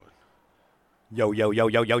Yo, yo, yo,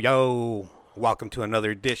 yo, yo, yo. Welcome to another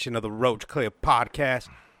edition of the Roach Clip Podcast.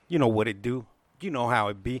 You know what it do. You know how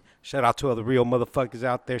it be. Shout out to all the real motherfuckers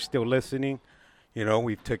out there still listening. You know,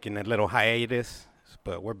 we've taken a little hiatus,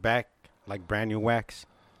 but we're back like brand new wax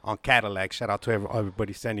on Cadillac. Shout out to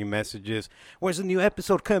everybody sending messages. Where's the new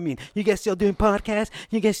episode coming? You guys still doing podcasts?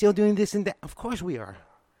 You guys still doing this and that? Of course we are.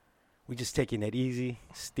 We just taking it easy,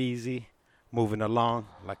 steezy. Moving along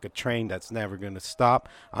like a train that's never going to stop.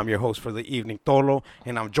 I'm your host for the evening, Tolo,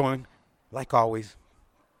 and I'm joined, like always,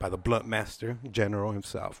 by the Blunt Master General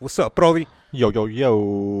himself. What's up, Brody? Yo, yo,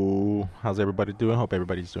 yo. How's everybody doing? Hope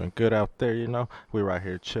everybody's doing good out there, you know. We're right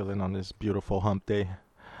here chilling on this beautiful hump day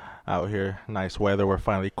out here. Nice weather. We're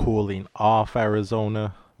finally cooling off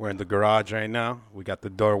Arizona. We're in the garage right now. We got the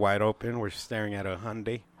door wide open. We're staring at a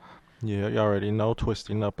Hyundai. Yeah, you already know,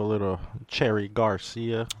 twisting up a little Cherry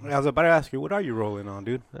Garcia. I was about to ask you, what are you rolling on,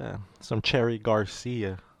 dude? Yeah, some Cherry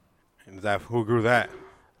Garcia. And is that who grew that?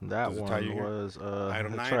 That Does it tell you one here? was,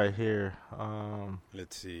 Item it's 9? right here.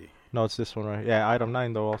 Let's see. No, it's this one right here. Yeah, item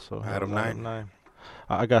 9 though also. Item 9?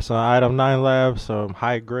 I got some item 9 labs, some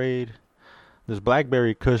high grade. This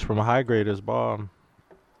Blackberry Kush from high grade is bomb.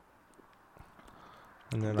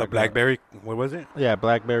 And then The Blackberry, what was it? Yeah,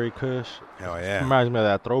 Blackberry Kush. Hell yeah. Reminds me of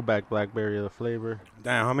that throwback Blackberry, the flavor.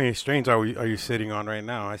 Damn, how many strains are you sitting on right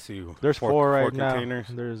now? I see There's four right now. containers.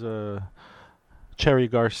 There's a Cherry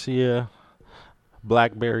Garcia,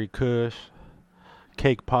 Blackberry Kush,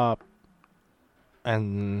 Cake Pop,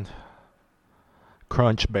 and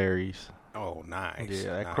Crunch Berries. Oh, nice.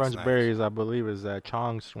 Yeah, that nice, Crunch nice. Berries, I believe, is that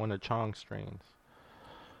one of Chong strains.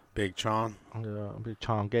 Big Chon. Big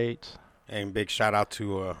Chong Gates. And big shout out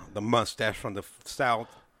to the mustache from the South,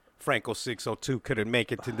 Franco 602. Couldn't make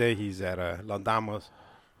it today. He's at La Dama's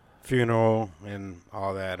funeral and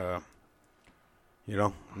all that,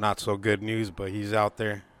 not so good news, but he's out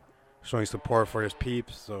there showing support for his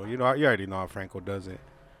peeps. So, you already know how Franco does it.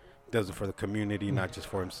 Does it for the community, not just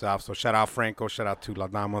for himself. So shout out Franco, shout out to La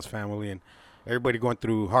Dama's family and everybody going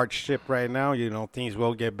through hardship right now. Things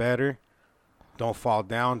will get better. Don't fall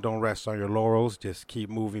down. Don't rest on your laurels. Just keep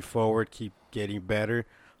moving forward. Keep getting better.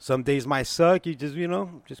 Some days might suck. You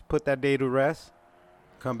just put that day to rest.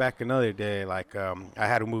 Come back another day. Like, I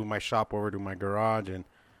had to move my shop over to my garage, and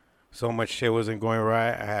so much shit wasn't going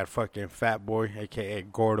right. I had fucking Fat Boy, a.k.a.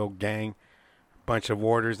 Gordo Gang, bunch of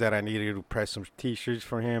orders that I needed to press some T-shirts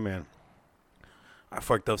for him, and I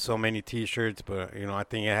fucked up so many T-shirts, but, I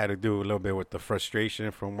think it had to do a little bit with the frustration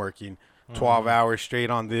from working 12 hours straight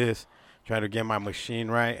on this. Trying to get my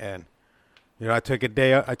machine right, and I took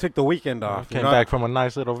the weekend off. Came back from a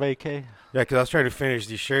nice little vacay. Yeah, because I was trying to finish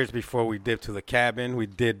these shirts before we dipped to the cabin. We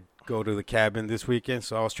did go to the cabin this weekend,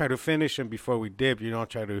 so I was trying to finish them before we dipped.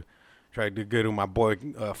 Try to do good with my boy,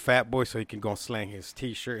 Fat Boy, so he can go slang his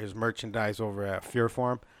T-shirt, his merchandise over at Fear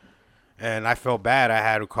Farm. And I felt bad. I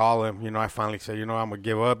had to call him. I finally said, I'm gonna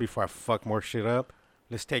give up before I fuck more shit up.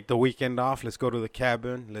 Let's take the weekend off. Let's go to the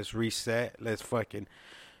cabin. Let's reset. Let's fucking.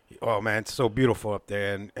 Oh, man, it's so beautiful up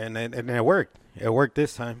there, and it worked. It worked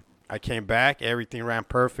this time. I came back. Everything ran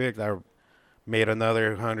perfect. I made another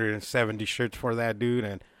 170 shirts for that dude,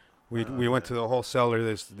 and we went to the wholesaler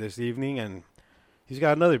this evening, and he's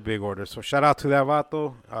got another big order. So shout out to that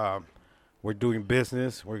vato. We're doing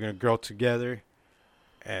business. We're going to grow together,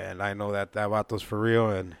 and I know that vato's for real,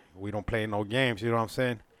 and we don't play no games. You know what I'm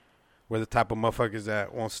saying? We're the type of motherfuckers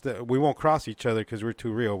that we won't cross each other because we're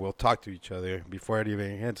too real. We'll talk to each other before it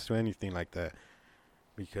even heads to anything like that,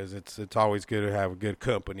 because it's always good to have a good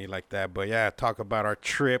company like that. But yeah, talk about our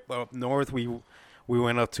trip up north. We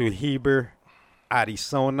went up to Heber,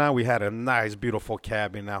 Arizona. We had a nice, beautiful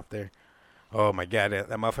cabin out there. Oh my God, that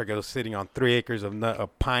motherfucker was sitting on 3 acres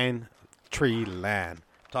of pine tree land.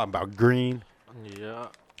 Talking about green. Yeah.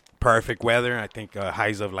 Perfect weather. I think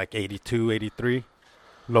highs of like 82, 83.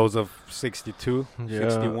 Lows of 62,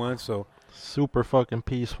 61, so super fucking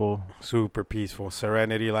peaceful. Super peaceful.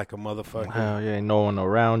 Serenity like a motherfucker. Hell yeah, ain't no one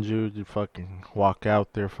around you. You fucking walk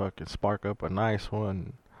out there, fucking spark up a nice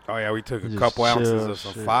one. Oh yeah, we took a Just couple ounces chill, of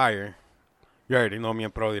some shit. fire. You already know me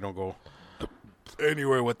and Brody don't go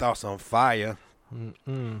anywhere without some fire.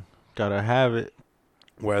 Gotta have it.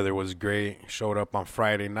 Weather was great. Showed up on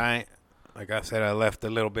Friday night. Like I said, I left a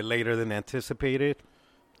little bit later than anticipated.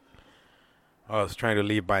 I was trying to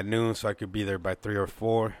leave by noon so I could be there by 3 or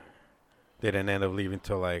 4. Didn't end up leaving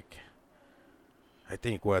till I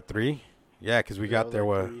think 3? Yeah, because we got there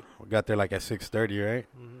we got there like at 6:30, right?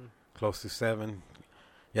 Mm-hmm. Close to 7.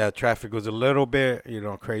 Yeah, the traffic was a little bit,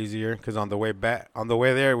 crazier because on the way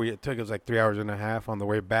there, it took us like 3 hours and a half. On the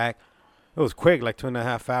way back, it was quick, like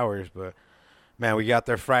 2.5 hours. But Man, we got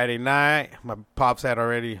there Friday night. My pops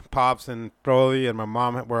and Broly and my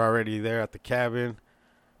mom were already there at the cabin.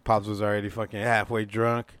 Pops was already fucking halfway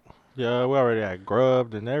drunk. Yeah, we already had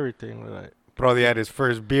grubbed and everything. We're like, Broly had his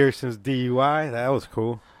first beer since DUI. That was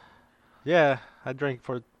cool. yeah, I drank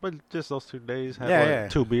but just those 2 days. Had Yeah.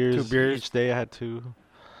 2 beers. 2 beers. Each day I had 2.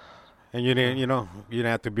 And you didn't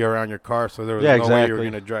have to be around your car, so there was Yeah, no way you were exactly.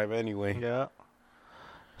 gonna drive anyway. Yeah.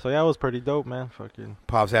 So yeah, it was pretty dope, man. Fucking.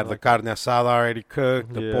 Pops had the carne asada already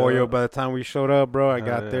cooked, the Yeah. pollo by the time we showed up, bro. I Hell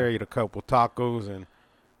got yeah. there, ate a couple tacos, and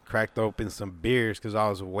cracked open some beers because I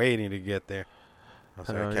was waiting to get there. I was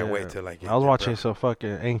like, I Hell can't yeah. wait till I get I was there, watching some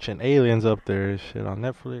fucking Ancient Aliens up there and shit on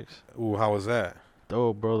Netflix. bro. Ooh, how was that?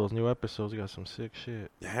 Dope, bro. Those new episodes got some sick shit.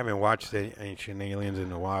 I haven't watched the Ancient Aliens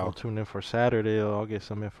in a I'll while. tune in for Saturday. I'll get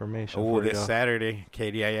some information Oh, for this y'all. Saturday,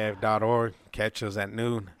 KDIF.org. Catch us at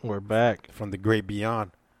noon We're back. from the great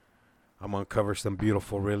beyond. I'm going to cover some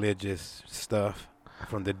beautiful religious stuff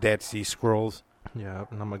from the Dead Sea Scrolls. Yeah,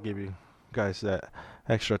 and I'm gonna give you guys that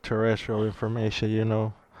extraterrestrial information, you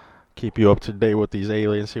know. Keep you up to date with these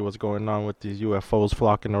aliens, see what's going on with these UFOs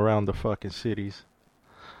flocking around the fucking cities.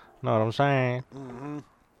 Know what I'm saying? Mm-hmm.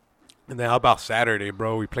 And then how about Saturday,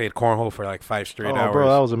 bro? We played cornhole for like 5 straight hours. Bro,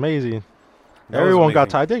 that was amazing. That was Everyone got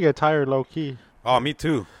amazing. tired. They get tired low key. Oh, me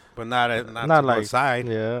too. But not Not to like- one side.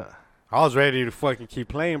 Yeah. I was ready to fucking keep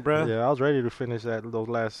playing, bro. Yeah, I was ready to finish those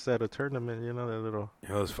last set of tournament, you know, that little.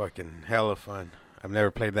 It was fucking hella fun. I've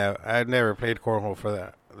never played cornhole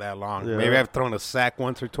for that long. Yeah. Maybe I've thrown a sack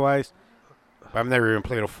once or twice. But I've never even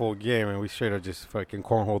played a full game, and we straight up just fucking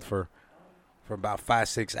cornholed for about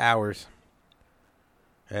 5-6 hours.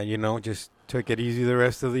 And just took it easy the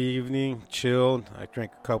rest of the evening, chilled. I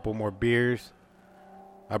drank a couple more beers.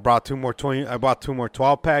 I bought 2 more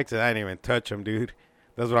 12 packs, and I didn't even touch them, dude.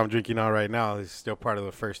 That's what I'm drinking on right now. It's still part of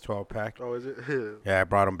the first 12 pack. Oh, is it? Yeah, I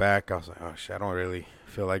brought them back. I was like, oh shit, I don't really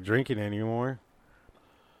feel like drinking anymore.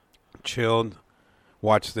 Chilled.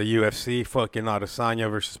 Watched the UFC. Fucking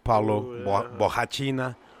Adesanya versus Paulo Ooh, yeah.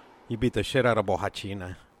 Bohachina. He beat the shit out of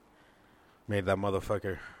Bohachina. Made that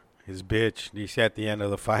motherfucker his bitch. You see at the end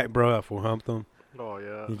of the fight, bro, I full humped him. Oh,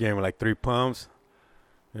 yeah. He gave him like 3 pumps.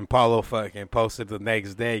 And Paulo fucking posted the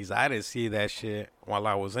next day. 'Cause I didn't see that shit while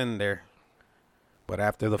I was in there. But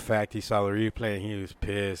after the fact, he saw the replay and he was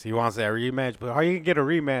pissed. He wants that rematch. But how you gonna get a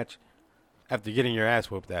rematch after getting your ass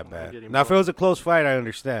whooped that bad? Getting Now, if it was a close fight, I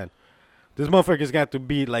understand. This motherfucker's got to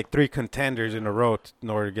beat like 3 contenders in a row in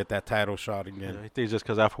order to get that title shot again. Yeah, he thinks just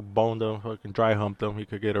because I boned him, fucking dry humped him, he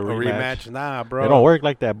could get a A rematch. rematch? Nah, bro. It don't work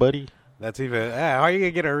like that, buddy. That's even. How you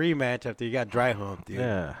gonna get a rematch after you got dry humped, dude?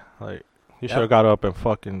 Yeah, like, you Yep. should have got up and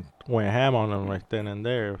fucking went ham on him right then and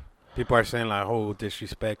there. People are saying like, oh,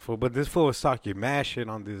 disrespectful. But this fool was talking mad shit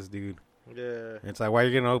on this dude. Yeah. It's like, why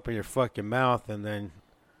you gonna open your fucking mouth and then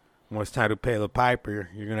when it's time to pay the piper,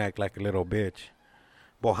 you're gonna act like a little bitch.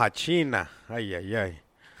 Bohachina. Ay, ay, ay.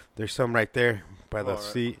 There's some right there by the All right.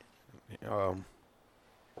 seat.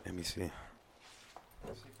 Let me see.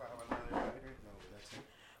 Let's see if I have another lighter. No, that's it.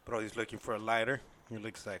 Brody's looking for a lighter. It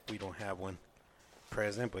looks like we don't have one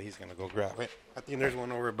present, but he's gonna go grab it. I think there's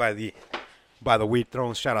one over by the weed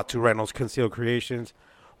throne. Shout out to Reynolds Concealed Creations.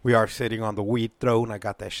 We are sitting on the weed throne. I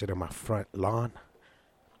got that shit on my front lawn.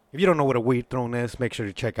 If you don't know what a weed throne is, make sure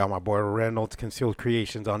to check out my boy Reynolds Concealed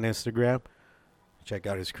Creations on Instagram. Check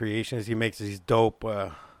out his creations. He makes these dope,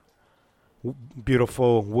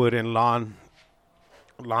 beautiful wooden lawn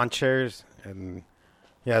chairs, and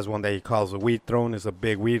he has one that he calls a weed throne. It's a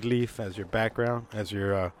big weed leaf as your background, as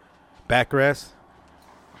your backrest,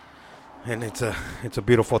 and it's a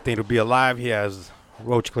beautiful thing to be alive. He has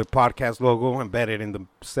Roach Clip Podcast logo embedded in the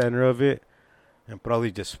center of it, and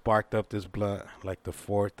probably just sparked up this blunt like the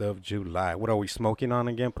 4th of July. What are we smoking on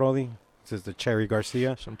again, Probably? This is the Cherry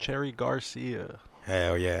Garcia. Some Cherry Garcia.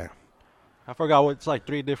 Hell yeah. I forgot what, it's like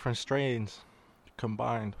 3 different strains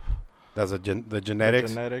combined. That's the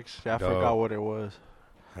genetics. Genetics. Yeah, I Dope. forgot what it was.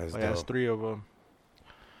 That's But yeah, it's dope. 3 of them.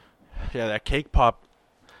 Yeah, that cake pop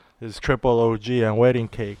is triple OG and wedding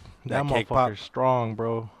cake. That That cake pop? motherfucker's strong,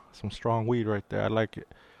 bro. Some strong weed right there. I like it.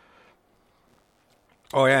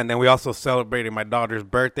 Oh, yeah, and then we also celebrated my daughter's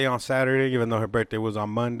birthday on Saturday, even though her birthday was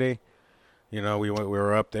on Monday. You know, we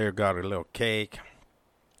were up there, got her a little cake.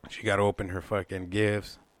 She got to open her fucking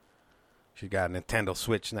gifts. She got a Nintendo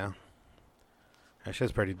Switch now. That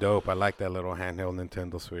shit's pretty dope. I like that little handheld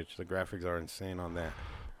Nintendo Switch. The graphics are insane on that.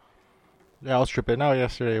 Yeah, I was tripping out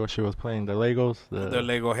yesterday when she was playing the Legos. The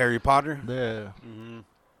Lego Harry Potter. Yeah. Mm-hmm.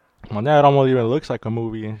 Well, now it almost even looks like a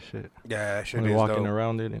movie and shit. Yeah, that shit When is you're walking dope.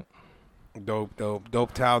 around it.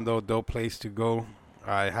 Dope town, though. Dope place to go.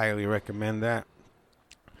 I highly recommend that.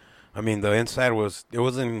 I mean, the inside it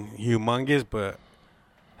wasn't humongous, but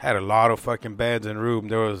had a lot of fucking beds and room.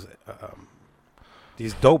 There was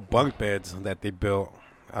these dope bunk beds that they built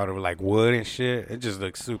out of like wood and shit. It just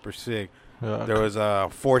looks super sick. Yeah. There was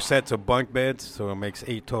 4 sets of bunk beds, so it makes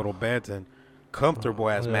 8 total beds and comfortable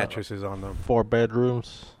ass Yeah. mattresses on them. 4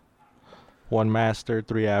 bedrooms, 1 master,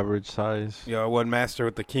 3 average size. Yeah, one master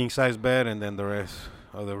with the king size bed, and then the rest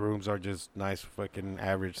of the rooms are just nice fucking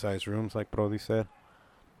average size rooms, like Brody said.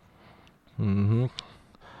 Mm-hmm.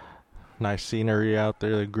 Nice scenery out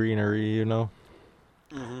there, the greenery, you know.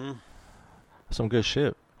 Mm-hmm. Some good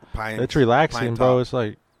shit. Pine, It's relaxing, pine bro. top. It's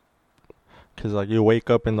like, cause like you wake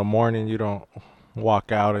up in the morning, you don't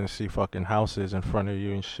walk out and see fucking houses in front of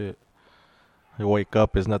you and shit. You wake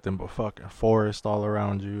up, it's nothing but fucking forest all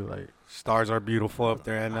around you. Like, Stars are beautiful up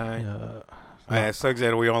there at night. yeah, It sucks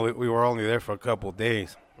that we were only there for a couple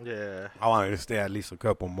days. yeah. I wanted to stay at least a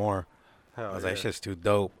couple more. I was like, it's just too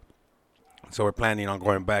dope. So we're planning on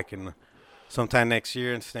going back in sometime next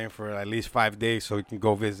year and staying for at least 5 days so we can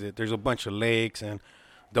go visit. There's a bunch of lakes and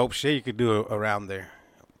dope shit you could do around there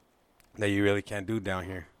that you really can't do down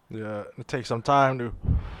here. Yeah, it takes some time to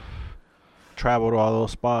travel to all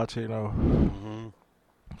those spots, you know. Mm-hmm.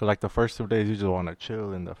 But like the first 2 days, you just want to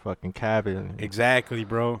chill in the fucking cabin. Exactly,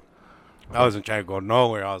 bro. I wasn't trying to go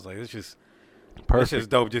nowhere. I was like, it's just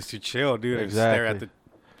dope just to chill, dude. And stare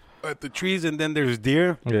at the trees, and then there's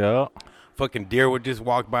deer. Yeah. Fucking deer would just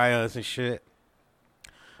walk by us and shit.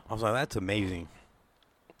 I was like, that's amazing.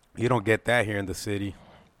 You don't get that here in the city.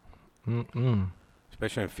 Mm-mm.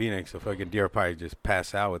 Especially in Phoenix. The fucking deer probably just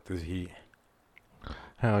pass out with this heat.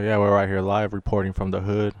 Hell yeah, we're right here live reporting from the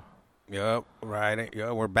hood. Yep, right.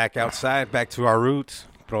 Yeah, we're back outside, back to our roots.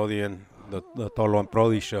 Brody and the Tolo and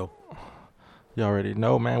Brody show. You already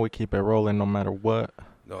know, man. We keep it rolling no matter what.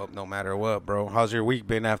 No matter what, bro. How's your week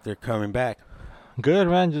been after coming back? Good,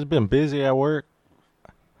 man. Just been busy at work.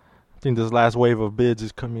 I think this last wave of bids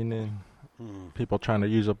is coming in. People trying to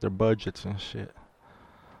use up their budgets and shit.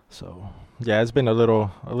 So, yeah, it's been a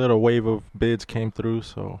little wave of bids came through.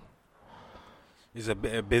 So, Is a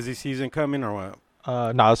busy season coming or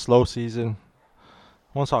what? nah, it's slow season.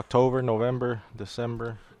 Once October, November,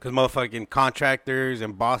 December. Because motherfucking contractors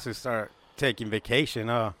and bosses start taking vacation,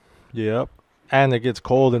 huh? Yep. And it gets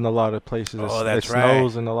cold in a lot of places. Oh, that's it right.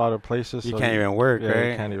 snows in a lot of places. You so can't even work, yeah,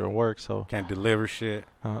 right? you can't even work. So, Can't deliver shit.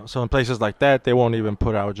 so in places like that, they won't even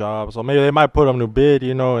put out jobs. So maybe they might put them to bid,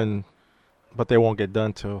 you know, but they won't get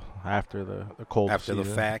done till after the cold After season.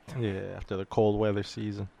 the fact. Yeah, after the cold weather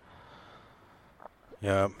season.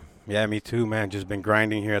 Yeah, me too, man. Just been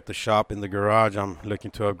grinding here at the shop in the garage. I'm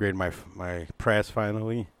looking to upgrade my press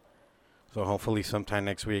finally. So hopefully sometime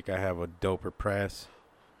next week I have a doper press.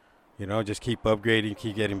 You know, just keep upgrading,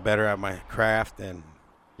 keep getting better at my craft, and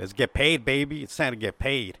let's get paid, baby. It's time to get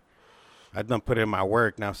paid. I done put in my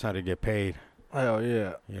work. Now it's time to get paid. Hell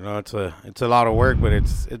yeah. You know, it's a lot of work, but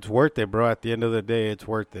it's worth it, bro. At the end of the day, it's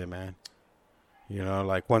worth it, man. You know,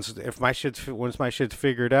 like once my shit's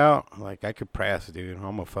figured out, like I could press, dude.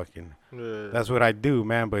 I'm a fucking. Yeah. That's what I do,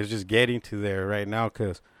 man. But it's just getting to there right now,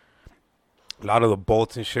 cause a lot of the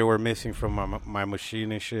bolts and shit were missing from my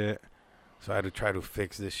machine and shit. So I had to try to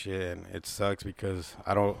fix this shit, and it sucks because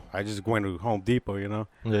I just went to Home Depot, you know.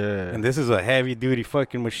 Yeah. And this is a heavy duty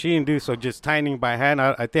fucking machine, dude. So just tightening by hand,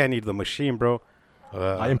 I think I need the machine, bro.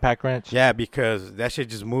 Impact wrench. Yeah, because that shit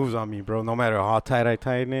just moves on me, bro. No matter how tight I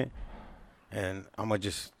tighten it, and I'm gonna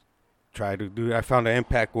just try to do. I found an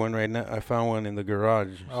impact one right now. I found one in the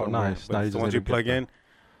garage. Oh, somewhere. nice. But Now you it's the just ones need you to get plug them. in.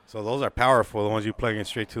 So those are powerful. The ones you plug in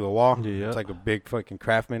straight to the wall. Yeah. It's like a big fucking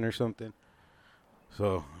Craftsman or something.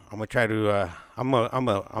 So I'm gonna try to.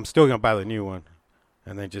 I'm still gonna buy the new one,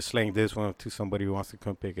 and then just sling this one to somebody who wants to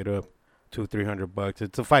come pick it up. $200-300.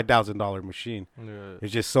 It's a $5,000 machine. Yeah.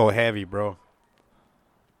 It's just so heavy, bro.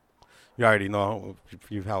 You already know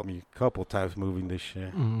if you've helped me a couple times moving this shit.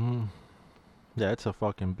 Mm-hmm. Yeah, it's a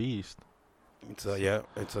fucking beast. It's a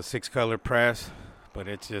 6-color press, but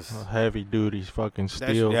it's just A heavy duty fucking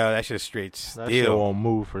steel. that's just straight That shit steel. won't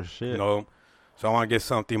move for shit. No, so I want to get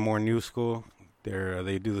something more new school.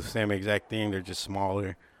 They do the same exact thing. They're just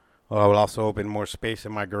smaller. I will also open more space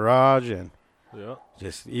in my garage and Yeah.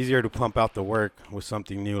 just easier to pump out the work with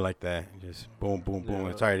something new like that. Just boom, boom, boom.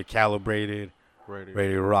 Yeah. It's already calibrated,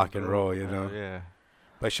 ready to rock and roll. You know. Yeah.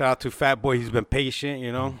 But shout out to Fat Boy. He's been patient,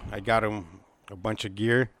 you know. I got him a bunch of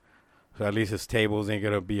gear. So at least his tables ain't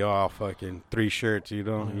going to be all fucking 3 shirts, you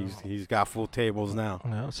know. Yeah. He's got full tables now.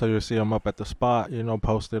 Yeah. So you'll see him up at the spot, you know,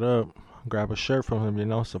 posted up. Grab a shirt from him, you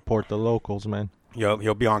know. Support the locals, man.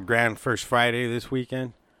 He'll be on Grand First Friday this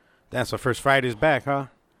weekend. Damn, so First Friday's back, huh?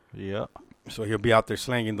 Yeah. So he'll be out there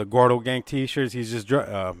slanging the Gordo Gang T-shirts. He's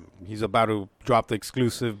about to drop the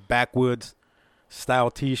exclusive Backwoods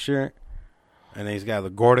style T-shirt, and then he's got the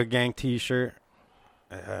Gordo Gang T-shirt,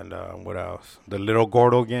 and what else? The Little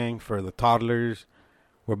Gordo Gang for the toddlers.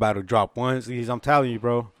 We're about to drop onesies. I'm telling you,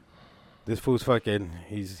 bro, this fool's fucking.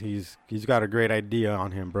 He's got a great idea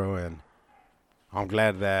on him, bro, and I'm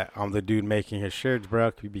glad that I'm the dude making his shirts,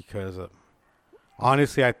 bro, because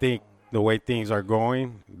honestly, I think the way things are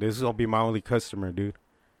going, this is gonna be my only customer, dude.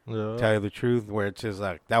 Yeah. Tell you the truth, where it's just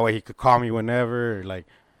like that way he could call me whenever, like,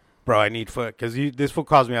 bro, I need foot, cause this fool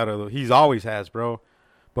calls me out of he's always has, bro.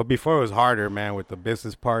 But before it was harder, man, with the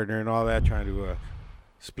business partner and all that, trying to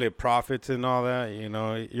split profits and all that. You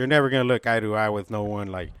know, you're never gonna look eye to eye with no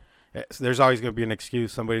one. Like, there's always gonna be an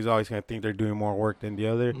excuse. Somebody's always gonna think they're doing more work than the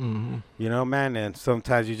other. Mm-hmm. You know, man, and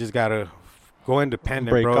sometimes you just gotta go independent,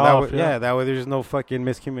 Break bro. off, That way, yeah. that way there's no fucking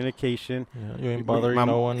miscommunication. Yeah, you ain't bothering My-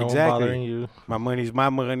 no one, no exactly. one bothering you. My money's my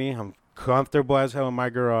money. I'm comfortable as hell in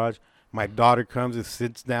my garage. My daughter comes and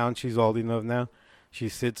sits down. She's old enough now. She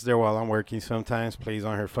sits there while I'm working sometimes, plays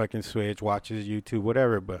on her fucking Switch, watches YouTube,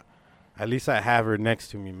 whatever. But at least I have her next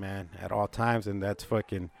to me, man, at all times. And that's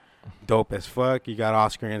fucking dope as fuck. You got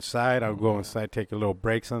Oscar inside. I'll go inside, take a little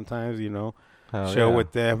break sometimes, you know. Hell Chill yeah.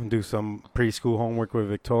 with them, do some preschool homework with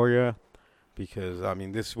Victoria. Because, I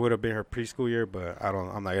mean, this would have been her preschool year, but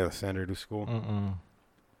I'm not going to send her to school. Mm-mm.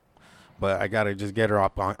 But I gotta just get her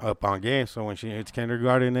up on game, so when she hits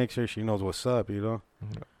kindergarten next year, she knows what's up, you know.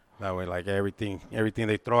 Yeah. That way, like everything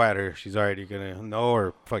they throw at her, she's already gonna know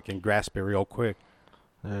or fucking grasp it real quick.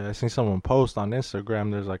 Yeah, I seen someone post on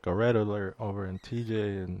Instagram. There's like a red alert over in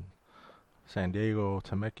TJ and San Diego,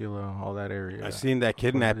 Temecula, all that area. I seen that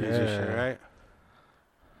kidnappings and shit, Yeah. right?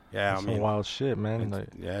 Yeah, That's I mean, some wild shit, man. it's- Like,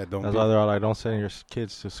 yeah, don't that's be. why they're all like, don't send your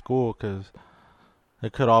kids to school because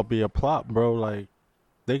it could all be a plot, bro. Like,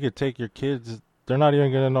 they could take your kids. They're not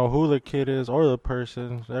even gonna know who the kid is or the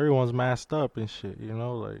person. Everyone's masked up and shit, you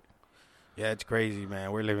know, like. Yeah, it's crazy,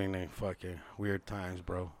 man. We're living in fucking weird times,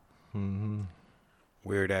 bro. Mm-hmm.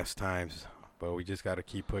 Weird ass times, but we just gotta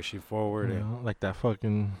keep pushing forward. You And know, like that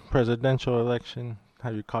fucking presidential election.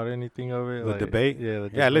 Have you caught anything of it? the Like, debate. Yeah, the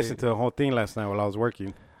Yeah, I listened debate. to the whole thing last night while I was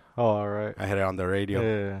working. Oh, all right. I had it on the radio.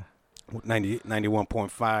 Yeah.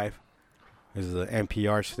 91.5 is the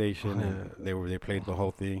NPR station. Yeah. And they played the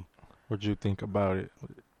whole thing. What'd you think about it?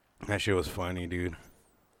 That shit was funny, dude.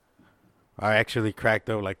 I actually cracked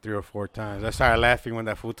up like 3 or 4 times. I started laughing when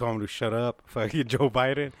that fool told him to shut up. Fucking Joe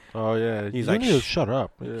Biden. Oh yeah, He's you like, need to "Shh, shut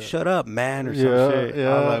up. Yeah. Shut up, man, or some Yeah, shit. I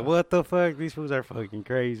yeah. was like, what the fuck? These fools are fucking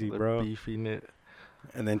crazy, The bro. beefing it.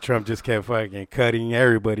 And then Trump just kept fucking cutting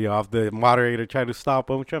everybody off. The moderator tried to stop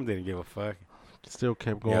him. Trump didn't give a fuck. Still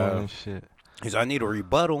kept going Yeah. and shit. He's like, I need a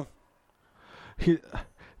rebuttal.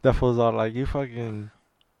 That fool's all like, you fucking.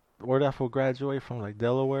 Where'd that fool graduate from? Like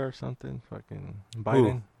Delaware or something? Fucking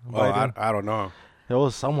Biden. Oh, Biden. I don't know. It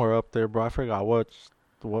was somewhere up there, bro. I forgot what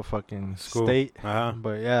fucking School. state. Uh-huh.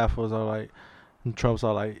 But yeah, that fool's all like, and Trump's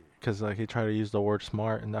all like, cause like he tried to use the word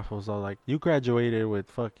smart, and that fool's all like, you graduated with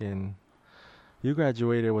the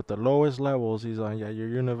lowest levels. He's on, yeah, your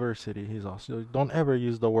university. He's also, don't ever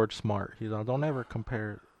use the word smart. He's on, don't ever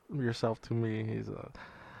compare yourself to me. He's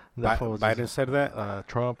that fool was Biden just, said that?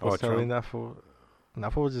 Trump was telling that fool. And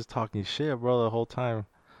that fool was just talking shit, bro, the whole time.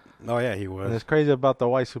 Oh, yeah, he And was. it's crazy about the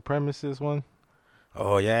white supremacist one,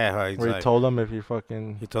 Oh, yeah. He's where like, he told them if you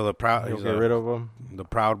fucking, he told the Proud, you'll he's get rid of them. the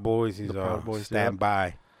Proud Boys, he's The Proud Boys, stand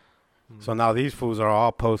by. So now these fools are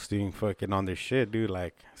all posting fucking on their shit, dude.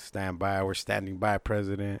 Like, stand by, we're standing by,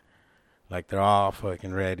 president. Like, they're all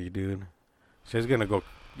fucking ready, dude. Shit's gonna go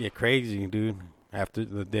get crazy, dude. After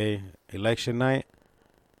the day, election night,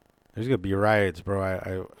 there's gonna be riots, bro.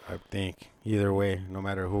 I think either way, no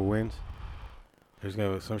matter who wins,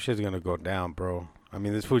 some shit's gonna go down, bro. I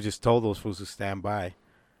mean, this fool just told those fools to stand by.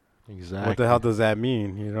 Exactly. What the hell does that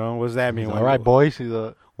mean? You know, what does that mean? All right, boys.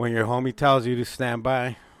 When your homie tells you to stand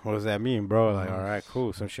by, what does that mean, bro? Like, all right,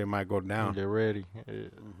 cool. Some shit might go down. Get ready.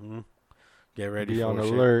 Get ready Be for on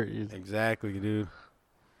shit. alert. Exactly, dude.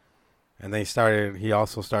 And then he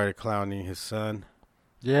also started clowning his son.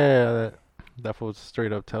 Yeah, that fool was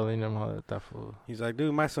straight up telling him how that fool. He's like,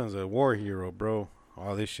 dude, my son's a war hero, bro.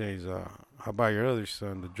 All this shit is, how about your other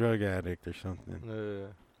son, the drug addict or something?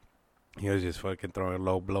 Yeah. He was just fucking throwing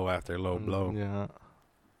low blow after low blow. Yeah.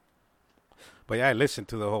 But yeah, I listened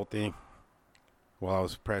to the whole thing while I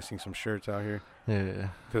was pressing some shirts out here. Yeah.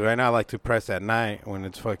 Because right now I like to press at night when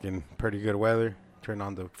it's fucking pretty good weather. Turn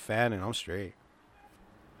on the fan and I'm straight.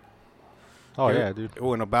 Oh yeah, dude.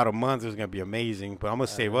 Oh, in about a month it's gonna be amazing. But I'm gonna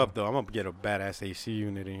save up though. I'm gonna get a badass AC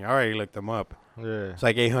unit in here. I already looked them up. Yeah. It's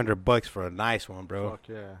like $800 for a nice one, bro. Fuck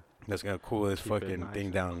yeah. That's gonna cool this Keep it fucking nice thing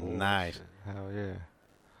and down cool and nice. shit. Hell yeah.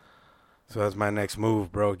 So that's my next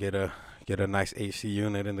move, bro. Get a nice AC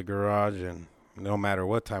unit in the garage, and no matter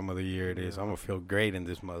what time of the year it is, I'm gonna feel great in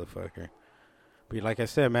this motherfucker. But like I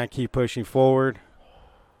said, man, keep pushing forward.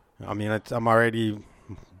 I mean, I'm already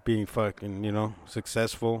being fucking,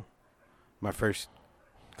 successful. My first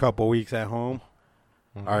couple weeks at home,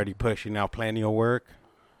 already pushing out plenty of work.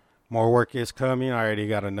 More work is coming. I already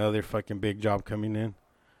got another fucking big job coming in.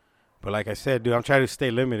 But like I said, dude, I'm trying to stay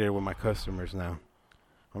limited with my customers now.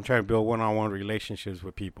 I'm trying to build one-on-one relationships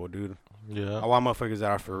with people, dude. Yeah. I want motherfuckers that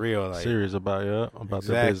are for real. Like, serious about the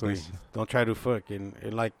business. Don't try to fucking,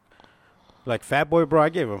 and like Fat Boy, bro, I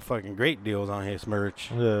gave him fucking great deals on his merch.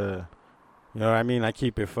 Yeah. You know what I mean? I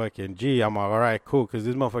keep it fucking G. I'm all right, cool, because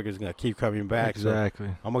this motherfucker's going to keep coming back. Exactly.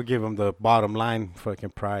 So I'm going to give him the bottom line fucking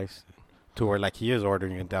price to where, like, he is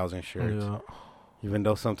ordering 1,000 shirts. Yeah. Even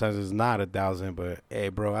though sometimes it's not 1,000, but, hey,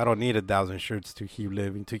 bro, I don't need 1,000 shirts to keep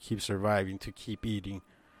living, to keep surviving, to keep eating.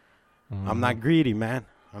 Mm-hmm. I'm not greedy, man.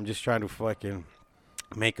 I'm just trying to fucking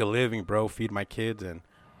make a living, bro, feed my kids, and,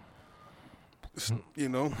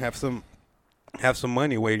 have some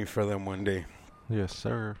money waiting for them one day. Yes,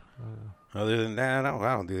 sir. Other than that,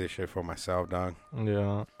 I don't do this shit for myself, dog.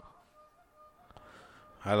 Yeah.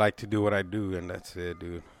 I like to do what I do, and that's it,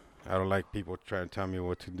 dude. I don't like people trying to tell me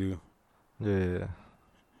what to do. Yeah.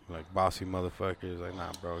 Like bossy motherfuckers. Like,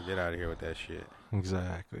 nah, bro, get out of here with that shit.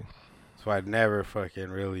 Exactly. So I'd never fucking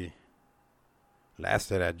really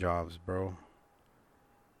lasted at jobs, bro.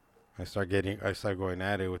 I start going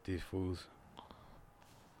at it with these fools.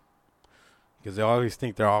 Because they always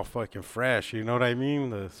think they're all fucking fresh. You know what I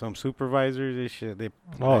mean? Some supervisors, that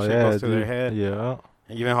shit goes to their head. Yeah.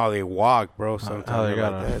 And even how they walk, bro. Sometimes How they they're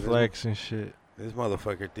got like, flex and shit. This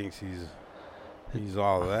motherfucker thinks he's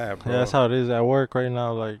all of that, bro. Yeah, that's how it is at work right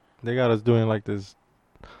now. Like, they got us doing like this,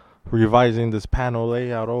 revising this panel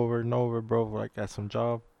layout over and over, bro, like at some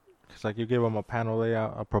job. It's like you give them a panel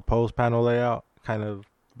layout, a proposed panel layout, kind of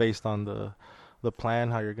based on the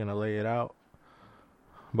plan, how you're going to lay it out.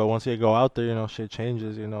 But once you go out there, shit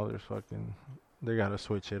changes, they got to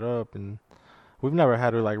switch it up. And we've never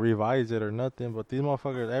had to, like, revise it or nothing. But these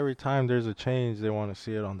motherfuckers, every time there's a change, they want to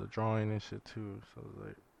see it on the drawing and shit, too. So,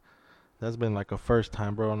 like, that's been, like, a first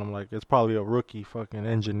time, bro. And I'm like, it's probably a rookie fucking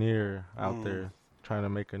engineer out there trying to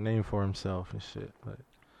make a name for himself and shit. Like,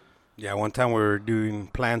 yeah, one time we were doing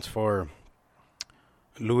plans for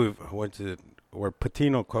where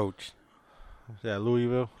Patino coached. Yeah,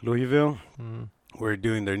 Louisville. Mm-hmm. We're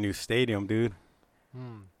doing their new stadium, dude.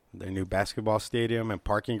 Mm. Their new basketball stadium and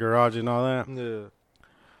parking garage and all that. Yeah.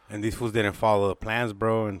 And these fools didn't follow the plans,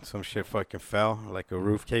 bro, and some shit fucking fell. Like a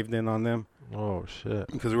roof caved in on them. Oh, shit.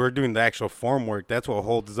 Because we were doing the actual form work. That's what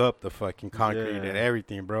holds up the fucking concrete and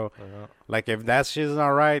everything, bro. Yeah. Like, if that shit's not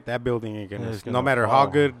right, that building ain't gonna... no matter fall. how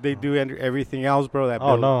good they do and everything else, bro, that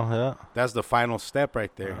Oh, building... no, yeah. That's the final step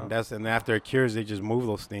right there. Yeah. And after it cures, they just move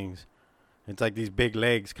those things. It's like these big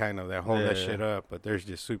legs kind of that hold that shit up, but they're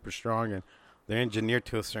just super strong, and they're engineered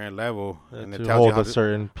to a certain level, and it tells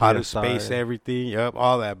you how to space everything. Yep,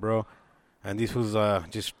 all that, bro. And these fools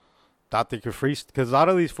just thought they could freeze, because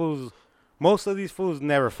most of these fools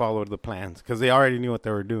never followed the plans, because they already knew what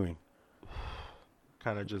they were doing.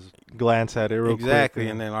 Kind of just glance at it real quick. Exactly,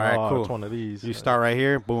 and then, all right, cool. It's one of these. You start right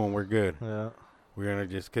here, boom, we're good. Yeah. We're going to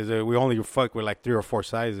just, because we only fuck with like 3 or 4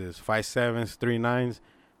 sizes, 5/7s, 3/9s,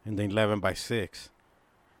 and then 11/6.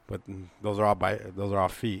 But those are all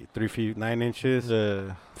feet. 3 feet 9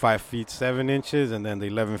 inches, 5 feet 7 inches, and then the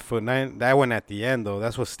 11-foot 9. That one at the end though,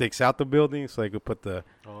 that's what sticks out the building, so you could put the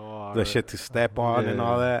shit to step on and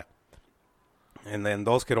all that. And then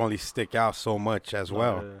those could only stick out so much as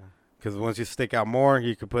well, because once you stick out more,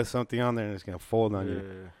 you could put something on there and it's gonna fold on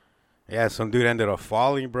you. Yeah, some dude ended up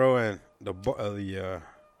falling, bro, and the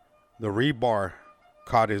rebar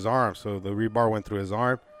caught his arm, so the rebar went through his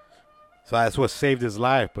arm. So that's what saved his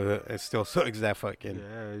life, but it still sucks that fucking.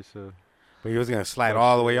 Yeah, but he was gonna slide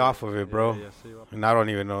all the way off of it, bro. Yeah, and I don't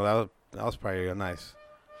even know that was probably a nice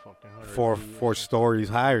 4 stories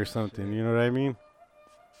high or something. You know what I mean?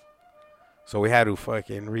 So we had to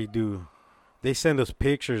fucking redo. They sent us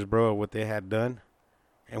pictures, bro, of what they had done,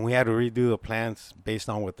 and we had to redo the plans based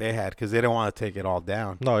on what they had, because they didn't want to take it all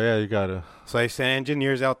down. No, yeah, you gotta. So they sent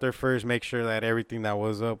engineers out there first, make sure that everything that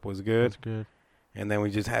was up was good. That's good. And then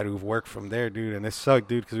we just had to work from there, dude. And it sucked,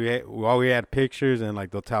 dude, because we had pictures, and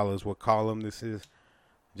like they'll tell us what column this is,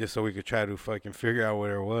 just so we could try to fucking figure out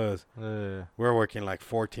where it was. Yeah. We're working like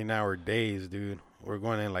 14-hour days, dude. We're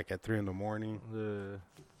going in like at 3 in the morning. Yeah.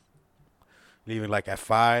 Leaving like at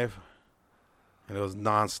 5. And it was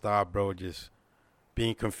nonstop, bro. Just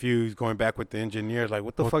being confused, going back with the engineers, like,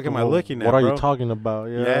 what the fuck am I looking at, What are bro? you talking about?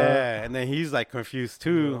 Yeah. Yeah, and then he's like confused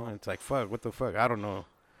too. And it's like, fuck, what the fuck? I don't know.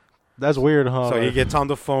 That's weird, huh? So he Like, gets on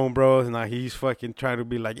the phone, bro, and now he's fucking trying to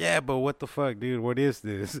be like, yeah, but what the fuck, dude? What is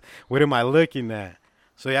this? What am I looking at?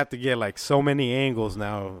 So you have to get like so many angles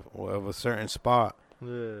now of a certain spot,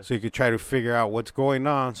 yeah. so you could try to figure out what's going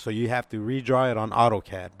on. So you have to redraw it on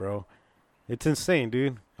AutoCAD, bro. It's insane,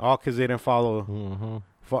 dude. All because they didn't follow. Mm-hmm.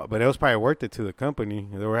 But it was probably worth it to the company.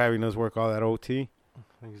 They were having us work all that OT.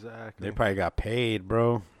 Exactly. They probably got paid,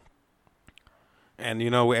 bro. And, you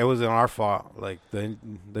know, it wasn't our fault. Like, the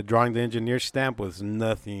drawing the engineer stamp was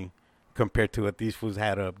nothing compared to what these fools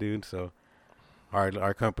had up, dude. So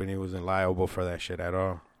our company wasn't liable for that shit at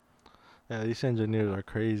all. Yeah, these engineers are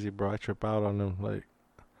crazy, bro. I trip out on them. Like,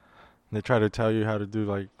 they try to tell you how to do,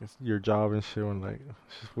 like, your job and shit. And, like,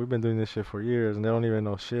 we've been doing this shit for years, and they don't even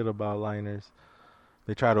know shit about liners.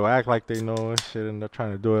 They try to act like they know and shit, and they're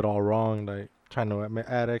trying to do it all wrong. Like, trying to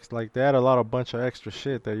like, they add a bunch of extra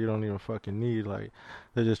shit that you don't even fucking need. Like,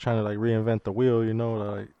 they're just trying to, like, reinvent the wheel, you know?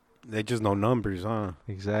 Like, They just know numbers, huh?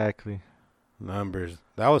 exactly. Numbers.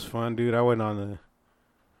 That was fun, dude.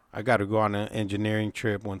 I got to go on an engineering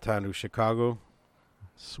trip one time to Chicago,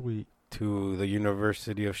 Sweet. to the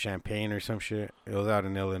University of Champaign or some shit. It was out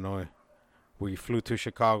in Illinois. We flew to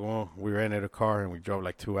Chicago. We rented a car and we drove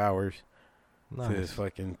like 2 hours to this Nice.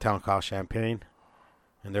 fucking town called Champaign.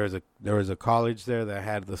 And there was a college there that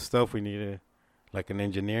had the stuff we needed, like an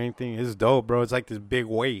engineering thing. It's dope, bro. It's like this big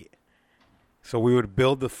weight. So we would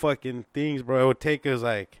build the fucking things, bro. It would take us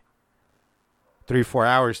like 3-4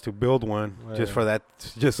 hours to build one, just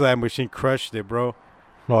Yeah. so that machine crushed it, bro.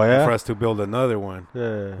 Oh, And yeah? for us to build another one,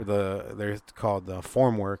 Yeah. they're called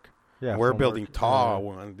formwork. Yeah. We're from building work. tall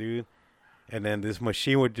one, dude. And then this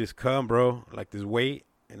machine would just come, bro, like this weight,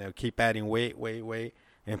 and it would keep adding weight,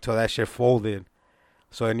 until that shit folded.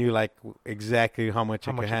 So I knew like exactly how much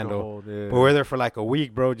How it much could you can handle. hold, yeah. But we're there for like a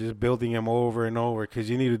week, bro, just building them over and over, because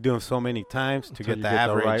you need to do them so many times to Until get you the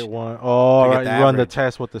average. right one. Oh, to get right. the You run the average.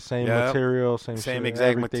 test with the same Yep. material, same Same shit,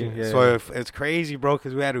 exact everything. material. Yeah. So if it's crazy, bro,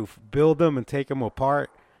 because we had to build them and take them apart.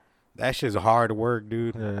 That shit's hard work,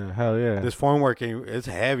 dude. Yeah, hell yeah. This formwork, it's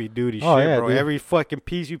heavy duty Oh, shit, yeah, bro. dude. Every fucking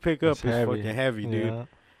piece you pick up It's is fucking heavy, dude. Yeah.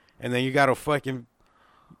 And then you got to fucking,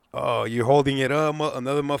 oh, you're holding it up.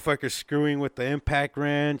 Another motherfucker screwing with the impact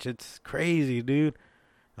wrench. It's crazy, dude.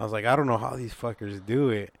 I was like, I don't know how these fuckers do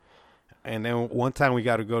it. And then one time we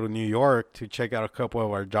got to go to New York to check out a couple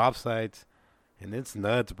of our job sites. And it's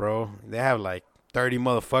nuts, bro. They have like 30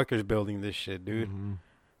 motherfuckers building this shit, dude. Mhm.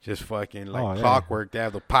 Just fucking like Oh, yeah. clockwork. They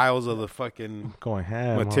have the piles of the fucking Going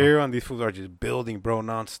ham. huh? material, and these fools are just building, bro,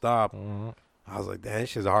 nonstop. Mhm. I was like, that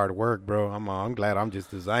shit's hard work, bro. I'm glad I'm just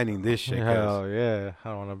designing this shit. 'Cause Hell yeah. I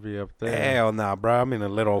don't want to be up there. hell nah, bro. I'm in a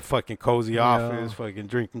little fucking cozy Yeah. office, fucking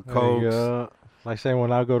drinking There you cokes. go. Like saying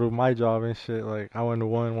when I go to my job and shit, like I went to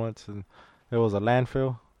one once and it was a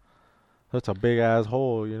landfill. That's a big ass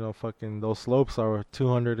hole, you know. Fucking those slopes are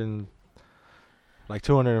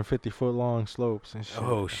 250-foot long slopes and shit.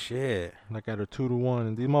 Oh shit. Like at a 2-to-1,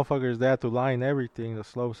 and these motherfuckers they have to line everything, the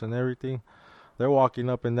slopes and everything. They're walking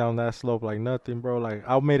up and down that slope like nothing, bro. Like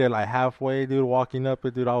I made it like halfway, dude. Walking up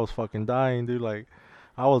it, dude. I was fucking dying, dude. Like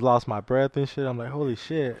I was lost my breath and shit. I'm like, holy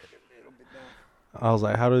shit. I was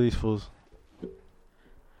like, how do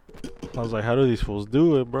these fools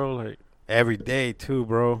do it, bro? Like, Every day too,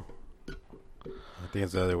 bro. I think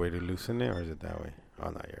it's the other way to loosen it, or is it that way? Oh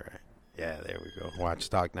no, you're right. Yeah, there we go. Watch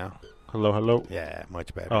stock now. hello. Yeah,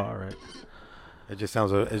 much better. Oh, all right. It just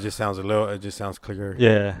sounds clearer.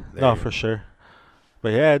 Yeah, There no, you for go. sure.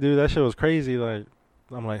 But yeah, dude, that shit was crazy. Like,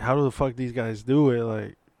 I'm like, how do the fuck these guys do it?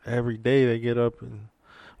 Like, every day they get up and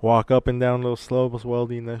walk up and down those slopes,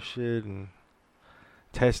 welding that shit and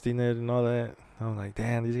testing it and all that. I'm like,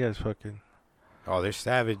 damn, these guys fucking. Oh, they're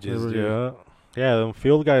savages, dude. Yeah, them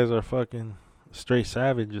field guys are fucking straight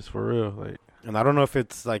savages for real. Like, And I don't know if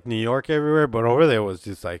it's like New York everywhere, but over there was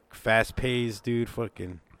just like fast paced, dude.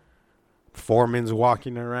 Fucking foremans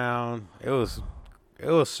walking around. It was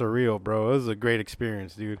surreal, bro. It was a great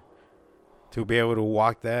experience, dude. To be able to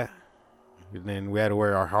walk that, and then we had to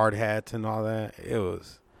wear our hard hats and all that. It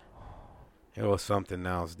was something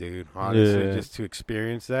else, dude. Honestly, Yeah. just to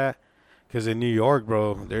experience that. Because in New York,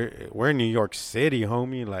 bro, we're in New York City,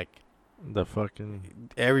 homie. Like the fucking.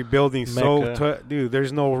 every building's Mecca. dude.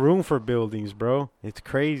 There's no room for buildings, bro. It's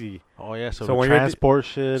crazy. Oh, yeah, so So the when you're transport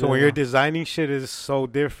shit. So when you're designing shit is so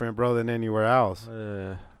different, bro, than anywhere else.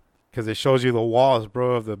 Because it shows you the walls,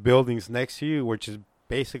 bro, of the buildings next to you, which is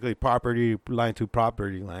basically property line to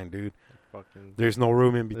property line, dude. fucking. There's no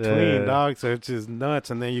room in between, Yeah. dog. So it's just nuts.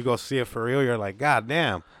 And then you go see it for real. You're like, God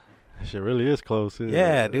damn. Shit really is close. Isn't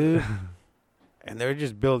Yeah, it? dude. And they're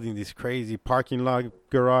just building these crazy parking lot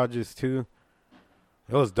garages too.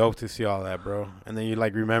 It was dope to see all that, bro. And then you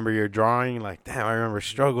like remember your drawing, like, damn, I remember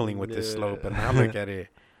struggling with this slope, and now look at it.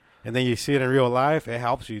 And then you see it in real life. It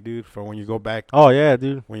helps you, dude, for when you go back. Oh yeah,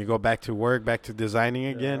 dude. When you go back to work, back to designing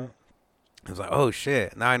again. It's like, oh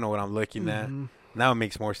shit, now I know what I'm looking at. Now it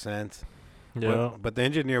makes more sense. Yeah. But the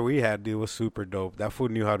engineer we had, dude, was super dope. That fool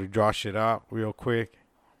knew how to draw shit out real quick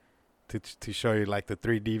to show you like the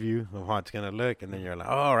 3D view of how it's gonna look, and then you're like,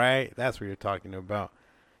 oh, all right, that's what you're talking about.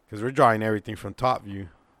 Because we're drawing everything from top view.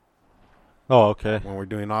 Oh, okay. When we're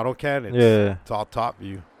doing AutoCAD, it's all top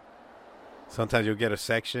view. Sometimes you'll get a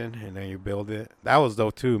section and then you build it. That was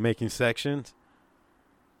dope too, making sections.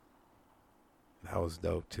 That was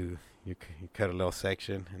dope too. You cut a little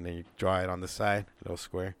section and then you draw it on the side, a little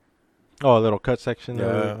square. Oh, a little cut section.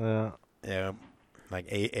 Yeah, like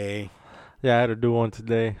AA. Yeah, I had to do one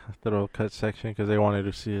today, a little cut section, because they wanted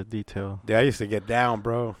to see a detail. Yeah, I used to get down,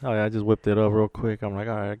 bro. Oh, yeah, I just whipped it up real quick. I'm like,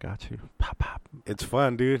 all right, I got you. Pop, pop. It's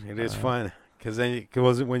fun, dude. It is fun. Because then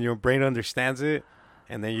when your brain understands it,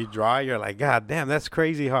 and then you draw it, you're like, God damn, that's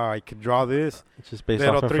crazy how I could draw this. It's just based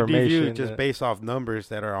little off 3D information. view, just based off numbers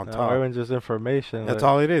that are on top. Or even just information. That's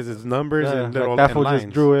all it is. It's numbers and little that fool lines.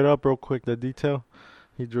 just drew it up real quick, the detail.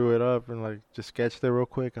 He drew it up and like just sketched it real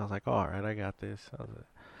quick. I was like, all right, I got this.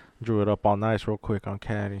 Drew it up all nice real quick on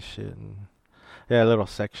CAD and shit. And yeah, a little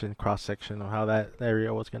section, cross section of how that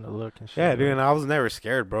area was going to look and shit. Yeah, dude, and I was never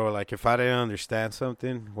scared, bro. Like, if I didn't understand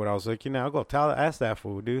something, what I was looking at, I'll go ask that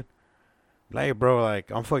fool, dude. Like, bro,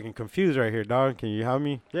 like, I'm fucking confused right here, dog. Can you help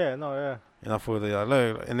me? Yeah, no, yeah. And I fool, like,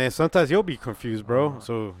 look. And then sometimes you'll be confused, bro.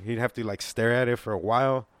 So he'd have to, like, stare at it for a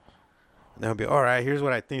while. And then he'll be, all right, here's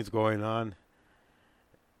what I think's going on.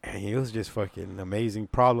 And he was just fucking amazing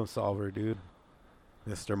problem solver, dude.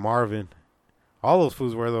 Mr. Marvin. All those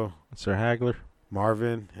fools were, though. Sir Hagler.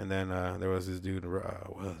 Marvin. And then there was this dude,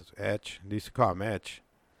 what was it, Etch. They used to call him Etch.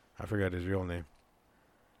 I forgot his real name.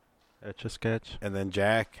 Etch a sketch. And then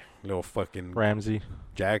Jack. Little fucking... Ramsey.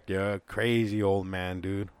 Jack, yeah. Crazy old man,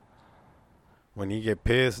 dude. When he get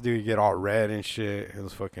pissed, dude, he get all red and shit. It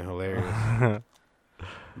was fucking hilarious.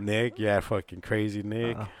 Nick. Yeah, fucking crazy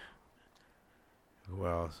Nick. Who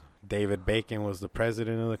else? David Bacon was the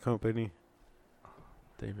president of the company.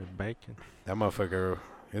 David Bacon. That motherfucker,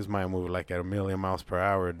 his mind moved like at 1,000,000 miles per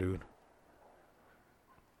hour, dude.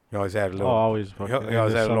 He always had a little. He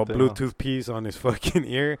always had a little Bluetooth piece on his fucking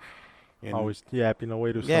ear. And always yapping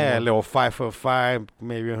away to something. Yeah, a little 5'5",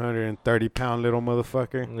 maybe 130-pound little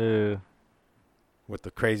motherfucker. Yeah. With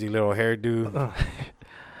the crazy little hairdo.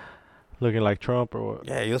 Looking like Trump or what?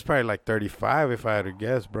 Yeah, he was probably like 35 if I had to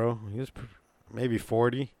guess, bro. He was maybe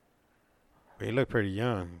 40. But he looked pretty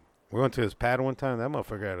young. We went to his pad one time. That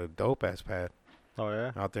motherfucker had a dope-ass pad. Oh,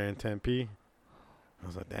 yeah? Out there in Tempe. I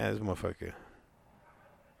was like, damn, this motherfucker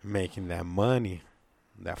making that money.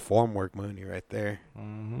 That formwork money right there.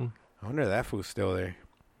 Mm-hmm. I wonder if that fool's still there.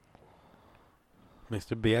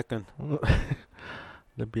 Mr. Bacon.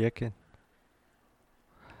 The Bacon.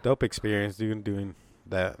 Dope experience, dude, doing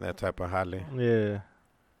that type of Harley. Yeah.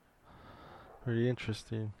 Pretty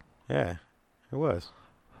interesting. Yeah, it was.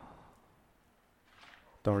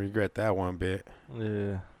 Don't regret that one bit.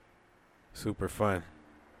 Yeah. Super fun.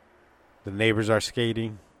 The neighbors are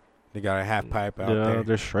skating. They got a half pipe out there. Yeah,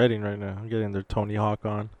 they're shredding right now. Getting their Tony Hawk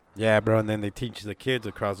on. Yeah, bro, and then they teach the kids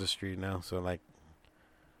across the street now. So, like,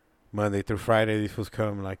 Monday through Friday, these fools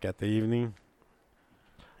come, like, at the evening.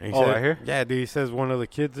 And Right here? Yeah, dude, he says one of the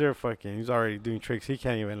kids there, he's already doing tricks he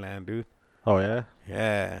can't even land, dude. Oh, yeah?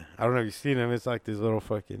 Yeah. I don't know if you've seen him. It's like this little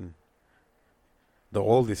the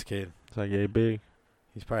oldest kid. It's like yay big.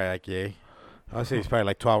 He's probably like yay. I'll say he's probably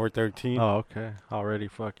like 12 or 13. Oh, okay. Already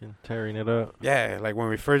fucking tearing it up. Yeah, like when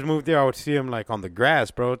we first moved there, I would see him like on the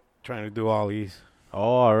grass, bro, trying to do all these. Oh,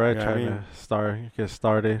 all right. You know Trying to get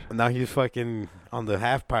started. Now he's fucking on the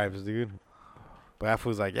half pipes, dude. But that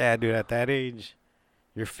fool's like, yeah, dude, at that age,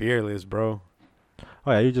 you're fearless, bro.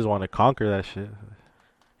 Oh, yeah, you just want to conquer that shit.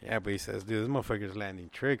 Yeah, but he says, dude, this motherfucker's landing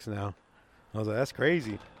tricks now. I was like, that's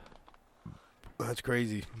crazy. That's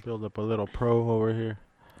crazy. Build up a little pro over here.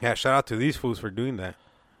 Yeah, shout out to these fools for doing that.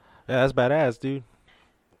 Yeah, that's badass, dude.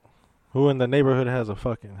 Who in the neighborhood has a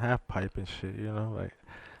fucking half pipe and shit, you know? Like,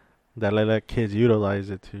 that let kids utilize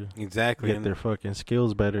it to exactly get their fucking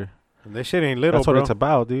skills better. And this shit ain't little, that's what bro. it's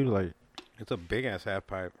about, dude. Like, it's a big-ass half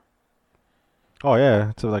pipe. Oh, yeah.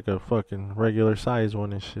 It's like a fucking regular size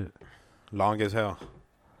one and shit. Long as hell.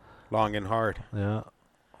 Long and hard. Yeah.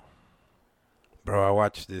 Bro, I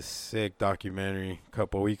watched this sick documentary a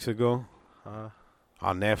couple weeks ago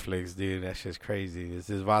on Netflix, dude. That shit's crazy. It's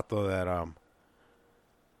this vato that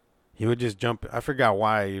he would just jump. I forgot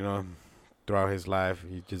why, throughout his life,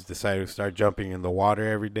 he just decided to start jumping in the water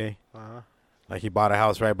every day. Uh-huh. Like, he bought a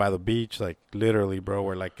house right by the beach, like, literally, bro,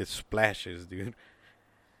 where, like, it splashes, dude.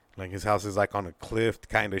 Like, his house is, like, on a cliff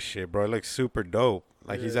kind of shit, bro. It looks super dope.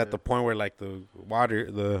 Like, he's at the point where, like,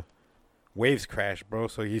 the waves crash, bro.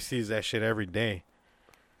 So he sees that shit every day.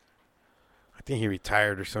 I think he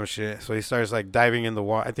retired or some shit. So he starts, like, diving in the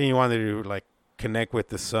water. I think he wanted to, like, connect with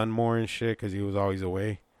the sun more and shit because he was always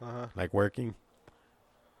away, like, working.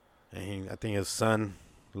 And I think his son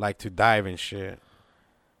liked to dive and shit.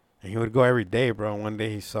 And he would go every day, bro. And one day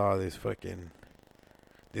he saw this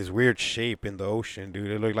weird shape in the ocean, dude.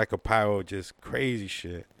 It looked like a pile of just crazy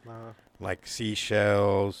shit. Like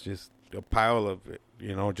seashells, just a pile of,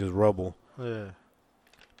 just rubble. Yeah.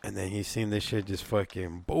 And then he seen this shit just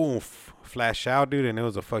fucking boom, flash out, dude. And it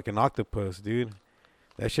was a fucking octopus, dude.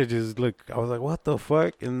 That shit just looked, I was like, what the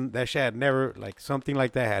fuck? And that shit had never, like, something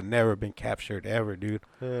like that had never been captured ever, dude.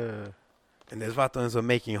 Yeah. And this vato ends up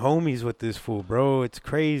making homies with this fool, bro. It's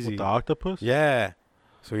crazy. With the octopus? Yeah.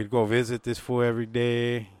 So he'd go visit this fool every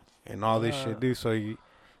day and all this shit, dude. So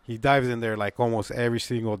he dives in there like almost every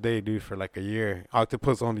single day, dude, for like a year.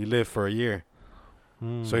 Octopus only live for a year.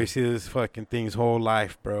 So you see this fucking thing's whole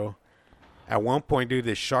life, bro. At one point, dude,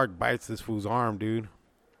 this shark bites this fool's arm, dude.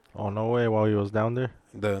 Oh, no way, while he was down there?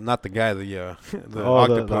 Not the guy, the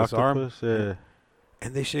octopus arm. Yeah.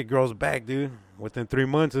 And this shit grows back, dude. Within 3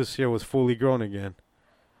 months, this shit was fully grown again.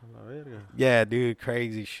 Yeah, dude,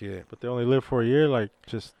 crazy shit. But they only live for a year, like,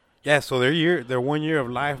 just... Yeah, so their 1 year of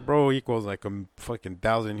life, bro, equals like a fucking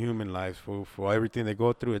 1,000 human lives for everything they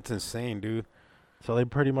go through. It's insane, dude. So they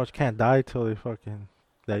pretty much can't die till they fucking...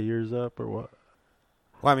 that year's up, or what?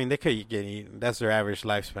 Well, I mean, they could get eaten. That's their average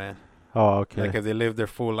lifespan. Oh, okay. Like, if they live their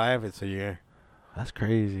full life, it's a year. That's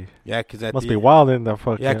crazy. Yeah, because must be wild in the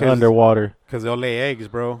fucking underwater. Because they'll lay eggs,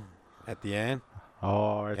 bro, at the end.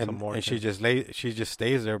 Oh, right, and she just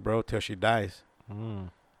stays there, bro, till she dies.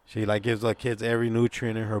 She, like, gives the kids every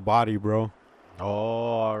nutrient in her body, bro. Oh,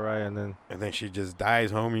 all right, and then she just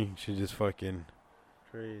dies, homie. She just fucking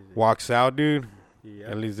crazy walks out, dude.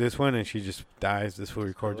 Yeah. At least this one, and she just dies. This fool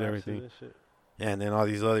records everything. Yeah, and then all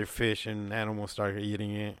these other fish and animals start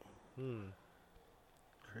eating it.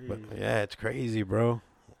 Crazy. But yeah, it's crazy, bro.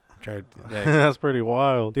 That's pretty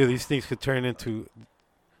wild, dude. These things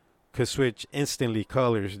could switch instantly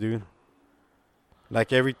colors, dude.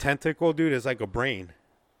 Like, every tentacle, dude, is like a brain.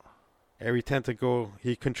 Every tentacle,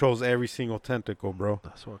 he controls every single tentacle, bro.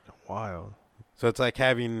 That's fucking wild. So it's like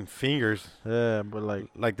having fingers. Yeah, but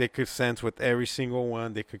like they could sense with every single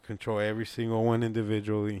one. They could control every single one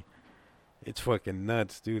individually. It's fucking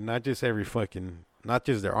nuts, dude. Not just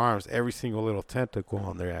their arms, every single little tentacle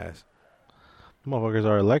on their ass. Motherfuckers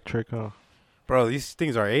are electric, huh? Bro, these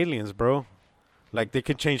things are aliens, bro. Like, they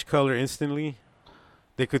could change color instantly.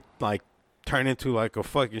 They could, like, turn into, like, a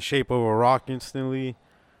fucking shape of a rock instantly.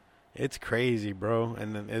 It's crazy, bro.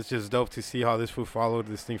 And then it's just dope to see how this fool followed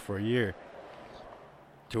this thing for a year.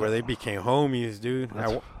 To where they became homies, dude.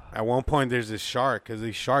 At one point, there's this shark, because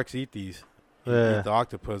these sharks eat these. Yeah. Eat the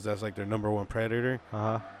octopus. That's, like, their number one predator.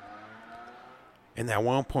 Uh-huh. And at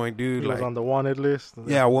one point, dude, he was on the wanted list.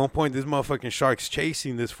 Yeah, at one point, this motherfucking shark's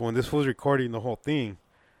chasing this fool, and this fool's recording the whole thing.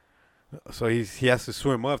 So he has to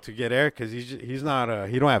swim up to get air, because he's not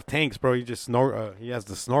he don't have tanks, bro. He just he has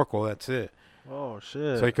the snorkel. That's it. Oh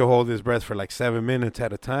shit! So he could hold his breath for like 7 minutes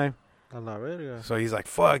at a time. So he's like,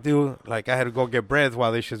 "Fuck, dude! Like, I had to go get breath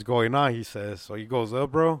while this shit's going on." He says. So he goes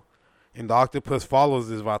up, bro, and the octopus follows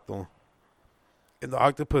this vato. And the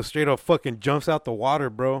octopus straight up fucking jumps out the water,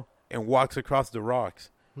 bro, and walks across the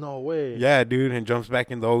rocks. No way. Yeah, dude, and jumps back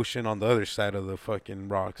in the ocean on the other side of the fucking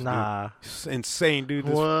rocks. Nah. Dude. It's insane, dude.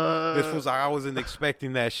 This was like, I wasn't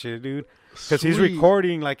expecting that shit, dude. Because Sweet. he's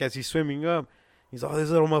recording, like, as he's swimming up. He's all, this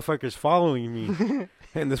little motherfucker's following me.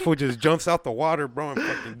 And this fool just jumps out the water, bro, and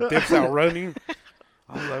fucking dips out running.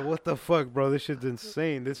 I was like, what the fuck, bro? This shit's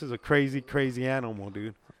insane. This is a crazy, crazy animal,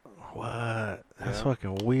 dude. What? That's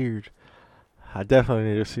fucking weird. I definitely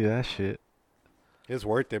need to see that shit. It's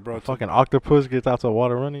worth it, bro. A fucking octopus gets out the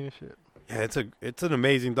water running and shit. Yeah, it's an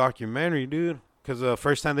amazing documentary, dude. Because the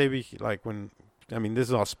first time this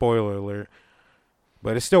is all spoiler alert,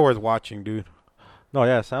 but it's still worth watching, dude. No,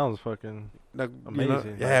 yeah, it sounds fucking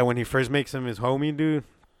amazing. When he first makes him his homie, dude.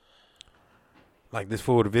 Like, this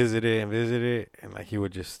fool would visit it, and like he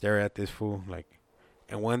would just stare at this fool, like.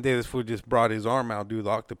 And one day this fool just brought his arm out, dude, the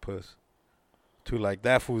octopus, to like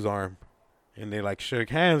that fool's arm, and they like shook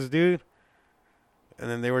hands, dude. And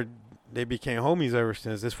then they became homies ever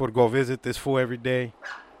since. This fool would go visit this fool every day.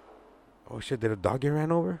 Oh shit! Did a dog get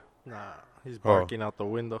ran over? Nah, he's barking out the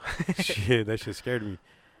window. Shit, that shit scared me.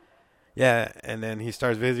 Yeah, and then he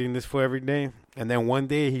starts visiting this fool every day. And then one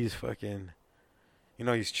day he's fucking,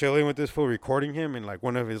 he's chilling with this fool, recording him, and like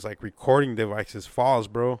one of his like recording devices falls,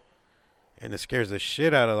 bro, and it scares the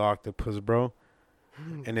shit out of the octopus, bro.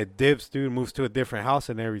 And it dips, dude, moves to a different house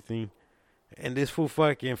and everything. And this fool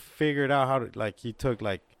fucking figured out how to like he took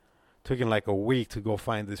him like a week to go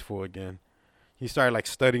find this fool again. He started like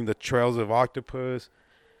studying the trails of octopus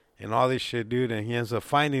and all this shit, dude, and he ends up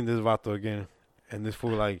finding this vato again. And this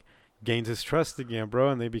fool like gains his trust again, bro,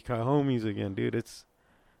 and they become homies again, dude. It's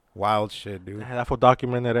wild shit, dude. That fool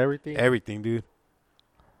documented everything. Everything, dude.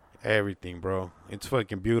 Everything, bro. It's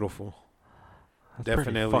fucking beautiful. That's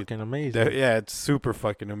Definitely pretty fucking amazing. Yeah, it's super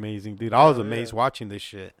fucking amazing, dude. I was amazed watching this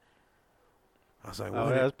shit. I was like, Oh,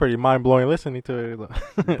 what? yeah, that's pretty mind blowing listening to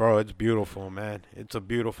it. Bro, it's beautiful, man. It's a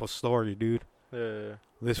beautiful story, dude. Yeah.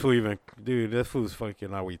 This fool's fucking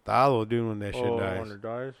aguitado, dude, when that shit dies. When it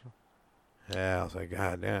dies. Yeah, I was like,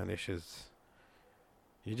 God damn, this shit's...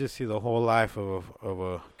 You just see the whole life of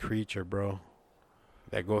a creature, bro,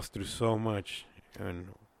 that goes through so much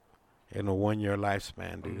in a 1 year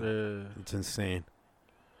lifespan, dude. Yeah. It's insane.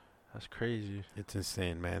 That's crazy. It's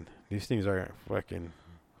insane, man. These things are fucking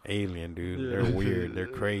alien, dude. Yeah. They're weird. They're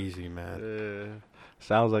crazy, man. Yeah.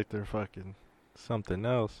 Sounds like they're fucking something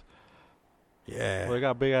else. Yeah. Well, they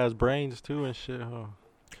got big ass brains too and shit, huh?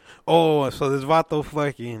 Oh, so this vato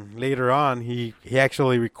fucking later on, he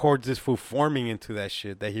actually records this fool forming into that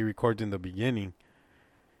shit that he records in the beginning.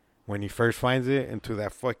 When he first finds it into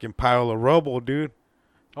that fucking pile of rubble, dude.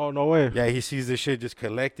 Oh, no way. Yeah, he sees this shit just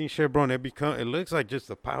collecting shit, bro, and it looks like just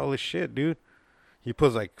a pile of shit, dude. He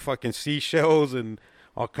puts like fucking seashells and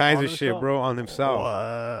all kinds On of shit, himself? bro, on himself.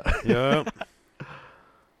 What? Yeah.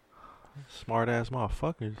 Smart ass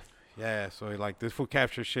motherfuckers. Yeah, so like this fool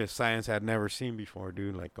captured shit science had never seen before,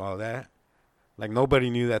 dude. Like all that. Like nobody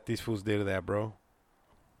knew that these fools did that, bro.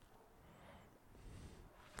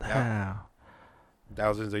 Damn.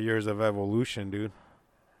 Thousands of years of evolution, dude.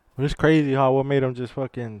 But it's crazy how what made them just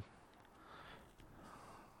fucking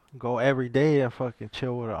go every day and fucking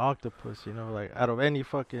chill with an octopus, you know? Like, out of any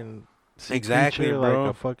fucking sea Exactly, creature, bro.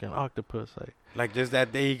 like a fucking octopus. Like just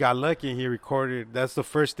that day he got lucky and he recorded. That's the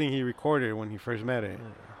first thing he recorded when he first met it.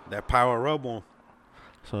 That pile of rubble.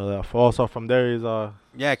 So also from there is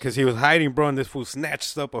Yeah, because he was hiding, bro, and this fool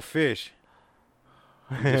snatched up a fish.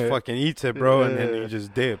 He just fucking eats it, bro, and then he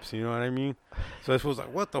just dips. You know what I mean? So this fool's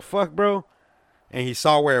like, what the fuck, bro? And he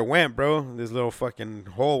saw where it went, bro. This little fucking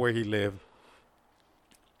hole where he lived.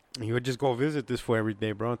 And he would just go visit this fool every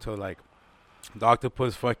day, bro, until like the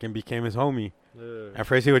octopus fucking became his homie. At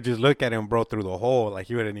first he would just look at him, bro, through the hole. Like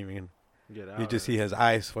he wouldn't even get out. You just see his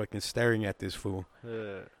eyes fucking staring at this fool.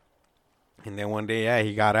 Yeah. And then one day, yeah,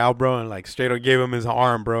 he got out, bro, and like straight up gave him his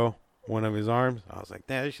arm, bro. One of his arms. I was like,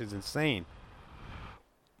 damn, this shit's insane.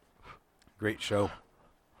 Great show.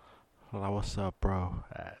 Well, what's up, bro?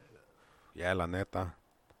 Yeah, la neta.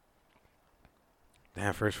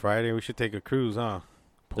 Damn, first Friday, we should take a cruise, huh?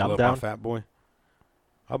 Pull I'm up down. on Fat Boy.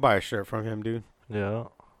 I'll buy a shirt from him, dude. Yeah.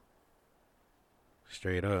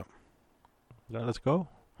 Straight up. Yeah, let's go.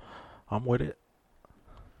 I'm with it.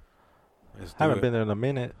 Let's do Haven't it. been there in a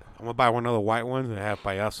minute. I'm gonna buy one of the white ones and have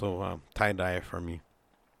payaso tie dye it for me.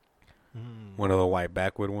 One of the white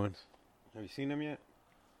backwood ones. Have you seen them yet?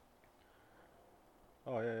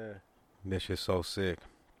 Oh, yeah. This shit's so sick.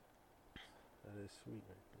 That is sweet.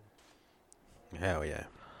 Hell yeah.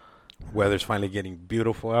 Weather's finally getting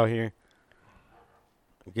beautiful out here.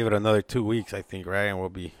 Give it another 2 weeks, I think, right? And we'll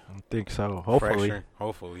be I think so. Hopefully. fresher.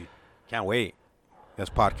 Hopefully. Can't wait. That's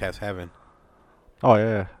podcast heaven. Oh,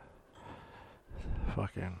 yeah.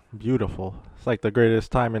 Fucking beautiful. It's like the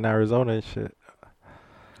greatest time in Arizona and shit.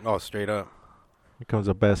 Oh, straight up. It comes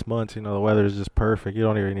the best months, you know, the weather is just perfect. You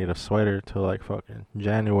don't even need a sweater till like fucking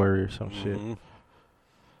January or some shit. Mhm.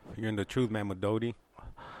 You're in the truth, man, Madodi.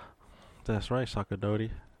 That's right,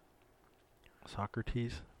 Sakadoti.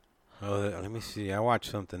 Socrates. Oh, let me see. I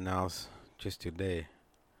watched something else just today.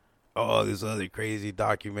 Oh, this other crazy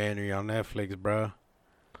documentary on Netflix, bro.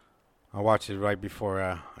 I watched it right before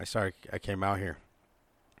I came out here.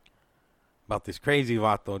 About this crazy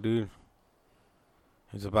vato, dude.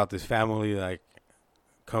 It's about this family like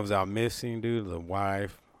comes out missing, dude. The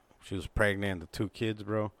wife, she was pregnant, the 2 kids,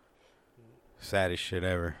 bro. Saddest shit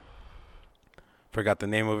ever. Forgot the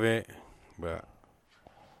name of it, but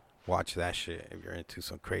watch that shit if you're into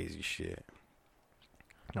some crazy shit.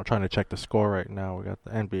 I'm trying to check the score right now. We got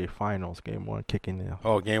the NBA Finals, Game 1 kicking in.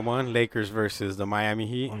 Oh, game 1, Lakers versus the Miami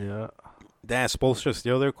Heat. Yeah. Damn, Spoelstra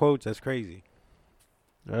steal their coach? That's crazy.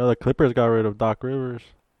 Yeah, the Clippers got rid of Doc Rivers.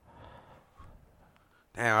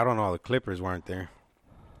 Damn, I don't know how the Clippers weren't there.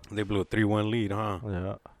 They blew a 3-1 lead, huh?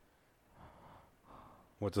 Yeah.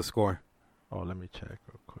 What's the score? Oh, let me check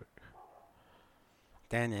real quick.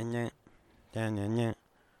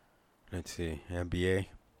 Let's see. NBA.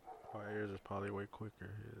 Oh, yours is probably way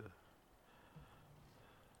quicker. Yeah.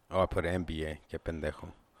 Oh, I put NBA. Que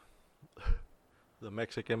pendejo. The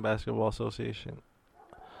Mexican Basketball Association.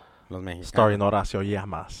 Los Mexicanos. Starring Horacio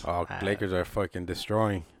Llamas. Oh, Lakers are fucking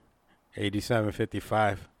destroying.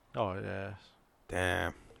 87-55. Oh, yes.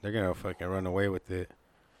 Damn. They're going to fucking run away with it.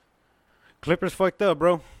 Clippers fucked up,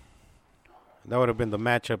 bro. That would have been the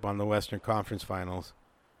matchup on the Western Conference Finals.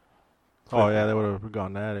 Oh, yeah, they would have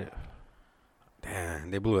gone at it. Damn,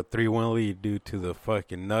 they blew a 3-1 lead due to the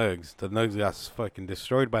fucking Nugs. The Nugs got fucking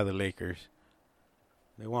destroyed by the Lakers.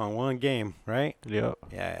 They won one game, right? Yep.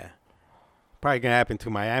 Yeah. Probably going to happen to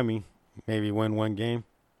Miami. Maybe win one game.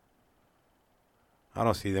 I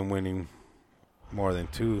don't see them winning more than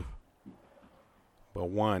 2. But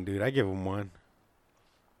 1, dude. I give them 1.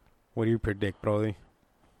 What do you predict, Brody?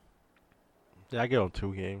 Yeah, I give them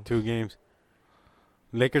 2 games. 2 games.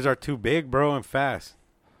 Lakers are too big, bro, and fast.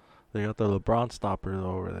 They got the LeBron stoppers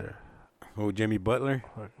over there. Oh, Jimmy Butler?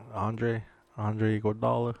 Andre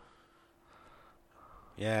Iguodala.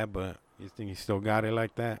 Yeah, but you think he still got it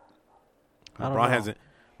like that? I don't LeBron know. hasn't.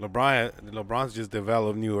 LeBron's just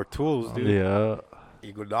developed newer tools, dude. Yeah.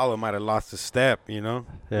 Iguodala might have lost a step, you know.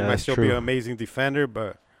 Yeah, he might that's still true. be an amazing defender,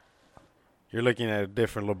 but you're looking at a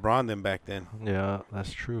different LeBron than back then. Yeah,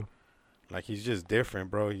 that's true. Like, he's just different,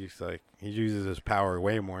 bro. He uses his power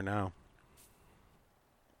way more now.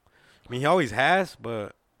 I mean, he always has,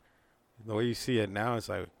 but the way you see it now, it's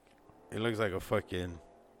like it looks like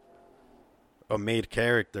a made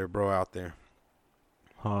character, bro, out there.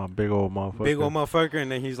 Big old motherfucker. Big old motherfucker,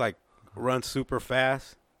 and then he's like runs super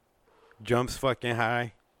fast, jumps fucking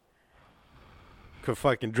high, could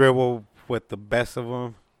fucking dribble with the best of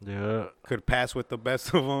them, Yeah. could pass with the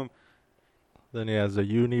best of them. Then he has a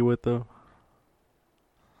uni with him.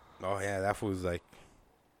 Oh yeah, that fool's like,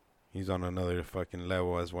 he's on another fucking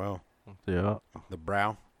level as well. Yeah. The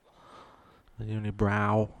brow. The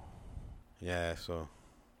unibrow. Yeah, so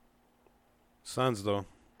Suns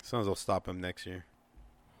will stop him next year.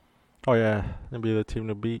 Oh, yeah. They'll be the team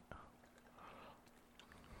to beat.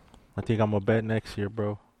 I think I'm going to bet next year,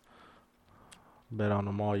 bro. Bet on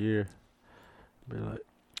them all year. Be like,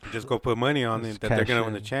 Just go put money on it Just that they're cash gonna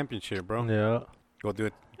win the in. championship, bro. yeah. Go do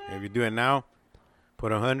it. If you do it now,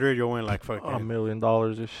 put 100, you'll win like fucking. $1 million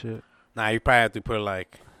this shit. Nah, you probably have to put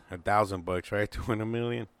like $1,000, right, to win $1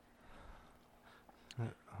 million.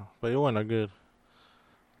 But you win a good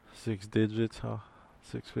 6 digits, huh?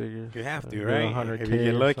 6 figures. You have to, Yeah, right? 100K If you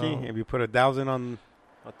get or lucky, something. if you put 1,000 on,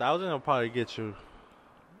 1,000 will probably get you.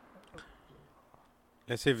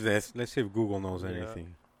 let's see if Google knows Yeah.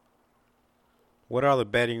 anything. What are the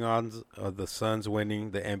betting odds of the Suns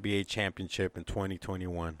winning the NBA championship in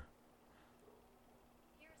 2021?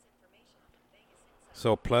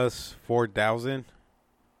 So plus 4,000.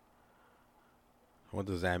 What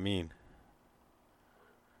does that mean?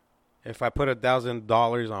 If I put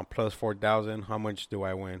 $1,000 on plus 4,000, how much do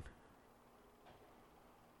I win?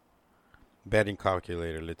 Betting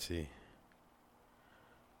calculator. Let's see.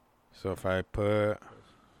 So if I put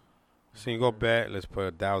single bet, let's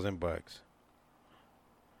put $1,000.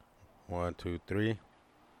 1, 2, 3.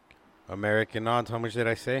 American odds. How much did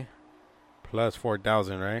I say? Plus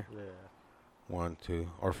 4,000, right? Yeah. 1, 2,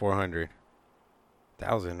 or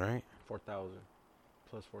 400,000, right? 4,000.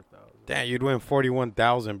 Plus 4,000. Damn, you'd win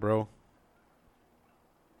 41,000, bro.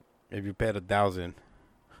 If you bet 1,000,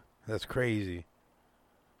 that's crazy.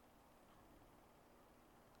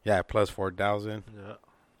 Yeah, plus 4,000. Yeah.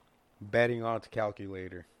 Betting odds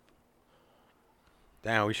calculator.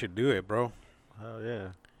 Damn, we should do it, bro. Hell yeah.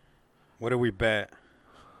 What do we bet?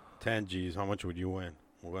 10 G's. How much would you win?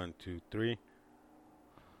 1, 2, 3.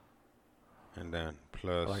 And then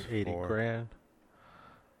plus Like 80 4. grand.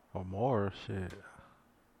 Or more, shit.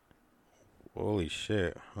 Holy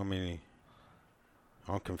shit. How many?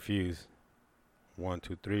 I'm confused. 1,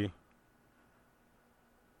 2, 3.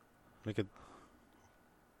 Look at.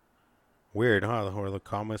 Weird, huh? Where the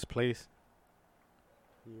commas place?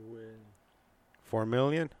 You win. 4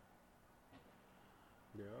 million?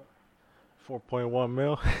 Yeah. 4.1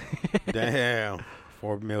 mil. Damn.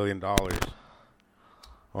 $4 million.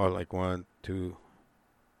 Or like 1, 2.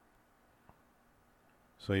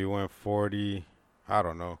 So you went 40. I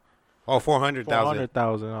don't know. Oh, 400,000.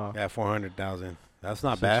 400,000 off. Yeah, 400,000. That's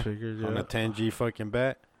not 6 bad. figures, On yeah. a 10G fucking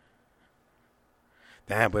bet.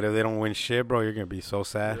 Damn, but if they don't win shit, bro, you're going to be so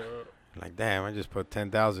sad. Yeah. Like, damn, I just put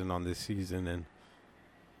 10,000 on this season and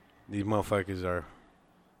these motherfuckers are.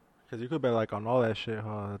 Because you could bet like on all that shit,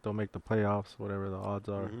 huh? That they'll make the playoffs, whatever the odds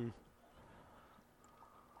are. Mhm.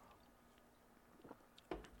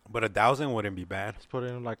 But 1,000 wouldn't be bad. Let's put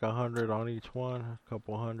in like 100 on each one, a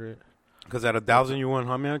couple hundred. Because at 1,000 you won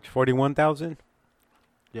how much? 41,000.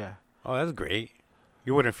 Yeah. Oh, that's great.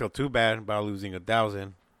 You wouldn't feel too bad about losing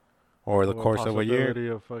 1,000 over the course of a year. Possibility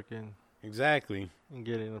of fucking Exactly.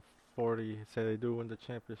 getting a 40. Say they do win the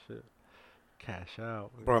championship, cash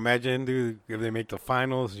out. Bro, imagine, dude, if they make the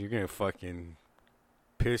finals, you're gonna fucking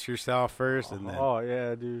piss yourself first, and then Oh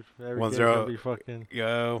yeah, dude. Every Once game's they're gonna out- be fucking.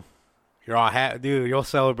 yo, you're all dude. You'll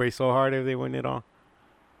celebrate so hard if they win it all.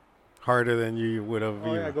 Harder than you would have.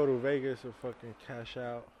 Oh yeah, go to Vegas and fucking cash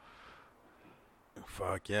out.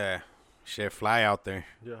 Fuck yeah, shit, fly out there.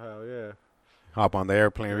 Yeah, hell yeah. Hop on the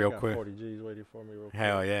airplane I real got quick. 40 G's waiting for me real quick.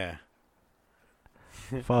 Hell yeah,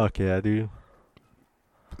 Fuck yeah, dude.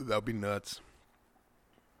 that'd be nuts.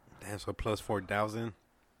 Damn, so plus 4,000.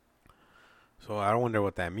 So I wonder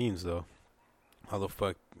what that means though. How the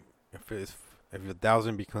fuck if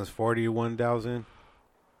 1,000 becomes 41,000,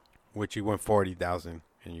 which you win 40,000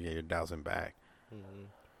 and you get your 1,000 back. Mm-hmm.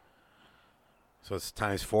 So it's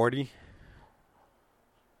times 40.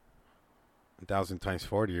 1,000 times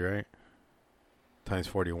 40, right? Times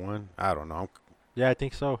 41. I don't know. Yeah, I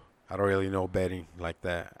think so. I don't really know betting like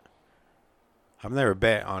that. I've never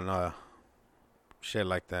bet on shit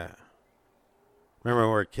like that. Remember when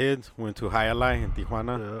we were kids? Went to Hialeah in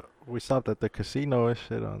Tijuana. Yeah, we stopped at the casino and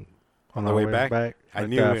shit on On the our way back? I Like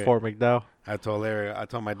knew that it. Fort McDowell. I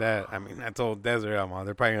told my dad. I told Desiree, they're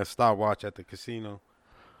probably gonna stop watch at the casino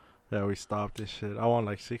Yeah, we stopped this shit. I won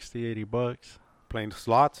like 60, 80 bucks. playing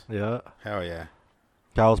slots. Yeah. Hell yeah.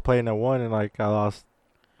 I was playing at one and like I lost.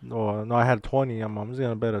 No, I had 20. I'm just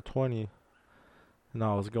gonna bet a 20. And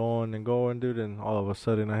I was going and going, dude, and all of a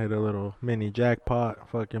sudden I hit a little mini jackpot.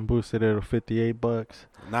 Fucking boosted it to 58 bucks.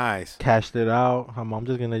 Nice. Cashed it out. I'm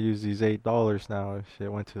just gonna use these $8 now. And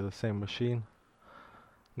shit went to the same machine.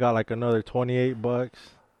 Got like another 28 bucks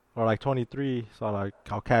or like 23. So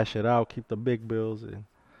I'll cash it out, keep the big bills, and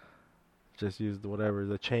just use whatever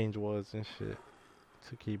the change was and shit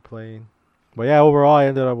to keep playing. But yeah, overall I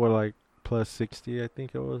ended up with like plus 60, I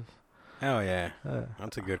think it was. Hell yeah. Yeah.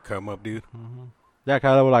 That's a good come up, dude. Mm-hmm. Yeah,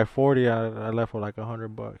 I left with like 40. I left with like $100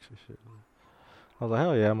 and shit. I was like,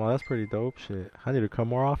 hell yeah, man, that's pretty dope shit. I need to come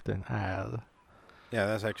more often. Yeah,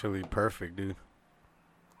 that's actually perfect, dude.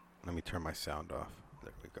 Let me turn my sound off.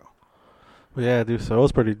 There we go. But yeah, dude, so it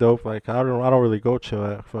was pretty dope. Like I don't really go chill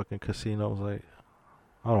at fucking casinos. Like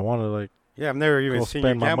I don't want to like Yeah, I've never even go seen you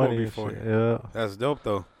spend my gamble money before. and shit. Yeah. That's dope,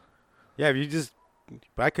 though. Yeah, if you just...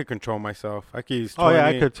 I could control myself. I could use 20. Oh yeah,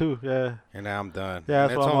 I could too. Yeah. And now I'm done. Yeah,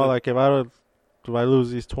 And that's why I'm all like, if I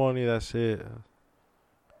lose these 20, that's it.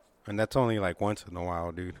 And that's only like once in a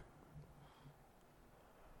while, dude.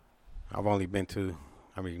 I've only been to...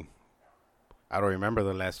 I mean, I don't remember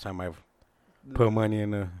the last time I've put money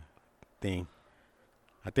in a thing.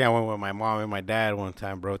 I think I went with my mom and my dad one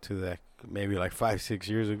time, bro, to that maybe like 5-6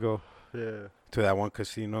 years ago. Yeah. To that one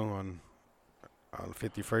casino on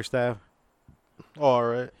 51st Ave, Oh, all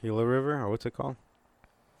right. Gila River, or what's it called?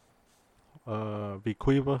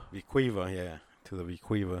 Vicuiva. Vicuiva, yeah, to the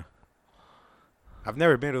Vicuiva. I've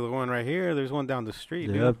never been to the one right here. There's one down the street,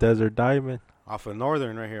 Yeah, dude. Desert Diamond. Off of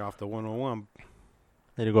Northern right here, off the 101.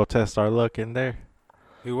 Need to go test our luck in there.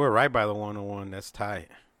 Dude, we're right by the 101. That's tight.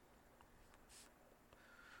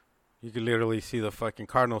 You could literally see the fucking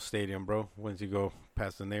Cardinal Stadium, bro, once you go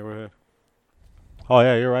past the neighborhood. Oh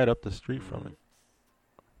yeah, you're right up the street from it.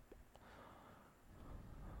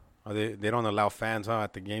 Oh, they don't allow fans, huh,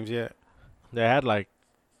 at the games yet? They had like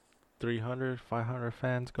 300, 500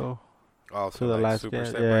 fans go Oh, to so the like last super game.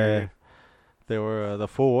 separated. Yeah, they were the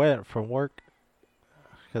fool went from work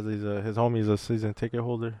because his homie's a season ticket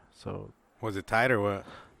holder. So Was it tight or what?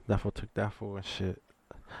 that fool took that fool and shit.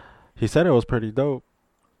 He said it was pretty dope.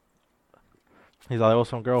 He's like, there was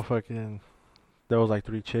some girl fucking. There was like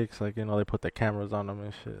 3 chicks, like, you know, they put the cameras on them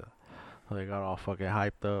and shit. So they got all fucking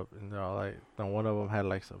hyped up, and they're all like, then one of them had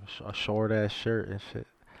like a short ass shirt and shit.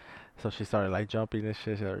 So she started like jumping and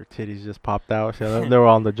shit. Her titties just popped out. Shit. They were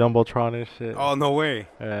on the jumbotron and shit. Oh, no way.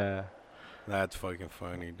 Yeah, That's fucking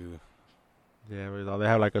funny, dude. yeah. But they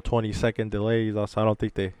have like a 20-second delay, so I don't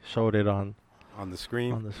think they showed it on On the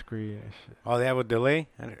screen. the screen and shit. Oh, they have a delay?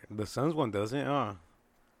 The Suns one doesn't, huh?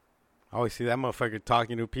 I always see that motherfucker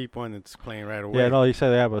talking to people and it's playing right away. Yeah, no, he said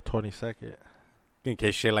they have a 20-second. In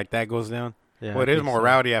case shit like that goes down. Yeah, Well, it I is think more so.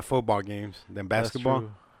 rowdy at football games than That's basketball.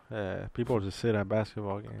 true. Yeah, people just sit at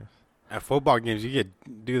basketball games. At football games,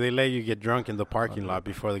 they let you get drunk in the parking lot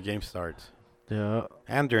before the game starts. Yeah.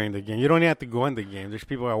 And during the game. You don't even have to go in the game. There's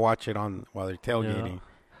people that watch it on while they're tailgating.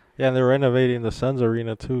 Yeah, and they're renovating the Suns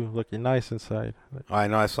arena too, looking nice inside. I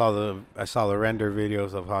know. I saw the render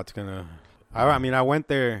videos of how it's gonna I mean, I went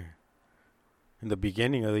there in the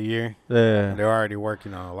beginning of the year. Yeah. And they're already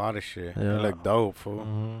working on a lot of shit. Yeah. They look dope, fool.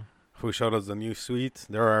 Mm-hmm. Who showed us the new suites?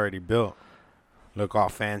 They're already built. Look all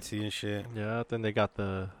fancy and shit. Yeah, then they got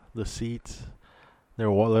the seats. They're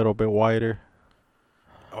a little bit wider.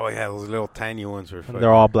 Oh yeah, those little tiny ones were. And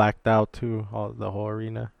they're all blacked out too. All the whole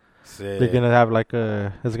arena. Sick. They're gonna have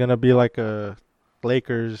it's gonna be like a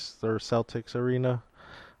Lakers or Celtics arena,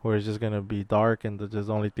 where it's just gonna be dark and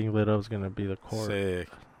the only thing lit up is gonna be the court. Sick.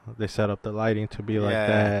 They set up the lighting to be like Yeah.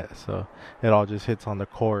 that, so it all just hits on the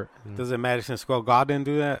court. Doesn't Madison Square Garden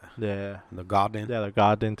do that? Yeah, The Garden. yeah, the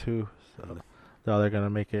Garden too. So they're gonna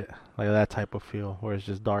make it like that type of feel, where it's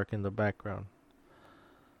just dark in the background.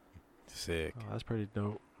 Sick. Oh, that's pretty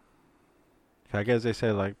dope. I guess they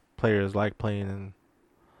said like players like playing in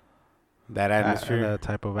That atmosphere. that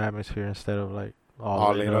type of atmosphere instead of like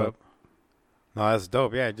all lit up. No, that's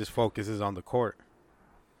dope. Yeah, it just focuses on the court.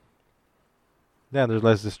 Yeah, there's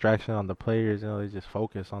less distraction on the players. You know, they just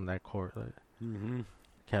focus on that court. Like, Mm-hmm.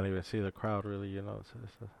 can't even see the crowd really. You know,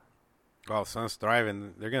 Oh, Suns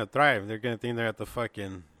thriving. They're gonna thrive. They're gonna think they're at the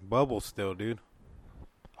fucking bubble still, dude.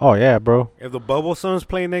 oh yeah, bro. If the bubble Suns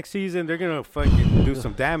play next season, they're gonna fucking do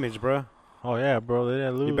some damage, bro. Oh yeah, bro. They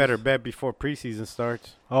didn't lose. You better bet before preseason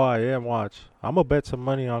starts. Oh, I am. Watch. I'm gonna bet some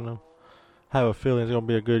money on them. Have a feeling it's gonna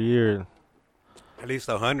be a good year. At least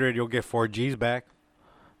 100, you'll get 4Gs back.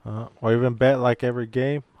 Or even bet like every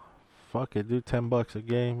game. Fuck it, do $10 a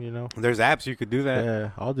game. You know. There's apps you could do that. Yeah,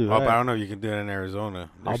 I'll do Oh, that. but I don't know if you can do it in Arizona.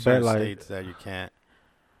 I'll There's bet, certain like- states that you can't.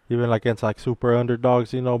 Even like against like super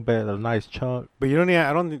underdogs, you know, bet a nice chunk. But you don't even.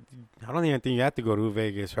 I don't even think you have to go to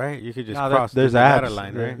Vegas, right? You could just Nah, cross there's the apps. data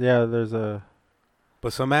line, right? Yeah, there's a.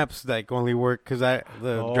 But some apps like only work because the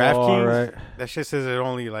Oh, DraftKings. right. That shit says it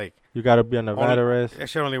only like You gotta be a Nevada res. that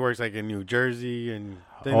shit only works like in New Jersey and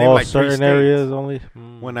they name like 3 certain states. areas only.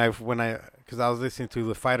 When I because I was listening to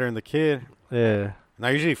The Fighter and the Kid, Yeah. and I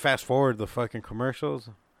usually fast forward the fucking commercials,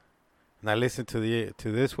 and I listened to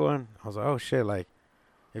this one. I was like, oh shit! Like,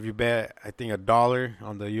 if you bet, I think $1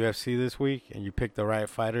 on the UFC this week, and you pick the right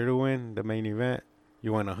fighter to win the main event,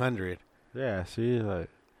 you win 100. Yeah. See, like.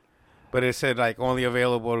 But it said like only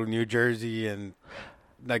available to New Jersey and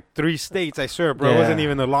like 3 states. I swear, bro, it wasn't Yeah.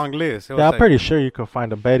 even a long list. It was Yeah, I'm like, pretty sure you could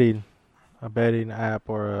find a betting app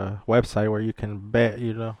or a website where you can bet.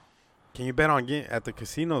 You know. Can you bet on at the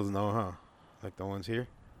casinos? No, huh? Like the ones here,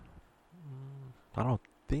 I don't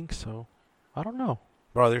think so. I don't know.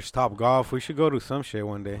 bro. There's Top Golf. We should go to some shit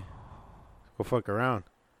one day. Go fuck around.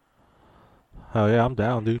 Oh yeah, I'm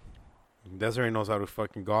down, dude. Desiree knows how to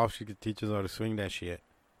fucking golf. She could teach us how to swing that shit.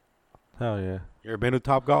 Hell yeah. You ever been to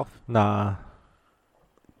Top Golf? Nah.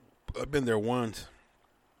 I've been there once.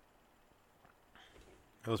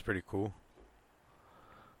 It was pretty cool.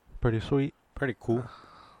 Pretty sweet. Pretty cool.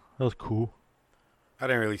 That was cool. I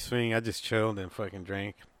didn't really swing. I just chilled and fucking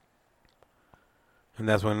drank. And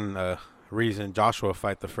that's when Reese Joshua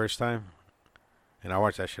fight the first time. And I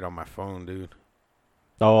watched that shit on my phone, dude.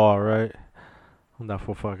 Oh, all right. That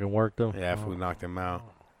fool fucking worked them. Yeah, fool knocked him out.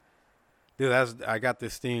 Dude, I got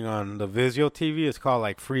this thing on the Vizio TV. It's called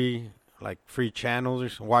like free channels or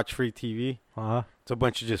something. Watch Free TV. Uh-huh. It's a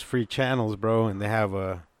bunch of just free channels, bro, and they have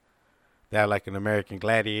like an American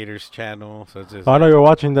Gladiators channel. So it's just I know you're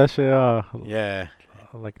watching that shit. yeah.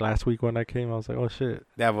 Like last week when I came, I was like, oh shit.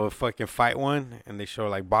 They have a fucking fight one, and they show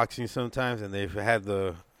like boxing sometimes, and they've had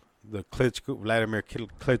the Vladimir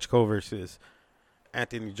Klitschko versus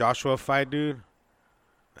Anthony Joshua fight, dude.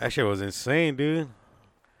 That shit was insane, dude.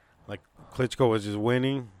 Like Klitschko was just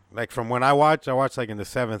winning. Like from when I watched like in the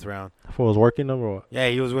 7th round. That fool was working them or what? Yeah,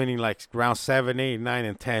 he was winning like round 7, 8, 9,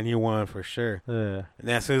 and 10. He won for sure. Yeah. And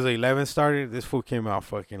then as soon as the 11 started, this fool came out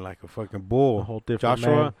fucking like a fucking A bull. whole different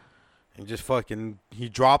Joshua. man. And just fucking, he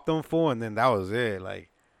dropped him, fool, and then that was it. Like,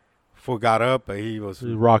 fool got up, but he was.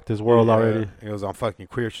 He rocked his world yeah, already. It was on fucking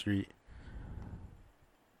Queer Street.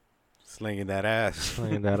 Slinging that ass.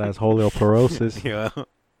 Slinging that ass osteoporosis. Yeah.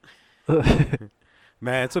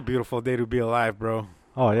 Man, it's a beautiful day to be alive, bro.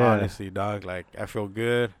 Oh yeah. Honestly, dog. Like, I feel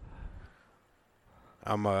good.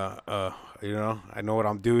 I'm, you know, I know what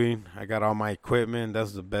I'm doing. I got all my equipment.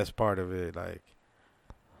 That's the best part of it. Like,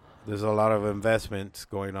 there's a lot of investments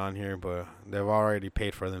going on here, but they've already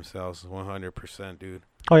paid for themselves 100%, dude.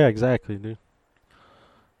 Oh yeah, exactly, dude.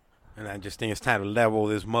 And I just think it's time to level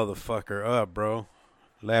this motherfucker up, bro.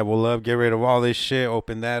 Level up, get rid of all this shit,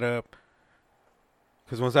 open that up.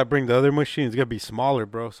 Because once I bring the other machine, it's going to be smaller,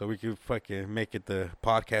 bro, so we can fucking make it the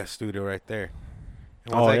podcast studio right there.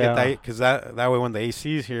 And once I get that, because that way when the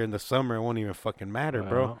AC's here in the summer, it won't even fucking matter,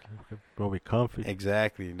 bro. We'll be comfy.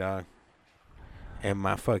 Exactly, dog. And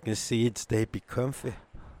my fucking seats, they be comfy.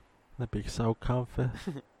 That'd be so comfy.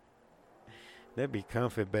 That'd be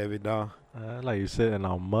comfy, baby doll. Like you sitting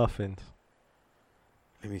on muffins.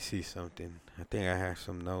 Let me see something. I think I have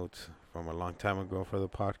some notes from a long time ago for the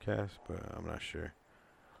podcast, but I'm not sure.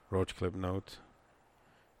 Roach Clip notes.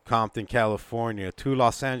 Compton, California. 2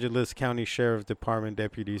 Los Angeles County Sheriff's Department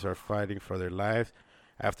deputies are fighting for their lives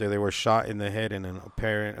after they were shot in the head in an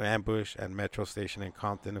apparent ambush at Metro Station in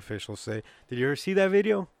Compton, officials say. Did you ever see that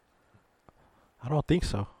video? I don't think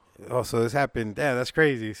so. Oh, so this happened. Yeah, that's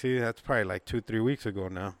crazy. See, that's probably like 2-3 weeks ago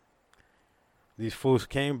now. These fools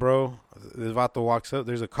came, bro. This vato walks up.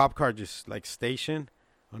 There's a cop car just like stationed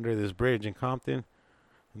under this bridge in Compton.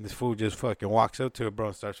 And this fool just fucking walks up to it, bro,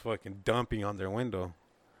 and starts fucking dumping on their window.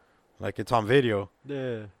 Like it's on video.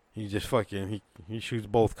 Yeah. He just fucking, he shoots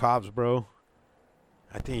both cops, bro.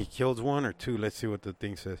 I think he kills 1 or 2. Let's see what the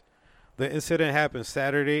thing says. The incident happened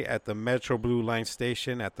Saturday at the Metro Blue Line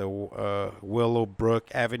station at the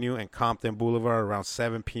Willowbrook Avenue and Compton Boulevard around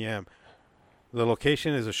 7 p.m. The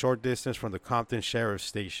location is a short distance from the Compton Sheriff's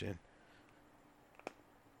Station.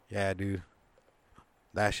 Yeah, dude.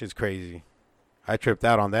 That shit's crazy. I tripped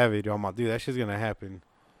out on that video. I'm like, dude, that shit's going to happen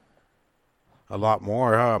a lot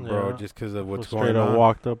more, huh, bro? Yeah. Just because of what's Straight going up on.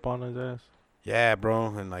 walked up on his ass. Yeah, bro.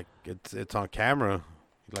 And, like, it's on camera,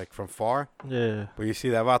 like, from far. Yeah. But you see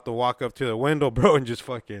that about to walk up to the window, bro, and just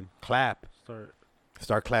fucking clap.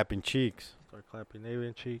 Start clapping cheeks. Start clapping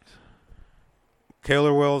alien cheeks.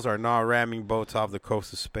 Killer whales are now ramming boats off the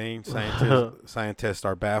coast of Spain. Scientists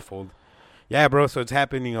are baffled. Yeah, bro, so it's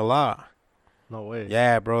happening a lot. No way.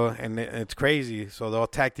 Yeah, bro, and it's crazy. So they'll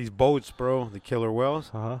attack these boats, bro, the killer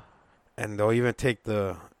whales, Uh-huh. and they'll even take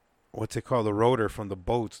the, what's it called, the rotor from the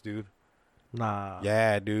boats, dude. Nah.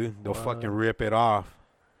 Yeah, dude, they'll What? fucking rip it off.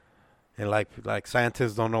 And like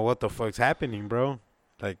scientists don't know what the fuck's happening, bro.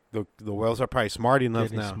 Like the whales are probably smart enough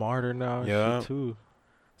Getting now. smarter now. And Yeah. shit too.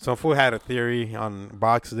 Some fool had a theory on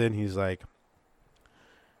Boxden. He's like,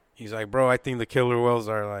 bro, I think the killer whales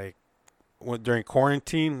are like, during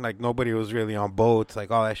quarantine, like nobody was really on boats. Like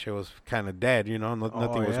all that shit was kind of dead, you know.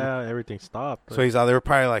 Nothing was. Yeah, everything stopped. So he's out there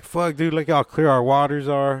probably like, fuck, dude, look how clear our waters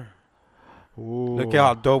are. Ooh. Look at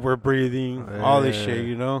how dope we're breathing. All this shit, Yeah.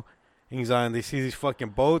 you know. And he's on. They see these fucking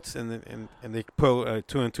boats, and they put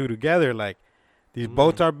 2 and 2 together. Like these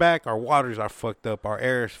boats are back. Our waters are fucked up. Our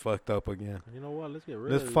air is fucked up again. You know what? Let's get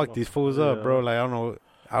rid Let's of fuck these fools up, bro. Like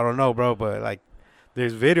I don't know, bro. But like,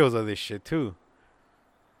 there's videos of this shit too.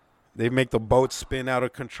 They make the boats spin out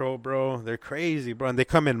of control, bro. They're crazy, bro. And they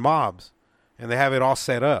come in mobs, and they have it all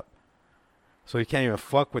set up, so you can't even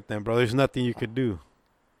fuck with them, bro. There's nothing you could do.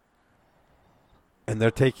 And they're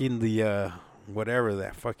taking the whatever,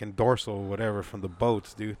 that fucking dorsal whatever from the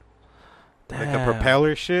boats, dude. Like the Damn.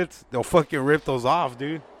 propeller shits, they'll fucking rip those off,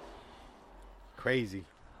 dude. Crazy.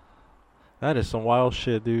 That is some wild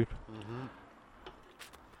shit, dude.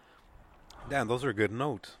 Damn, those are good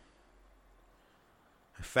notes.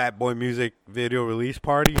 Fat Boy music video release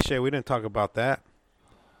party. Shit, we didn't talk about that.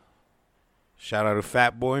 Shout out to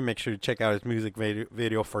Fat Boy. Make sure to check out his music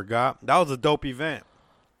video Forgot. That was a dope event.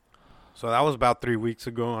 So that was about 3 weeks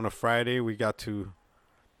ago on a Friday. We got to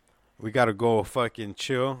go fucking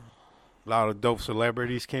chill. A lot of dope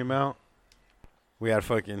celebrities came out. We had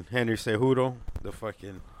fucking Henry Cejudo, the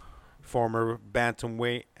fucking former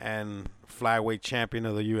bantamweight and flyweight champion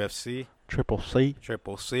of the UFC. Triple C.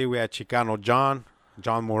 Triple C. We had Chicano John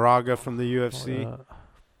Moraga from the UFC.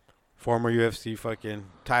 Former UFC fucking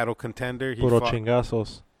title contender. He Puro fought,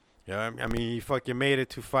 chingazos. yeah, I mean, he fucking made it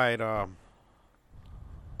to fight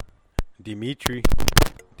Demetrius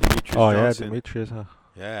Oh, yeah, Johnson. Demetrius. Huh?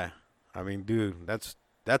 Yeah. I mean, dude, that's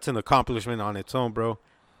an accomplishment on its own, bro.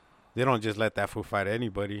 They don't just let that fool fight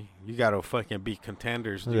anybody. You got to fucking beat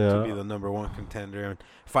contenders, dude, to Yeah. be the number 1 contender and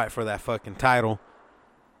fight for that fucking title.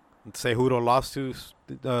 And Cejudo lost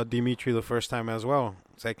to Dimitri the first time as well.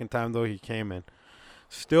 Second time, though, he came in.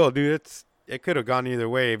 Still, dude, it could have gone either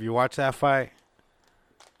way. If you watch that fight,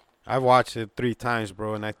 I've watched it 3 times,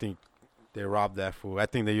 bro, and I think they robbed that fool. I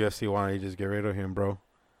think the UFC wanted to just get rid of him, bro.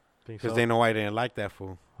 Think Because so? they know I didn't like that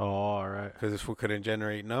fool. Oh, all right. Because this fool couldn't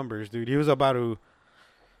generate numbers, dude. He was about to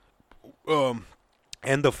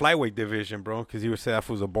end the flyweight division, bro. Because he would say that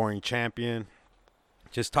fool's a boring champion.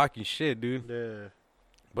 Just talking shit, dude. Yeah.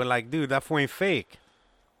 But, like, dude, that fool ain't fake.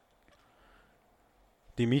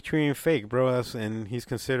 Dimitri ain't fake, bro. And he's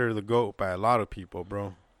considered the GOAT by a lot of people,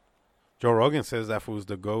 bro. Joe Rogan says that fool's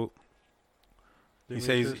the GOAT. He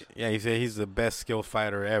says he's the best skilled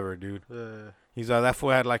fighter ever, dude. Yeah. He's that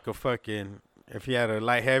fool had like a fucking, if he had a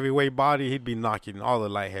light heavyweight body, he'd be knocking all the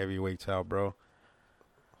light heavyweights out, bro.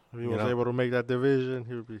 If he You was know? able to make that division,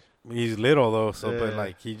 he would be. He's little though, so but Yeah.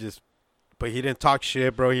 like he just But he didn't talk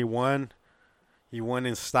shit, bro. He won. He won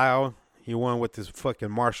in style. He won with his fucking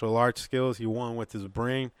martial arts skills. He won with his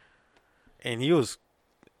brain. And he was,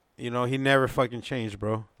 he never fucking changed,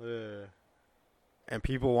 bro. Yeah. And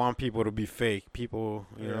people want people to be fake. People,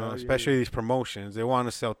 Yeah, especially these promotions, they want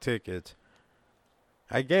to sell tickets.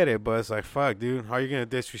 I get it, but it's like, fuck, dude. How are you going to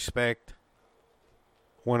disrespect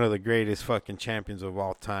one of the greatest fucking champions of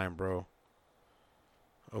all time, bro?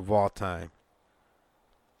 Of all time.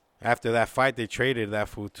 After that fight, they traded that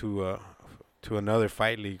fool to another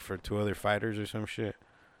fight league for 2 other fighters or some shit.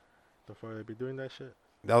 Before they be doing that shit.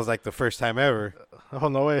 That was like the first time ever. Oh,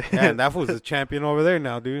 no way. Yeah, and that fool's the champion over there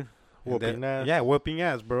now, dude. Whooping ass. Yeah, whooping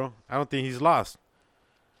ass, bro. I don't think he's lost.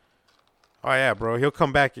 Oh, yeah, bro. He'll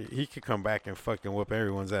come back. He could come back and fucking whoop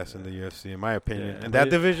everyone's ass in the UFC, in my opinion. Yeah, and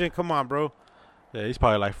that division, come on, bro. Yeah, he's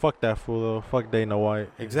probably like, fuck that fool, though. Fuck Dana White.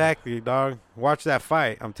 Exactly, dog. Watch that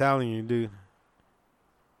fight. I'm telling you, dude.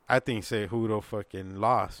 I think Cejudo fucking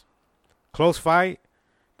lost. Close fight,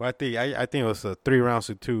 but I think it was 3 rounds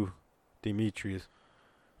to 2, Demetrius.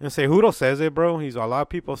 And Cejudo says it, bro. A lot of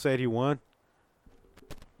people said he won.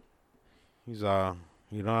 He's you know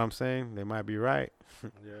what I'm saying? They might be right.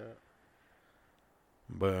 Yeah.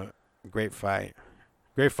 But great fight.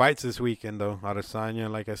 Great fights this weekend though.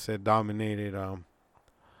 Adesanya, like I said, dominated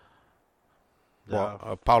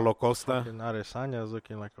Paulo Costa. Fucking Adesanya is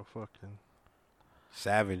looking like a fucking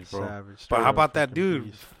Savage, bro. savage. But how about that fucking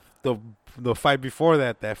dude? beast. The fight before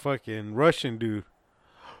that fucking Russian dude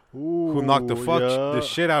who knocked the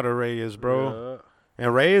shit out of Reyes, bro. Yeah.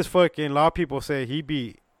 And Reyes fucking, a lot of people say he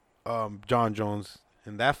beat John Jones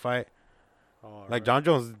in that fight. All Like right. John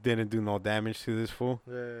Jones didn't do no damage to this fool.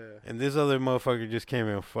 Yeah. And this other motherfucker just came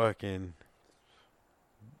and fucking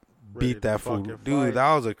Ready beat to that fool. fucking Dude, fight.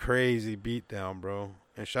 that was a crazy beatdown, bro.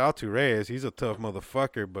 And shout out to Reyes. He's a tough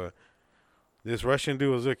motherfucker, but this Russian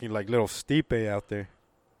dude was looking like little Stipe out there.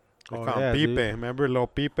 They Oh, call yeah, him Pipe. dude. Remember little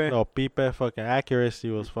Pipe? No, Pipe fucking accuracy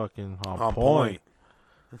was fucking on On point.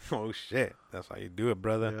 Oh, shit. That's how you do it,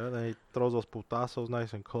 brother. Yeah, then he throws those putazos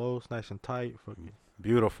nice and close, nice and tight. Fucking.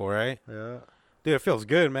 Beautiful, right? Yeah. Dude, it feels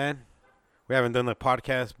good, man. We haven't done the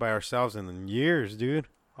podcast by ourselves in years, dude.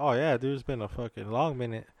 Oh, yeah, dude. It's been a fucking long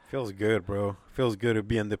minute. Feels good, bro. Feels good to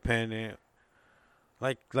be independent.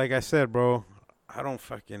 Like I said, bro, I don't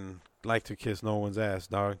fucking like to kiss no one's ass,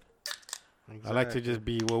 dog. Exactly. I like to just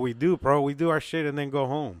be what we do, bro. We do our shit and then go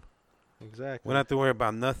home. Exactly. We don't have to worry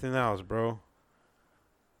about nothing else, bro.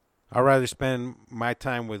 I'd rather spend my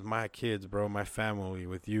time with my kids, bro, my family,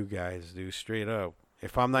 with you guys, dude, straight up.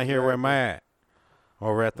 If I'm not here, where am I at?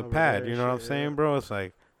 Over at the Over pad, there, you know what I'm shit, saying, yeah. bro? It's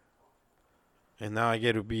like, and now I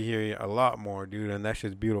get to be here a lot more, dude, and that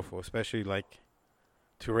shit's beautiful, especially, like,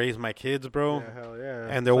 to raise my kids, bro. Yeah, hell yeah.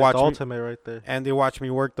 And It's they're like the watching me- ultimate right there. And they watch me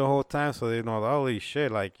work the whole time, so they know, holy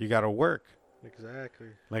shit, like, you got to work. Exactly.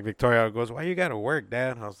 Like, Victoria goes, why you got to work,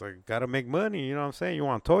 Dad? I was like, got to make money, you know what I'm saying? You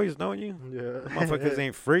want toys, don't you? Yeah. Motherfuckers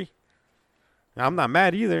ain't free. And I'm not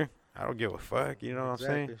mad either. I don't give a fuck, you know what I'm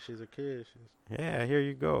saying? Exactly. She's a kid. She's, Yeah, here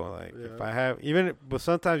you go. Like, if Yeah. I have, but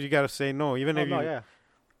sometimes you got to say no. Even oh, if you, no, yeah.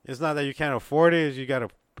 it's not that you can't afford it, it's you got to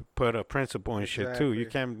put a principle and shit too. You Exactly.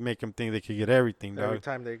 can't make them think they could get everything, Every dog.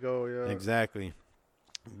 time they go, yeah. Exactly.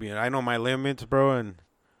 I know my limits, bro,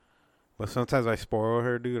 but sometimes I spoil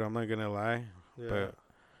her, dude. I'm not gonna lie, Yeah. but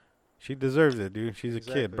she deserves it, dude. She's a kid,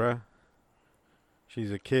 Exactly. bro.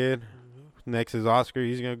 She's a kid. Mhm. Next is Oscar.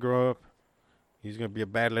 He's gonna grow up. He's gonna be a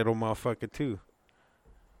bad little motherfucker too.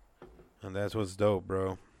 And that's what's dope,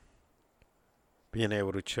 bro. Being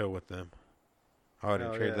able to chill with them. I wouldn't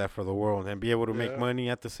Hell trade yeah. that for the world. And be able to make Yeah. money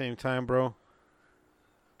at the same time, bro.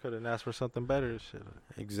 Couldn't ask for something better. Shit.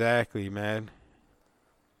 Exactly, man.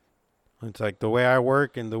 It's like the way I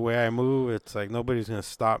work and the way I move, it's like nobody's gonna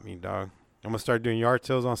stop me, dog. I'm gonna start doing yard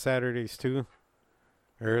sales on Saturdays too.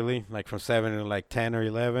 Early, like from 7 to like 10 or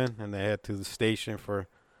 11, and then head to the station from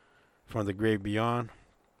the Great Beyond.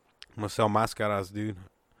 I'm gonna sell mascaras, dude.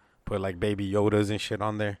 Put like baby Yodas and shit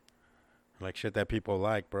on there. Like shit that people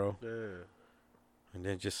like, bro. Yeah. And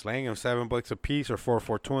then just slang them $7 a piece or 4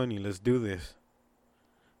 for $20. Let's do this.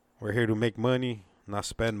 We're here to make money, not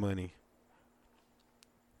spend money.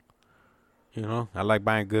 You know, I like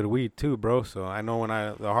buying good weed too, bro. So I know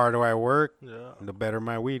the harder I work, Yeah. the better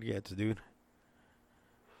my weed gets, dude.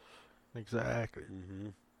 Exactly. Mm-hmm.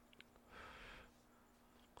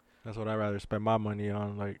 That's what I'd rather spend my money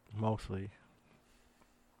on, like, mostly.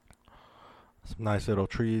 Some nice little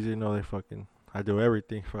trees, you know, I do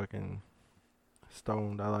everything fucking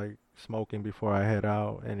stoned. I like smoking before I head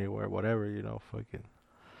out anywhere, whatever, you know, fucking.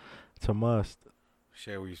 It's a must.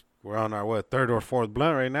 Shit, we're on our third or fourth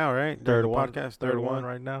blunt right now, right? Third During the one. podcast, Third one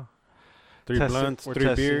right now. Three blunts, we're 3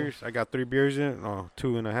 testing. beers. I got 3 beers in. Oh,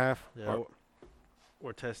 2.5. Yeah,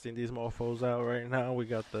 we're testing these mofos out right now. We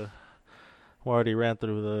already ran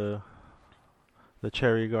through the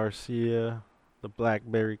Cherry Garcia, the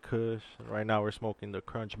Blackberry Kush. And right now we're smoking the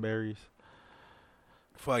Crunch Berries.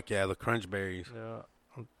 Fuck yeah, the crunch berries.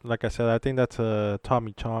 Yeah, like I said, I think that's a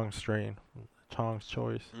Tommy Chong strain, Chong's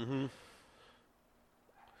choice. Mm-hmm.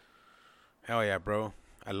 Hell yeah, bro.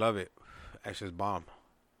 I love it. That's just bomb.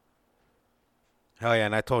 Hell yeah,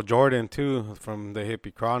 and I told Jordan too from the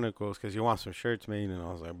Hippie Chronicles because he wants some shirts made, and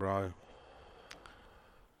I was like, bro,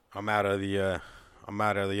 I'm out of the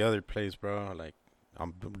other place, bro. Like,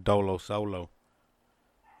 I'm dolo solo.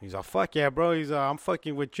 He's like, fuck yeah, bro. He's I'm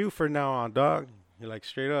fucking with you for now on, dog. He like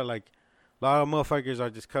straight up, like, a lot of motherfuckers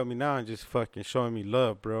are just coming out and just fucking showing me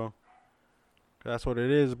love, bro. That's what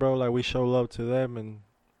it is, bro. Like, we show love to them, and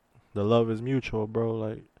the love is mutual, bro.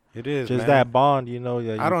 Like, It is, just man. that bond, you know.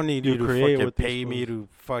 Yeah, I don't need you to create fucking with these pay me fools.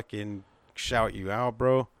 to fucking shout you out,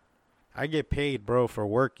 bro. I get paid, bro, for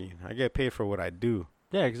working. I get paid for what I do.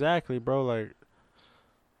 Yeah, exactly, bro. Like,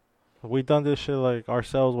 we done this shit like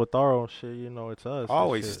ourselves with our own shit. You know, it's us. and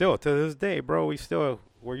Always, shit. still, to this day, bro.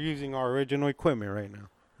 We're using our original equipment right now.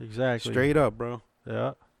 Exactly. Straight up, bro.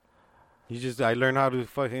 Yeah. I learn how to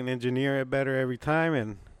fucking engineer it better every time,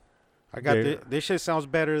 and I got Yeah. this shit sounds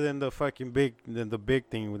better than the big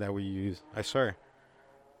thing that we use. I swear.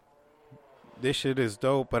 This shit is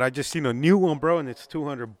dope, but I just seen a new one, bro, and it's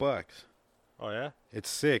 $200. Oh yeah. It's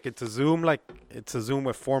sick. It's a Zoom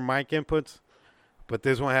with 4 mic inputs, but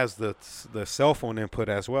this one has the cell phone input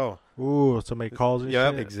as well. Ooh, to make calls and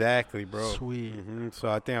Yep, shit. exactly, bro. Sweet. So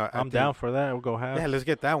I think I'm down for that. We'll go half. Yeah, let's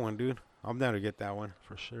get that one, dude. I'm down to get that one.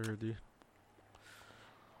 For sure, dude.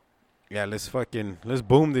 Yeah, let's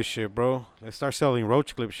boom this shit, bro. Let's start selling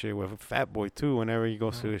Roach Clip shit with Fat Boy too whenever he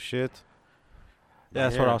goes to his shit. Yeah,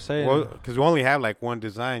 that's what I was saying. Because we only have like one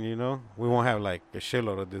design, you know. We won't have like a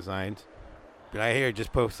shitload of designs. But I hear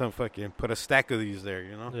just put a stack of these there,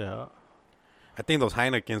 you know. Yeah. I think those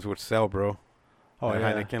Heinekens would sell, bro. Oh That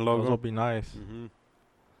yeah. Heineken logo. Those will be nice. Mm-hmm.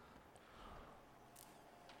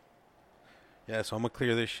 Yeah, so I'm gonna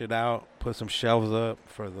clear this shit out, put some shelves up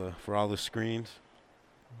for all the screens.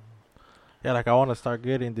 Yeah, like I want to start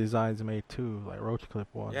getting designs made too, like Roach Clip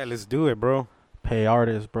ones. Yeah, let's do it, bro. Pay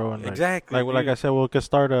artists, bro, and Exactly. Like I said, we could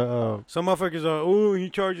start a. Some motherfuckers are, oh, he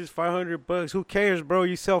charges $500. Who cares, bro?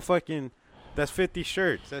 You sell fucking, that's 50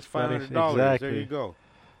 shirts. That's $500. Exactly. There you go.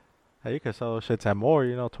 Hey, you can sell those shits at more,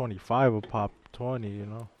 you know, 25 a pop, 20, you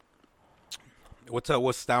know. What's up?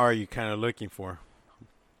 What style are you kind of looking for?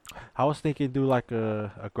 I was thinking do like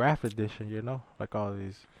a graph edition, you know, like all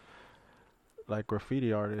these, like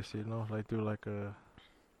graffiti artists, you know, like do like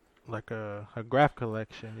a graph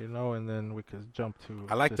collection, you know, and then we could jump to.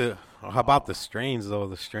 I like how about the strains though?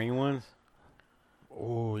 The strain ones.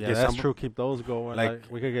 Oh yeah, Get that's some- true. Keep those going. Like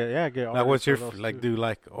we could get Like what's your artists for those too. do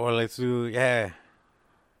like or let's do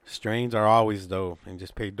strains are always dope and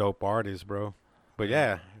just pay dope artists, bro. But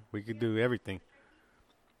yeah, we could do everything.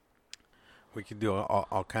 We could do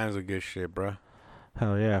all kinds of good shit, bro.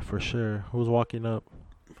 Hell yeah, for sure. Who's walking up?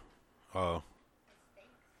 Oh,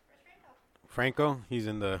 Franco, he's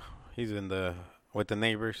in the with the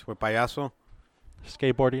neighbors with Payaso.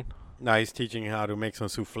 Skateboarding. No, he's teaching how to make some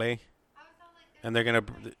souffle, and they're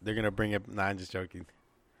gonna bring it. Nah, I'm just joking.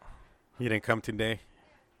 He didn't come today.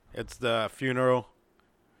 It's the funeral.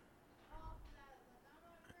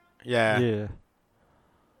 Yeah. Yeah.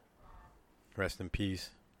 Rest in peace.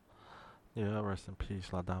 Yeah. Rest in peace,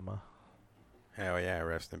 La Dama. Hell yeah,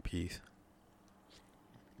 rest in peace.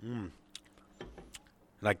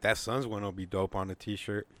 Like that Suns one will be dope on the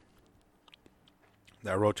t-shirt.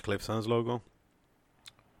 That Roach Clip Suns logo.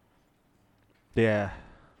 Yeah.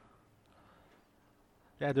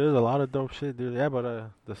 Yeah, dude, there's a lot of dope shit, dude. Yeah,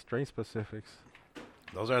 but the strain specifics.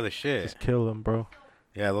 Those are the shit. Just kill them, bro.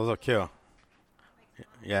 Yeah, those will kill.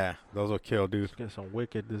 Yeah, those will kill, dude. Just get some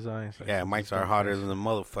wicked designs. Like Yeah, some mics are hotter than the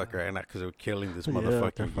motherfucker right now because we're killing this they're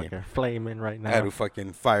motherfucking fucking flaming right I had now. to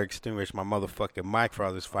fucking fire extinguish my motherfucking mic for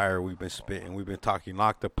all this fire we've been spitting. We've been talking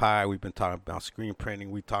octopi. We've been talking about screen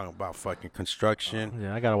printing. We talking about fucking construction.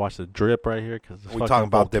 Yeah, I gotta watch the drip right here because We talking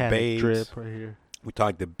about debates. drip right here. We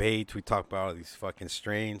talk debates. We talk about all these fucking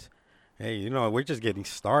strains. Hey, you know, we're just getting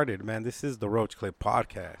started, man. This is the Roach Clip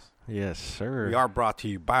Podcast. Yes, sir. We are brought to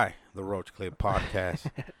you by the Roach Clip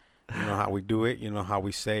Podcast. You know how we do it. You know how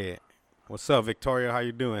we say it. What's up, Victoria? How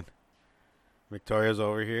you doing? Victoria's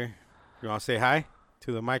over here. You want to say hi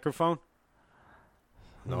to the microphone?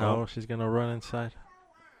 No, she's gonna run inside.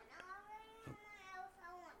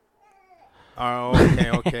 Oh,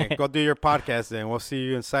 okay. Go do your podcast then. We'll see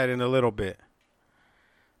you inside in a little bit.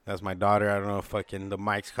 That's my daughter. I don't know if fucking the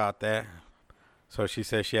mics caught that. So she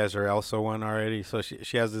says she has her Elsa one already. So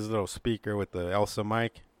she has this little speaker with the Elsa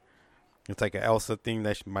mic. It's like an Elsa thing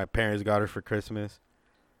that my parents got her for Christmas.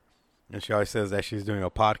 And she always says that she's doing a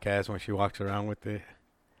podcast when she walks around with it.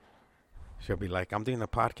 She'll be like, I'm doing a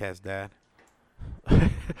podcast, Dad.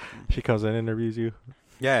 She comes and interviews you.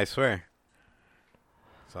 Yeah, I swear.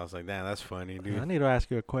 So I was like, damn, that's funny, dude. I need to ask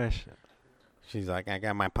you a question. She's like, I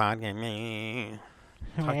got my podcast.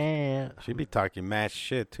 Yeah. She be talking mad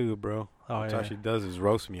shit, too, bro. Oh, That's yeah. all she does is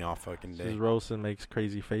roast me all fucking day. She's roasting, makes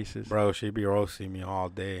crazy faces. Bro, she be roasting me all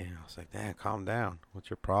day. I was like, damn, calm down. What's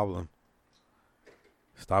your problem?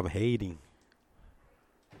 Stop hating.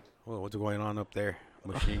 What's going on up there?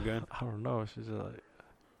 Machine gun? I don't know. She's just like,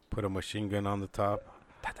 Put a machine gun on the top.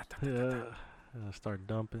 yeah. Start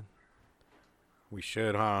dumping. We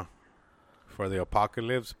should, huh? For the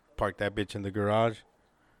apocalypse, park that bitch in the garage.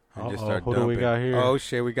 And just start Who dumping. do we got here? Oh,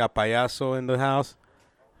 shit, we got Payaso in the house.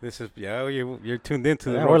 This is, you're tuned into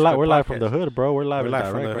the Yeah, Roach Clip we're live from podcast. the hood, bro. We're live, We're and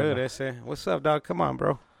live from direct the right hood, now. that's it. What's up, dog? Come on,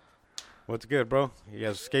 bro. What's good, bro? You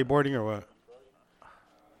guys skateboarding or what?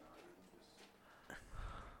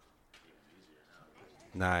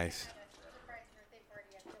 Nice.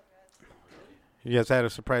 You guys had a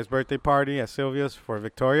surprise birthday party at Sylvia's for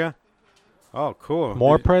Victoria? Oh, cool.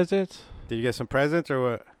 More Did, presents? did you get some presents or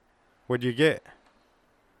what? What'd you get?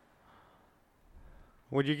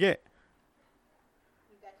 What'd you get?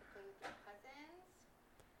 You got to play with your cousins.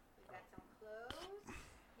 You got some clothes.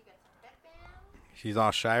 You got some headbands. She's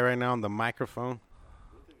all shy right now on the microphone.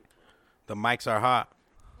 The mics are hot. You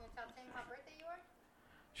want to tell Tim how birthday you are?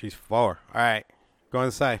 She's 4. All right. Go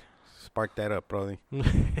inside. Spark that up, brother. Don't you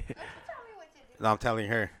tell me what to do. No, I'm telling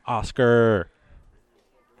her. Oscar.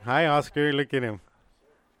 Hi, Oscar. Look at him.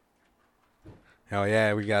 Hell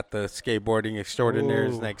yeah, we got the skateboarding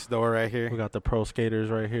extraordinaires Ooh. next door right We here. got the pro skaters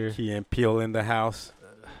right here. Key and Peele in the house.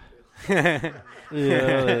 Yeah.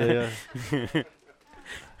 Hell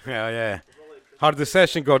yeah. How did the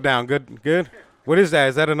session go down? Good? What is that?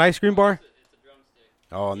 Is that an ice cream bar? It's a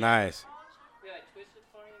drumstick. Oh, nice. Yeah, I twisted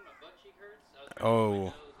funny. My butt cheek hurts. I was Oh. my nose and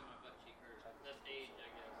my butt cheek hurts. That's age, I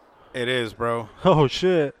guess. It is, bro. Oh,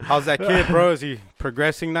 shit. How's that kid, bro? Is he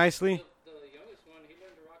progressing nicely? The youngest one, he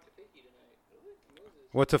learned to rock the fakie tonight.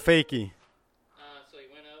 Moses. What's a fakie? So he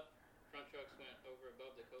went up. Front trucks went over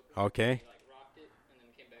above the cobra. Okay. He like rocked it and then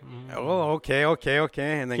came back. down. Oh,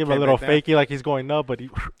 okay. And then Give a came little back down. fakie like he's going up, but he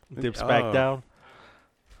dips Oh. back down.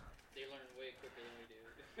 They learn way quicker than we do.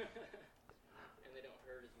 And they don't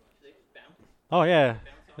hurt as much. They just bounce. Oh, yeah. Bounce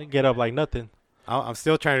They off. get up like nothing. I'm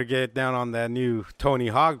still trying to get down on that new Tony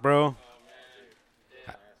Hawk, bro. Oh man.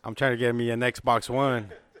 Yeah. I'm trying to get me an Xbox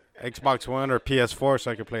One or PS4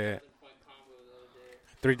 so I can play it. 1000-point combo the other day.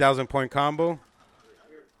 3,000 point combo Yeah,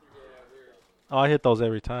 we're Oh, I hit those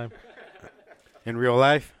every time. in real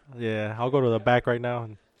life. Yeah, I'll go to the back right now.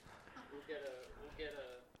 And we'll get a.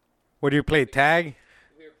 What do you play? Tag?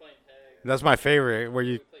 We were playing tag. That's my favorite. Where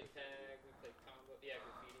We you, played tag. We played combo. Yeah,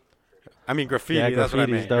 graffiti. I mean graffiti. Yeah, That's what I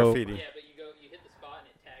graffiti's meant. dope. Graffiti. Yeah, but you hit the spot and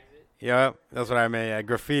it tags it. Yep, that's what I meant. Yeah,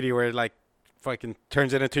 graffiti where it like fucking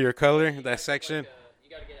turns it into your color. That section. You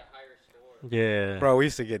gotta get a higher score. yeah. Bro, we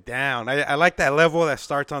used to get down. I like that level that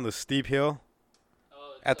starts on the steep hill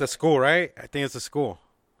Oh, it's at the school, right? I think it's the school.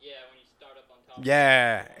 yeah, when you start up on top.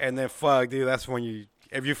 Yeah, and then fuck, dude, that's when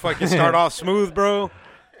if you fucking start off smooth, bro, you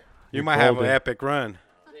You're might have an golden. epic run.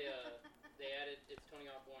 They added it's 20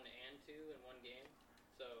 off 1 and 2 in one game.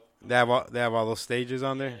 So They have all those stages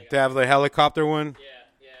on there. They have the helicopter one.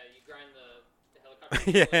 yeah, you grind the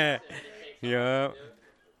helicopter. Yeah. And it takes Yep. off. Man,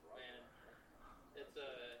 it's a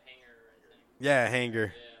hanger and thing. Yeah,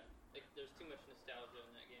 hanger. Yeah, there's too much nostalgia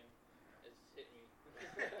in that game. It's hitting me.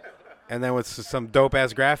 And then with some dope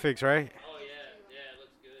ass graphics, right? Oh yeah, it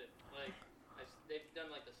looks good. Like they've done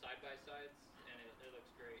like the side by sides, and it looks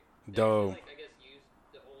great. They Dope. actually, like, I guess used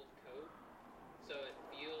the old code, so it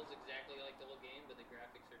feels exactly like the old game, but the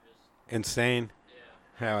graphics are just Insane. yeah.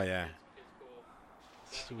 Hell yeah. It's cool.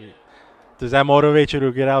 Sweet. Does that motivate you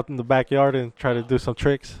to get out in the backyard and try to do some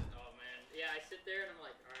tricks? Oh man, yeah. I sit there and I'm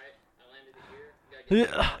like, all right, I landed it here. You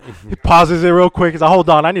gotta get He pauses it real quick. He's like, hold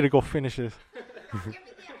on, I need to go finish this. Give me the ice.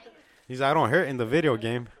 He's like, I don't hurt in the video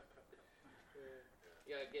game.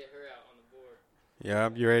 you gotta get her out on the board.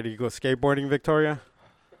 Yep, you ready to go skateboarding, Victoria?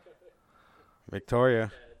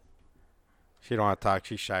 Victoria. She don't want to talk.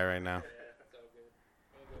 She's shy right now. It's all good.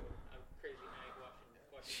 I'm crazy night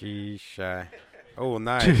watching. She's shy. Oh,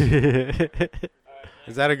 nice.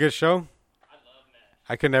 Is that a good show? I love Matt.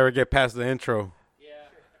 I could never get past the intro. Yeah,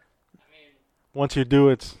 I mean, Once you do,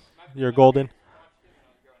 my you're golden. watched it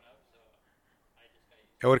when I was growing up, so I just got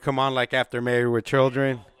used It would come on like after Married with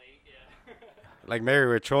Children. to it. Like Married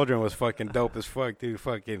with Children was fucking dope as fuck, dude.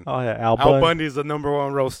 Fucking Oh yeah, Al Al Bundy. Bundy's the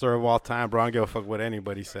 #1 roaster of all time, bro. I don't give a fuck what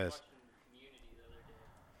anybody says.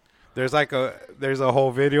 There's a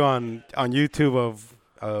whole video on YouTube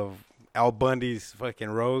of Al Bundy's fucking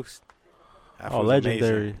roast. That Oh, was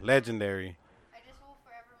legendary. amazing. Legendary. I just will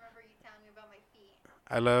forever remember you telling me about my feet.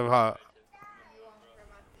 I love how You won't remember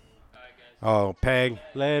my feet. Alright, guys. Peg.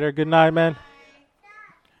 Later. Good night, man.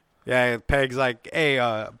 Yeah, Peg's like, hey,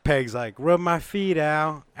 Peg's like, rub my feet,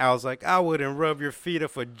 Al. Al's like, I wouldn't rub your feet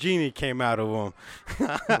if a genie came out of them.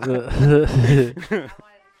 I wanted to take pictures of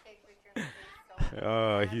my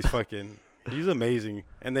face so bad. He's amazing.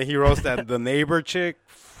 And then he roasted the neighbor chick.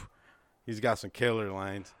 He's got some killer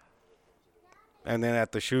lines. And then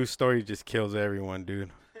at the shoe store, he just kills everyone,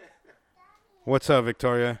 dude. What's up,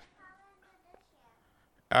 Victoria?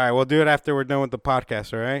 All right, we'll do it after we're done with the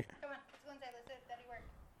podcast, all right? Come on, let's go inside. Let's let Daddy work.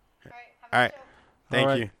 All right, have All a right. good show. Thank All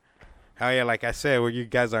right. you. Hell yeah, like I said, well, you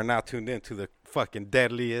guys are now tuned in to the fucking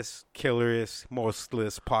deadliest, killerest,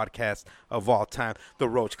 mostless podcast of all time, the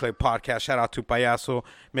Roach Clay Podcast. Shout out to Payaso.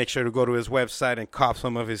 Make sure to go to his website and cop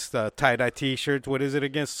some of his tie-dye T-shirts. What is it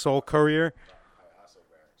again? Soul Courier?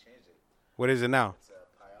 What is it now?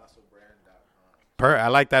 I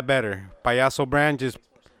like that better. Payaso brand, just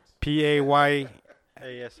P-A-Y...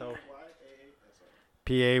 ASO.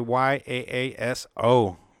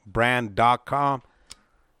 P-A-Y-A-A-S-O brand.com.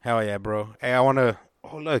 Hell yeah, bro. Hey, I want to...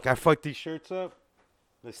 Oh, look, I fucked these shirts up.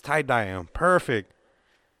 Let's tie-dye them. Perfect.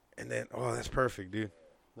 And then... Oh, that's perfect, dude.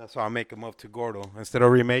 That's how I'll make them up to Gordo. Instead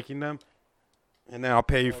of remaking them. And then I'll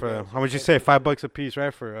pay you for them. How much you say? $5 a piece,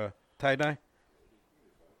 right? For tie-dye?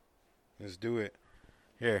 Let's do it.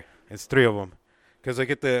 Here. It's 3 of them. Because look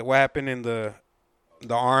at what happened in the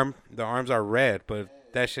arm. The arms are red, but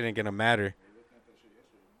that shit ain't going to matter.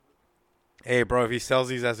 Hey, bro, if he sells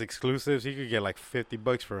these as exclusives, he could get like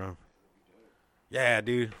 $50 for them. Yeah,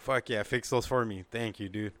 dude. Fuck yeah. Fix those for me. Thank you,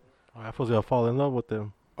 dude. I was gonna fall in love with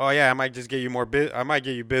them. Oh, yeah. I might just get you more I might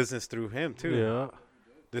get you business through him, too. Yeah.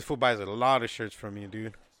 This fool buys a lot of shirts from me,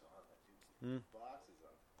 dude.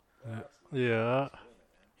 Yeah.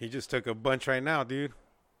 He just took a bunch right now, dude.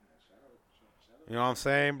 You know what I'm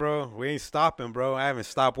saying, bro? We ain't stopping, bro. I haven't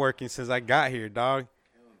stopped working since I got here, dog.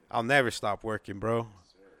 I'll never stop working, bro.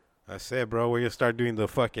 I said, bro, we're going to start doing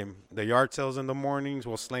the yard sales in the mornings.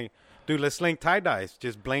 We'll sling. Dude, let's sling tie-dyes.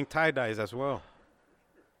 Just blank tie-dyes as well.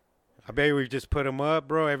 I bet we just put them up,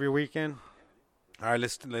 bro, every weekend. All right,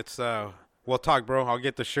 let's we'll talk, bro. I'll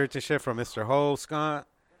get the shirts and shit from Mr. Ho, Scott.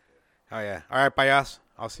 Oh, yeah. All right, Payas.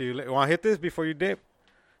 I'll see you later. Want to hit this before you dip?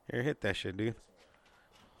 Here, hit that shit, dude.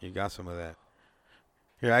 You got some of that.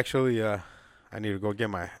 Here, actually, I need to go get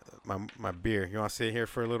my beer. You want to sit here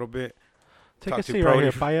for a little bit? Take Talk a to seat right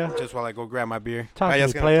here, Brody Paya. Just while I go grab my beer. Talk to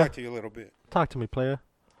Paya's me, gonna player. talk to you a little bit. Talk to me, player.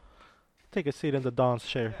 Take a seat in the Don's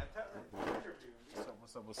chair.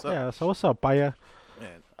 What's up? Yeah, so what's up, Paya?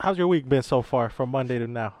 Man, How's your week been so far from Monday to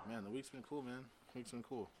now? the week's been cool, man. Week's been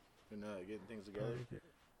cool. Been getting things together.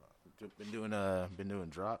 Been doing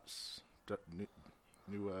drops.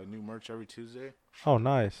 New merch every Tuesday Oh,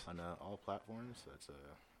 nice. on all platforms. It's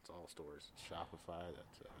all stores. It's Shopify.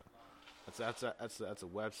 That's a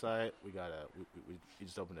website. We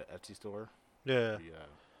just opened an Etsy store. Yeah.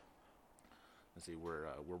 Let's see, we're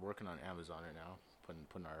working on Amazon right now.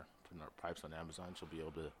 Putting our pipes on Amazon. She'll be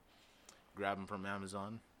able to grab them from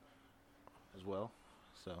Amazon as well.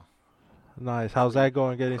 So Nice. How's that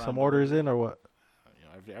going? Getting some orders in or what?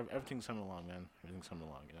 everything's coming along, man. Everything's coming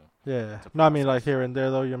along. Yeah. It's a No, I mean like process. here and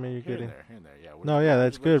there though. I mean you're Here getting. and there, yeah. No, yeah,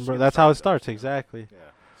 that's good, bro. That's how it starts. Exactly. Yeah,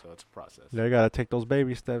 so it's a process. You gotta take those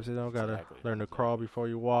baby steps. Gotta Exactly. learn to crawl before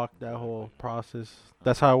you walk. That Exactly. whole process.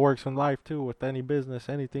 That's how it works in life too. With any business,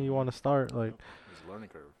 anything you want to start, like It's a learning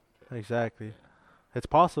curve. exactly. It's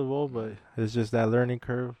possible, but it's just that learning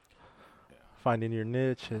curve. Yeah. Finding your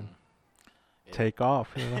niche and It- take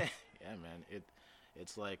off. You know. Yeah, man.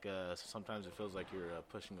 It's like sometimes it feels like you're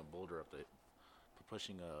pushing a boulder up a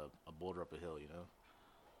hill,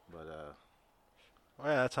 But Well,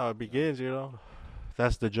 yeah, that's how it begins, you know.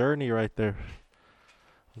 That's the journey right there.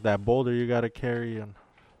 That boulder you gotta carry and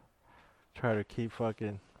try to keep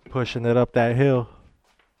fucking pushing it up that hill.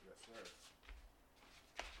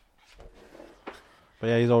 But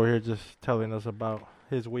yeah, he's over here just telling us about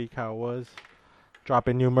his week, how it was.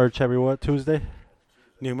 Dropping new merch every Tuesday?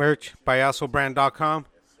 New merch, payasobrand.com.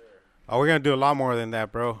 Oh, we're going to do a lot more than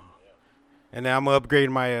that, bro. And then I'm going to upgrade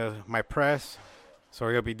my press. So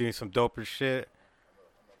we're going to be doing some doper shit.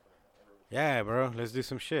 Yeah, bro. Let's do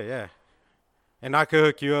some shit, yeah. And I could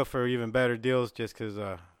hook you up for even better deals just because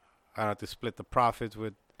I don't have to split the profits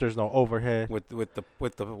with There's no overhead.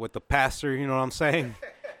 the pastor, you know what I'm saying?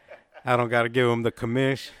 I don't gotta give him the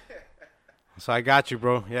commish. So I got you,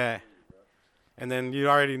 bro. Yeah. And then you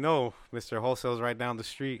already know Mr. Wholesale's right down the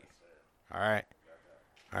street. All right.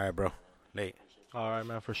 All right, bro. Late. All right,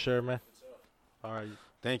 man, for sure, man. All right.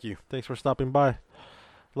 Thank you, Thanks for stopping by.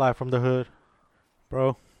 Live from the hood.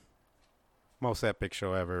 bro. Most epic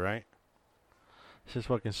show ever, right? It's just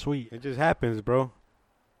fucking sweet. It just happens, bro.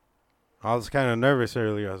 I was kind of nervous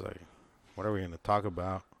earlier. I was like, what are we going to talk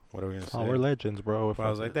about? What are we going to say? Oh, we're legends, bro. But I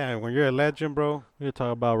was like, damn, when you're a legend, bro, we could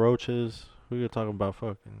talk about roaches. We could talk about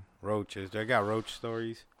fucking. roaches. I got roach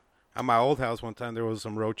stories. At my old house one time, there was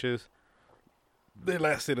some roaches. They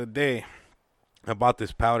lasted a day. I bought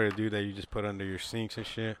this powder, dude, that you just put under your sinks and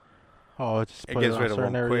shit. Oh, it just It put gets on rid of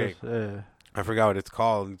certain them areas. quick. Yeah. I forgot what it's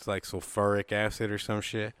called. It's like sulfuric acid or some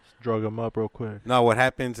shit. Drug them up real quick. No, what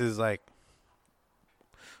happens is like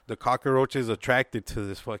the cockroaches attracted to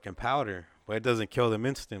this fucking powder, but it doesn't kill them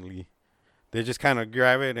instantly. They just kind of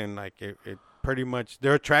grab it and like it pretty much,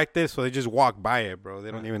 they're attracted, so they just walk by it, bro.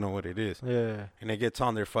 They don't even know what it is. Yeah. And it gets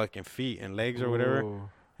on their fucking feet and legs or whatever, Ooh.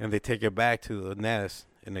 and they take it back to the nest,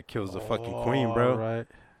 and it kills the fucking queen, bro. Right.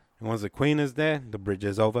 And once the queen is dead, the bridge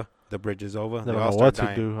is over. The bridge is over. They They don't all know start what to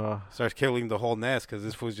dying. do, huh? Starts killing the whole nest because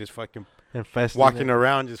this fool's just fucking Infesting walking it.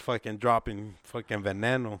 around, just fucking dropping fucking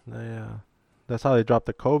veneno. Yeah. That's how they dropped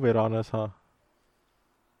the COVID on us, huh?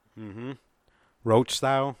 Mm-hmm. Roach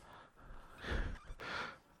style.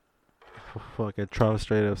 Fucking Trump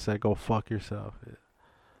straight up said, "Go fuck yourself." Yeah.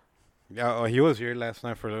 Yeah, oh, he was here last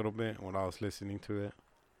night for a little bit when I was listening to it.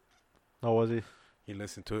 Oh, was he? He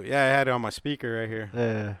listened to it. Yeah, I had it on my speaker right here.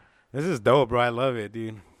 Yeah. This is dope, bro. I love it,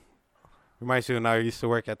 dude. Reminds me when I used to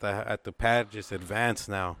work at the pad, just advanced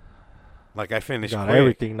now. Like I finished Got quick.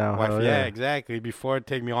 everything now. Wife- Hell yeah, exactly. Before it'd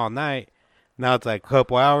take me all night. Now it's like a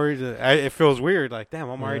couple hours. It feels weird. Like, damn,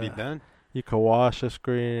 I'm already Yeah. done. You could wash the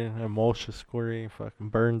screen, emulsion the screen, fucking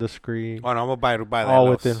burn the screen. Oh, no, I'm gonna buy that. All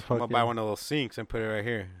little within I'm gonna buy fucking- one of those sinks and put it right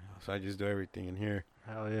here. So I just do everything in here.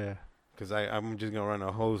 Hell yeah. Because I'm just gonna run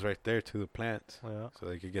a hose right there to the plants Yeah. so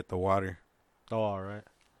they could get the water. Oh, all right.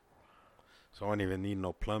 So I don't even need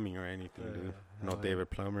no plumbing or anything, Yeah, dude. No hell yeah. David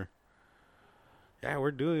Plumber. Yeah,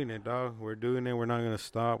 we're doing it, dog. We're doing it. We're not gonna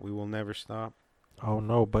stop. We will never stop. Oh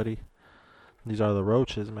no, buddy. These are the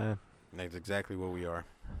roaches, man. That's exactly what we are.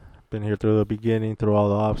 Been here through the beginning, through all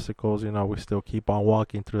the obstacles. You know, we still keep on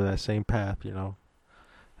walking through that same path. You know,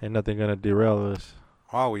 ain't nothing gonna derail us.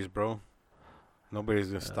 Always, bro. Nobody's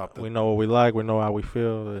gonna stop We the. know what we like. We know how we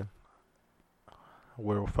feel. And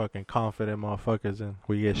we're fucking confident motherfuckers, and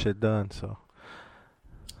we get shit done. So,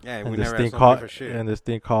 Yeah, and we this never thing ask nobody called for shit. and this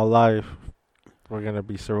thing called life, we're gonna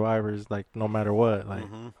be survivors. Like no matter what, like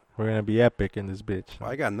Mhm. we're gonna be epic in this bitch. Well,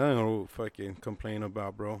 I got nothing to fucking complain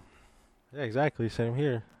about, bro. Yeah, exactly. Same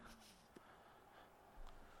here.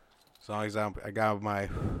 As long as I got my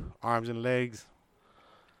arms and legs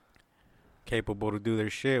capable to do their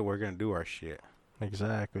shit, we're gonna do our shit.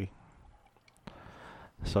 Exactly.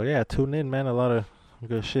 So yeah, tune in, man. A lot of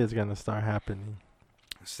good shit's gonna start happening.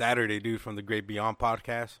 Saturday, dude, from the Great Beyond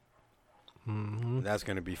podcast. Hmm That's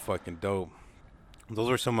gonna be fucking dope. Those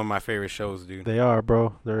are some of my favorite shows, dude. They are,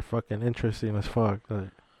 bro. They're fucking interesting as fuck. Like,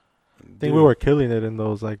 I think Dude, we were killing it in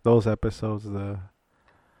those episodes,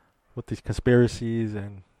 with these conspiracies,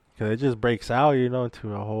 and cause it just breaks out, you know,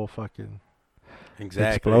 into a whole fucking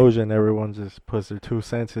exactly. explosion. Everyone just puts their 2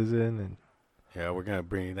 senses in, and Yeah, we're gonna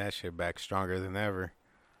bring that shit back stronger than ever.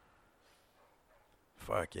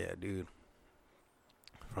 Fuck yeah, dude.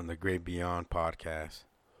 From the Great Beyond podcast.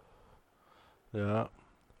 yeah,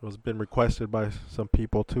 it was been requested by some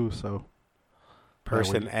people too. So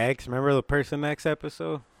Person X, remember the Person X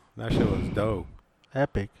episode? That shit was dope.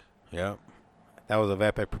 epic. Yep. That was of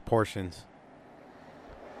epic proportions.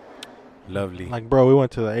 Lovely. Like, bro, we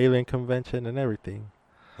went to the alien convention and everything.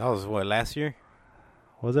 That was what, last year?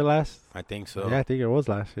 Was it last? I think so. Yeah, I think it was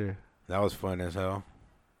last year. That was fun as hell.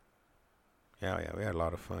 Yeah, we had a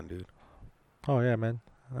lot of fun, dude. Oh yeah, man,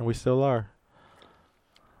 and we still are.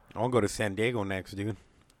 I want to go to San Diego next, dude.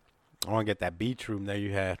 I want to get that beach room that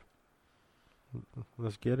you had.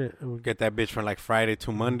 Let's get it. Get that bitch from like Friday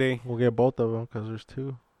to Monday. We'll get both of them because there's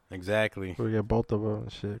 2. Exactly. We'll get both of them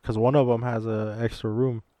and shit. Because one of them has a extra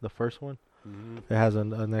room. The first one, Hmm. it has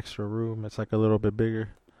an extra room. It's like a little bit bigger,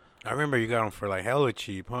 I remember you got them for like hella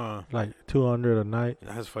cheap, huh? like 200 a night,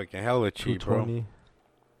 That's fucking hella cheap, bro. 220.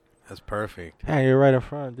 That's perfect. Yeah, you're right in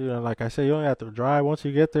front, dude. And like I said, you don't have to drive. Once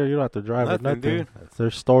you get there, you don't have to drive or Nothing, nothing. dude.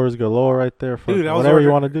 There's stores galore right there. Dude, I was whatever you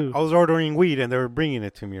ordering- want to do. I was ordering weed and they were bringing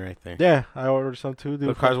it to me right there. Yeah, I ordered some too, dude.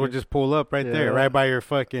 The cars would just pull up right there, Yeah. right by your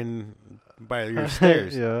fucking, by your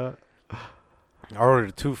stairs. Yeah. I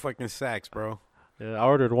ordered 2 fucking sacks, bro. Yeah, I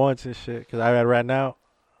ordered once and shit because I had ran out.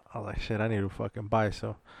 I was like, shit, I need to fucking buy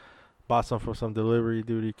some. Bought some from some delivery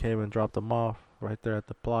dude. He came and dropped them off right there at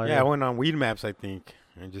the playa. Yeah, I went on Weed Maps, I think,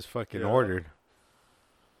 and just fucking Yeah. ordered.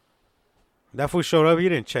 That fool showed up. He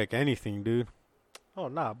didn't check anything, dude. Oh,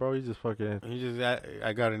 nah, bro. He just fucking. He just,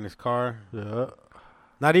 I got in his car. Yeah.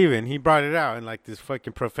 Not even. He brought it out in like this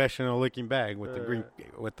fucking professional looking bag with the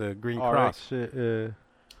green All right, cross, shit. Yeah.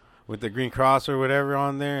 with the green cross or whatever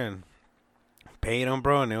on there, and paid him,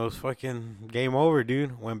 bro. And it was fucking game over,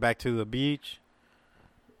 dude. Went back to the beach.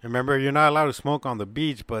 Remember, you're not allowed to smoke on the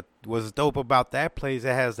beach, but what's dope about that place? It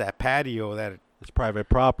has that patio, that It's private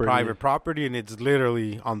property. private property, and it's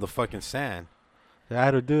literally on the fucking sand. Yeah, I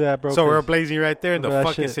had to do that, bro. So we were 'cause blazing right there, and the Remember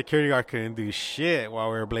that fucking shit? security guard couldn't do shit while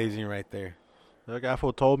we were blazing right there The guy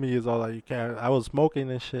fool told me, he's all like, you can't. I was smoking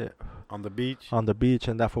and shit on the beach. on the beach,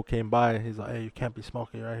 and that fool came by. He's like, hey, you can't be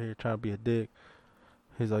smoking right here, trying to be a dick.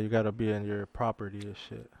 He's like, you gotta be in your property and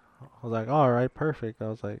shit. I was like, all right, perfect. I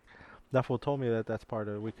was like, that fool told me that that's part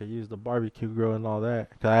of it. We could use the barbecue grill and all that.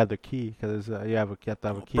 Cause I had the key. Cause you have to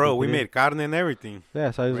have a key. Bro, to we get in. made carne and everything.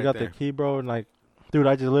 Yeah, so I just right got there. the key, bro, and like, dude,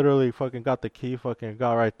 I just literally fucking got the key, fucking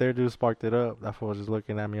got right there, dude, sparked it up. That fool was just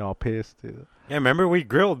looking at me all pissed, dude. Yeah, remember we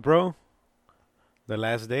grilled, bro, the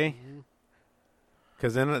last day?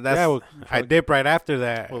 Because then that's, Yeah, with- I dipped right after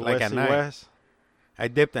that, With like at Wesley night. West. I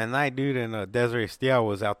dipped at night, dude, and Desiree Steele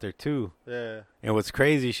was out there too. Yeah. And what's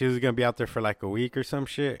crazy, she was going to be out there for like a week or some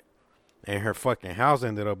shit. And her fucking house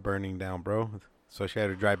ended up burning down, bro. So she had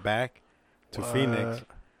to drive back to Phoenix. What?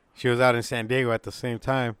 She was out in San Diego at the same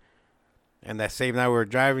time. And that same night we were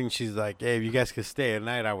driving, she's like, hey, if you guys could stay at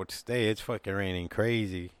night, I would stay. It's fucking raining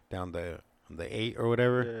crazy down the 8 or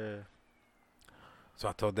whatever. Yeah. So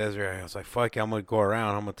I told Desiree, I was like, fuck it, I'm going to go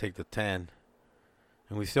around. I'm going to take the 10.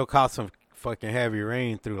 And we still caught some fucking heavy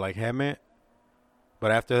rain through like Hemet. But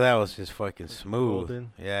after that, it was just fucking smooth.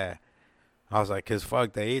 golden. Yeah. I was like, cause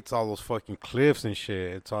fuck, the 8's all those fucking cliffs and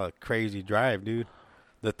shit. It's all a crazy drive, dude.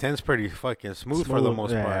 The 10's pretty fucking smooth for the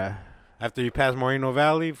most part. After you pass Moreno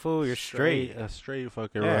Valley, fool, you're straight. A straight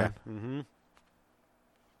fucking Yeah. run. Mm-hmm.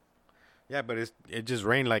 Yeah, but it just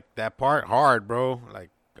rained like that part hard, bro. Like,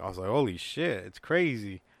 I was like, holy shit, it's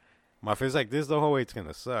crazy. My face like this the whole way, it's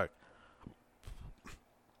gonna suck.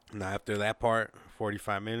 Now after that part,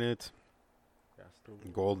 45 minutes,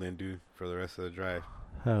 golden, dude, for the rest of the drive.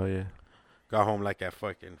 Hell yeah. Got home like at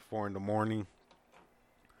fucking 4 in the morning.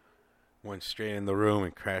 Went straight in the room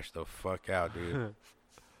and crashed the fuck out, dude.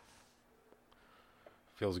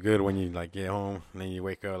 Feels good when you like get home and then you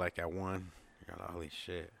wake up like at 1. You're like, holy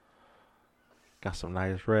shit. Got some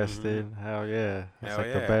nice rest Mhm. in. Hell yeah. That's Hell like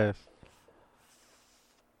yeah. the best.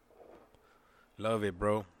 Love it,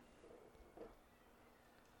 bro.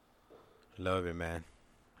 Love it, man.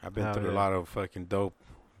 I've been Hell through a yeah. lot of fucking dope.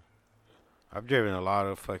 I've driven a lot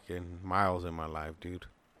of fucking miles in my life, dude.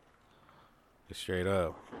 Just straight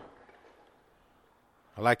up.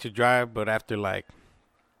 I like to drive, but after like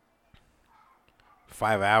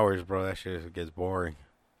 5 hours, bro, that shit gets boring.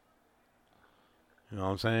 You know what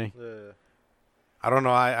I'm saying? Yeah. I don't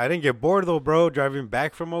know. I didn't get bored though, bro. Driving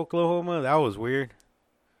back from Oklahoma, that was weird.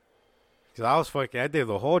 Cause I did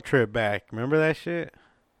the whole trip back. Remember that shit?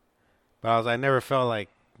 But I never felt like,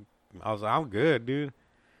 I'm good, dude.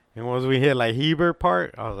 And once we hit like Heber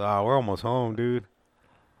part, I was like, oh, we're almost home, dude.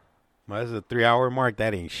 But this is a 3-hour mark.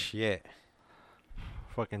 That ain't shit.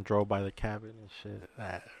 Fucking drove by the cabin and shit.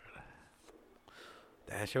 That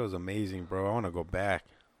shit was amazing, bro. I want to go back.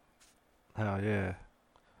 Hell yeah.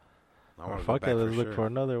 I Or want to go fuck back it, let's for look sure. for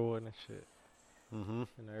another one and shit. Mm-hmm.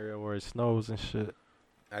 An area where it snows and shit.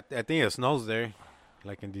 I think it snows there,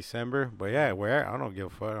 like in December. But yeah, where I don't give a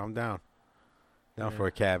fuck. I'm down. Down Yeah. for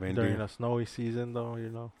a cabin, During dude. a snowy season though, you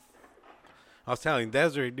know. I was telling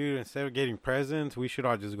Desiree, dude, instead of getting presents, we should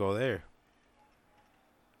all just go there.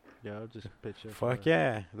 Yeah, I'll just pitch it. Fuck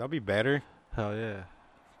yeah, that'll be better. Hell yeah.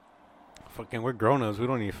 Fucking, we're grown-ups. We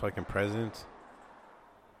don't need fucking presents.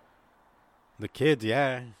 The kids,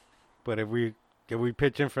 yeah. But if we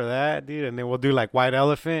pitch in for that, dude, and then we'll do like White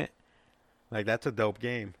Elephant, like that's a dope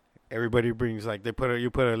game. Everybody brings like you put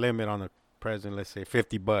a limit on the present. Let's say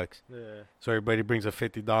 $50. Yeah. So everybody brings a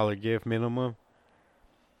 $50 gift minimum.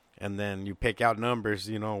 And then you pick out numbers,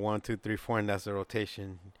 1, 2, 3, 4, and that's the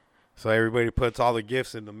rotation. So everybody puts all the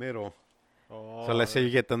gifts in the middle. Oh, So let's say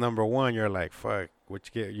you get the number 1, you're like, fuck,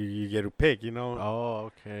 which get you get to pick,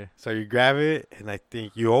 Oh, okay. So you grab it, and I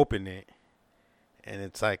think you open it. And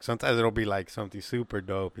it's like, sometimes it'll be like something super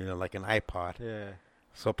dope, like an iPod. Yeah.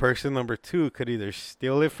 So person number 2 could either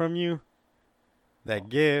steal it from you, that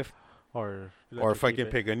gift, Or or fucking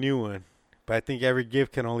pick a new one. But I think every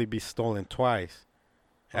gift can only be stolen twice.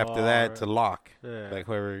 After that, it's a lock. Yeah. Like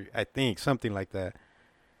whoever, I think something like that.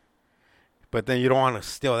 But then you don't want to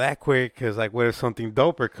steal that quick because, like, what if something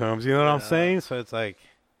doper comes? You know what I'm Yeah. saying? So it's like,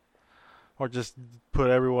 Or just put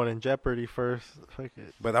everyone in jeopardy first. Fuck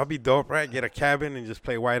it. but that'll be dope, right? Get a cabin and just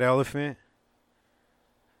play White Elephant.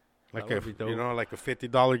 Like That a, would be dope. you know, like a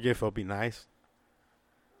 $50 gift will be nice.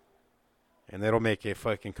 And that'll make it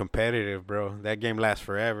fucking competitive, bro. That game lasts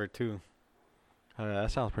forever, too. Oh, yeah,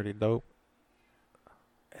 that sounds pretty dope.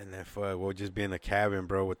 And then fuck, we'll just be in the cabin,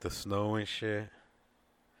 bro, with the snow and shit.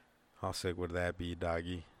 How sick would that be,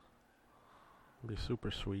 doggy? It'd be super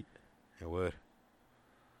sweet. It would.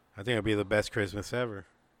 I think it'd be the best Christmas ever.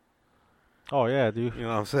 Oh, yeah, dude. You know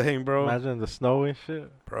what I'm saying, bro? Imagine the snow and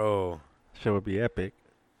shit. Bro, Shit would be epic.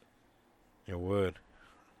 it would.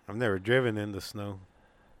 I've never driven in the snow.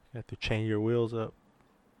 You have to chain your wheels up.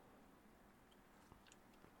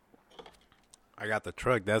 I got the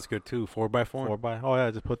truck. That's good, too. 4x4. 4x. Oh, yeah,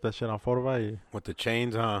 just put that shit on 4x. With the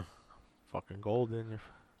chains, huh? Fucking gold in there.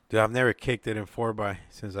 Dude, I've never kicked it in 4x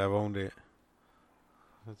since I've owned it.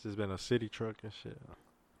 It's just been a city truck and shit.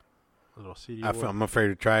 A little city I'm afraid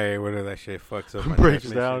to try it. Whether that shit fucks up my breaks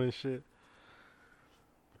transmission. down and shit.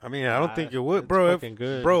 I mean, I don't Nah, think it would, it's bro. fucking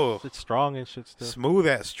good. Bro, It's strong and shit still. smooth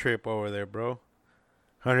ass trip over there, bro.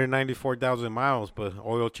 194,000 miles, but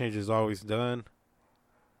oil change is always done.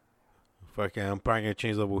 Fucking, I'm probably gonna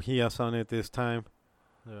change the bujías on it this time.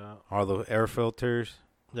 Yeah. All the air filters.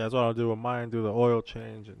 Yeah, that's what I'll do with mine. Do the oil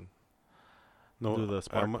change and No, do the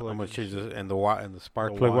spark I'm plugs gonna and change shit. the and the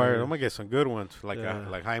spark The plug wire. wires. I'm gonna get some good ones, like Yeah.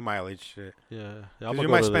 like high mileage shit. yeah. 'Cause you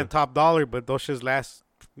might spend top dollar, but those shits last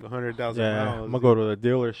 100,000 Yeah, miles. I'm gonna go to the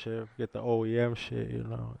dealership, get the OEM shit, you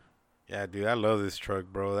know. Yeah, dude, I love this truck,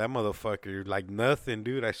 bro. That motherfucker, like nothing,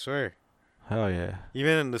 dude. I swear. Hell yeah.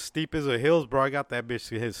 Even in the steepest of hills, bro, I got that bitch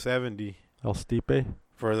to hit 70. El Stipe.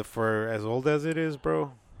 For as old as it is,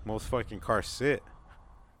 bro. Most fucking cars sit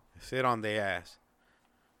on their ass.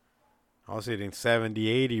 I was hitting 70,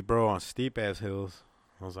 80, bro, on steep ass hills.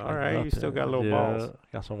 I was like, all right, you still got little balls.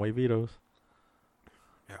 Got some wavitos.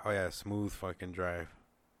 Oh yeah, smooth fucking drive.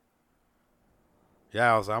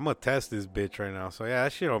 Yeah, I was like, I'm gonna test this bitch right now. So yeah,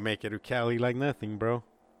 that shit'll make it to Cali like nothing, bro.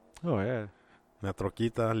 Oh yeah. La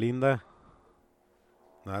troquita linda.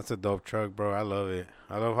 No, that's a dope truck, bro. I love it.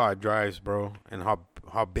 I love how it drives, bro, and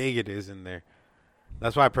how big it is in there.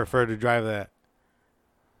 That's why I prefer to drive that.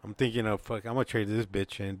 I'm thinking of I'm gonna trade this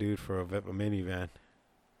bitch in, dude, for a minivan.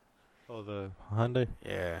 Oh, the Hyundai.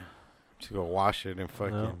 Yeah, just go wash it and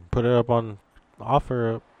fucking. Yeah. Put it up on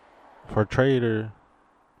offer up for trade or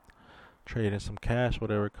trade in some cash,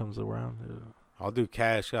 whatever comes around. Yeah. I'll do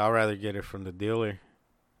cash. I'd rather get it from the dealer.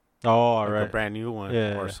 Oh, all Like right. a brand new one,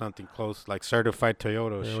 Yeah. or something close, like certified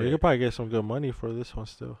Toyota Yeah, shit. well, you could probably get some good money for this one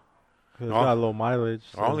still. 'Cause it's Oh. got low mileage.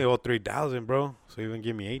 I only owe 3,000, bro. So even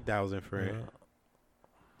give me 8,000 for it. Yeah.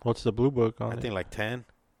 What's the blue book on I it? think like 10,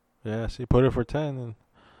 Yeah, see, put it for 10, and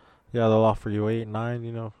yeah, they'll offer you 8, 9.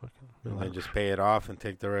 You know, fucking. be and like, then just pay it off and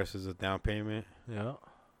take the rest as a down payment. yeah.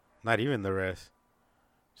 Not even the rest.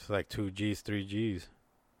 Just like 2 G's, 3 G's.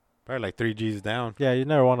 Probably like 3 G's down. Yeah, you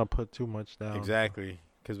never want to put too much down. Exactly.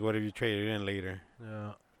 Because what if you trade it in later?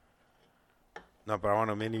 Yeah. No, but I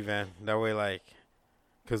want a minivan. That way, like,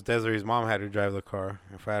 because Desiree's mom had to drive the car.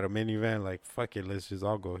 If I had a minivan, like, fuck it, let's just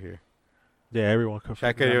all go here. Yeah, everyone could.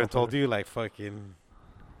 I could have even told you, like, fucking,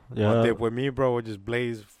 Yeah. one dip with me, bro. We'll just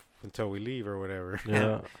blaze until we leave or whatever.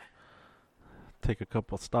 Yeah. Take a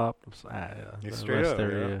couple stops. It's the straight rest up,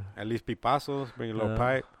 there, yeah. At least pipasos, bring a little Yeah.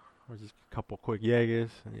 pipe. Or just a couple quick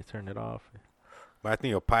Jaegers, and you turn it off. But I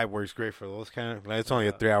think a pipe works great for those kind of, like, it's only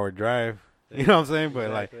a Yeah. 3-hour drive. You know what I'm saying?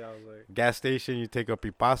 But, like, Exactly, I was like, gas station, you take a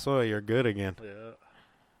pipaso, you're good again. yeah.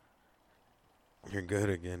 You're good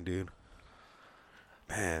again, dude.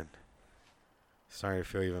 Man. Starting to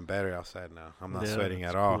feel even better outside now. I'm not Yeah, sweating it's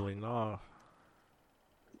at all. cooling off.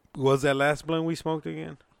 What was that last blunt we smoked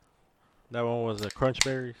again? That one was the Crunch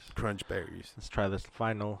Berries. Crunch berries. Let's try this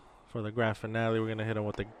final for the grand finale. We're gonna hit them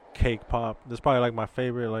with the cake pop. This is probably like my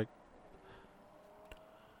favorite, like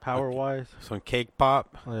power wise. Some cake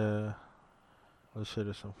pop. Yeah. This shit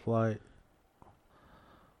is some flight.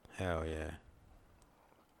 Hell yeah.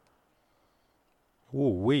 Ooh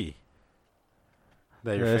wee.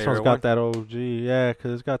 That your Yeah, this favorite one's got one? that OG. Yeah,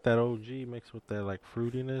 'cause it's got that OG mixed with that like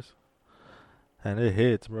fruitiness, and it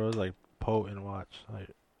hits, bro. It's like potent. Watch, like,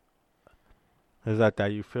 is that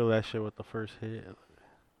you feel that shit with the first hit?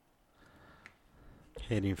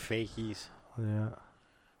 Hitting fakies. Yeah,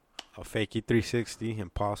 A fakie 360.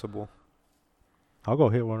 Impossible. I'll go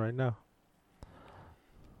hit one right now.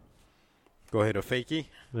 Go hit a fakie.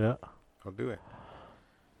 Yeah, I'll do it.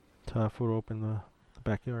 tell that fool to open the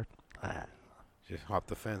backyard. Just hop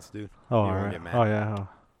the fence, dude. Oh, You won't alright. get mad. Oh yeah,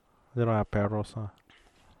 they don't have perros, huh?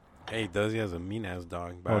 Hey, does he has a mean ass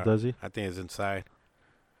dog? Oh, does he? I think it's inside.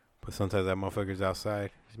 But sometimes that motherfucker's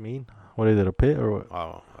outside. He's mean. What is it? A pit or what?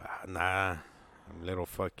 Oh, nah. Little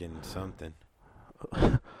fucking something.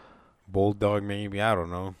 Bulldog, maybe. I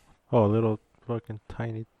don't know. Oh, a little fucking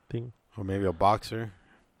tiny thing. Or maybe a boxer.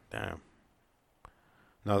 Damn.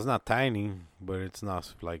 No, it's not tiny, but it's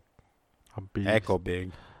not like A beast. Echo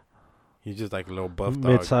big. He's just like a little buff dog.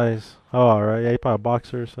 Mid-size. Oh, all right. Yeah, he probably a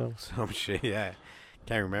boxer or something. Some shit, yeah.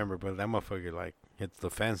 Can't remember, but that motherfucker like hits the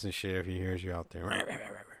fence and shit if he hears you out there. I was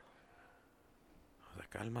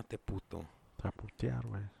like, cálmate, puto. Está putear,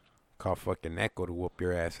 güey. Call fucking Echo to whoop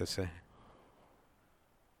your ass, I say.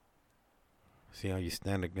 See how you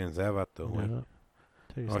stand against that vato, güey. Yeah.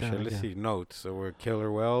 Take your Oh stand shit, let's again. see notes. So we're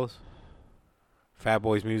Killer Wells. Fat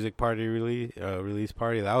Boys music party release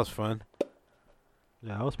party. That was fun.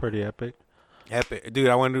 Yeah, that was pretty epic. Epic. Dude,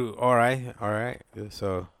 I went to alright.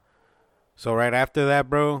 So right after that,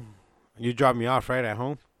 bro, you dropped me off right at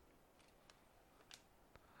home?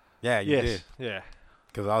 Yeah, you did. Yeah.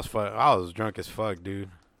 Cause I was drunk as fuck, dude.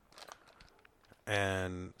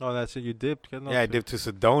 And Oh, that's it. You dipped? I dipped to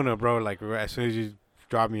Sedona, bro. Like right as soon as you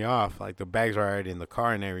dropped me off, like the bags were already in the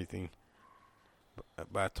car and everything.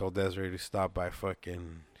 But I told Desiree to stop by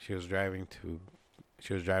fucking. She was driving,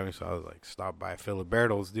 so I was like, stop by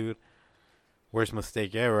Filiberto's, dude. Worst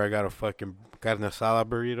mistake ever. I got a fucking carne asada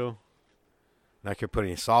burrito. And I kept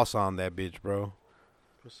putting salsa on that bitch, bro.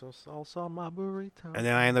 Put some salsa on my burrito. And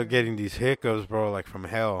then I ended up getting these hiccups, bro, like from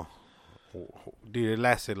hell. Dude, it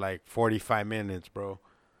lasted like 45 minutes, bro.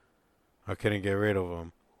 I couldn't get rid of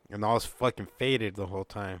them. And I was fucking faded the whole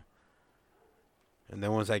time. And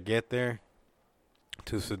then once I get there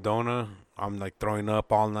to Sedona, I'm like throwing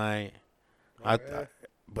up all night.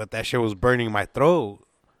 But that shit was burning my throat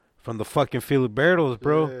from the fucking Filibertos,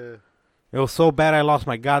 bro. Yeah. It was so bad I lost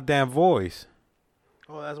my goddamn voice.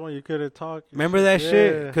 Oh, that's when you couldn't talk. Remember that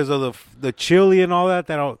shit? Because of the chili and all that.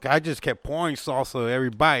 I just kept pouring salsa every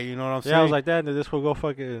bite. You know what I'm saying? Yeah, I was like that. And then this will go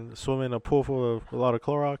fucking swim in a pool full of a lot of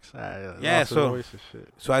Clorox. Yeah, lost his so- voice and shit.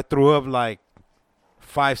 So I threw up like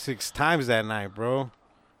 5-6 times that night, bro.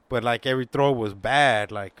 But like every throw was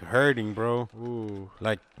bad, like hurting, bro. Ooh.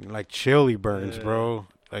 Like chili burns, Yeah. bro.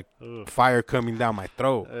 Like Ugh. fire coming down my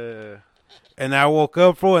throat. Yeah. And I woke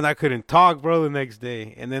up, bro, and I couldn't talk, bro, the next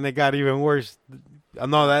day. And then it got even worse.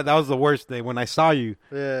 No, that was the worst day when I saw you.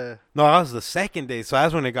 Yeah. No, that was the second day. So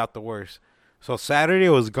that's when it got the worst. So Saturday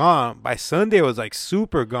was gone. By Sunday, it was like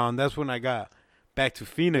super gone. That's when I got back to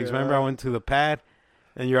Phoenix. Yeah. Remember, I went to the pad,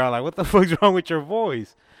 and you're all like, what the fuck's wrong with your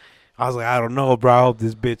voice? I was like, I don't know, bro. I hope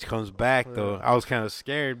this bitch comes back, though. Yeah. I was kind of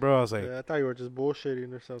scared, bro. I was like, Yeah, I thought you were just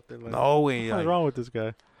bullshitting or something. Like, no way. what's Like, wrong with this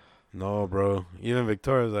guy? no, bro. Even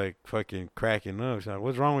Victoria was like fucking cracking up. She's like,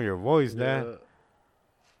 what's wrong with your voice, Dad? Yeah.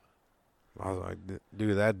 I was like,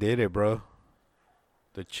 dude, that did it, bro.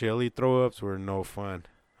 The chili throw ups were no fun.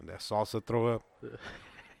 And that salsa throw up,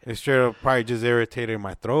 it straight up probably just irritated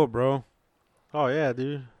my throat, bro. Oh, yeah,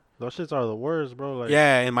 dude. Those shits are the worst, bro. Like,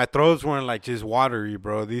 Yeah, and my throats weren't like just watery,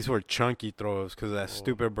 bro. These were chunky throw ups because of that Oh.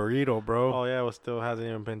 stupid burrito, bro. Oh, yeah, it still hasn't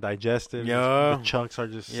even been digested. Yeah. The chunks are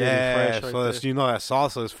just sitting yeah, fresh so right that's, there. you know that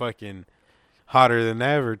salsa is fucking hotter than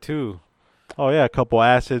ever, too. Oh, yeah, a couple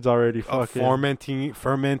acids already fucking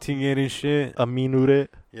Fermenting it and shit. aminu'd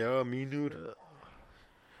it. Yeah, me, dude.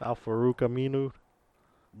 Al-Farouk aminu.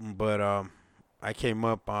 But I came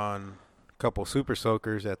up on a couple super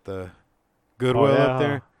soakers at the Goodwill yeah, up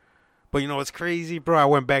there. But you know what's crazy, bro? I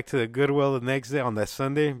went back to the Goodwill the next day on that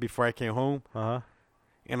Sunday before I came home. Uh-huh.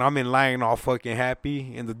 And I'm in line all fucking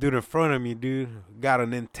happy. And the dude in front of me, dude, got a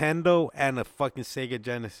Nintendo and a fucking Sega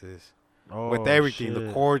Genesis. Oh, With everything. The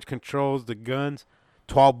shit. cords, controls, the guns.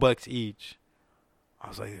 $12 each. I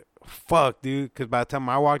was like, fuck, dude. Because by the time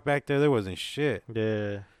I walked back there wasn't shit.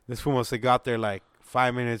 Yeah. This fool must have got there like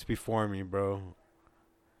 5 minutes before me, bro.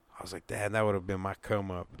 I was like, damn, that would have been my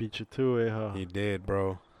come up. Beat you to it, huh? He did,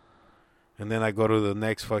 bro. And then I go to the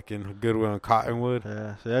next fucking Goodwill in Cottonwood.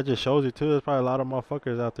 Yeah, so that just shows you too. There's probably a lot of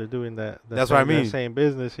motherfuckers out there doing that. That's what I mean. That same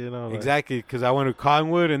business, you know. Like, Exactly, because I went to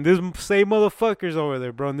Cottonwood, and this same motherfucker's over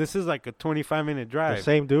there, bro. And this is like a 25-minute the drive.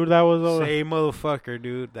 same dude that was over. Same motherfucker,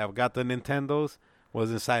 dude, that got the Nintendos was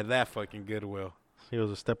inside that fucking Goodwill. He was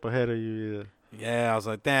a step ahead of you. Yeah, I was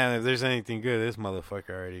like, damn, if there's anything good, this motherfucker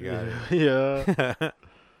already got Yeah. yeah. it.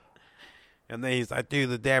 And then he's like, dude,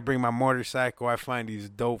 the day I bring my motorcycle, I find these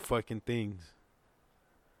dope fucking things.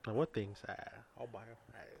 Now, what things? I'll buy them.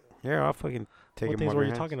 Yeah, I'll fucking take What him things on were our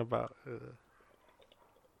you hands. talking about?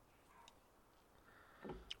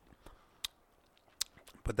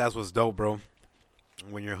 But that's what's dope, bro.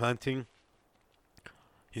 When you're hunting,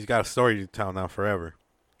 he's got a story to tell now forever.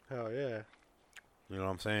 Hell yeah. You know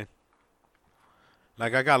what I'm saying?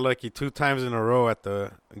 Like, I got lucky 2 times in a row at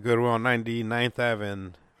the Goodwill on 99th Ave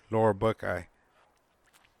and Lower Buckeye.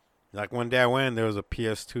 Like, one day I went, there was a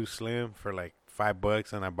PS2 Slim for like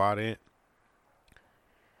 $5, and I bought it.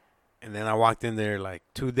 And then I walked in there like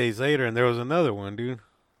 2 days later, and there was another one, dude,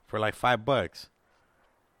 for like $5.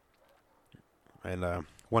 And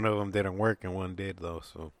one of them didn't work, and one did though.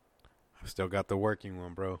 So I still got the working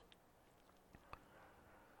one, bro.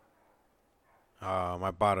 I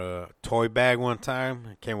bought a toy bag one time.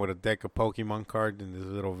 It came with a deck of Pokemon cards in this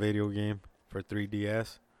little video game for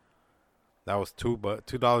 3DS. That was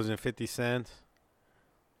 $2.50,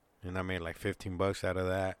 and I made like $15 out of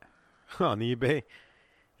that on eBay.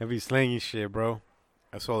 I be slinging shit, bro.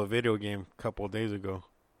 I sold a video game a couple of days ago.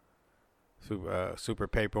 Super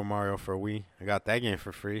Paper Mario for Wii. I got that game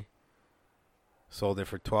for free. Sold it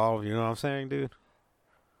for $12. You know what I'm saying, dude?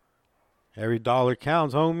 Every dollar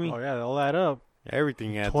counts, homie. Oh yeah, they'll add up.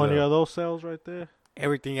 Everything adds 20 up. of those sales right there.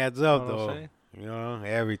 Everything adds up, Know what I'm though. saying? You know,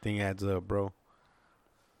 everything adds up, bro.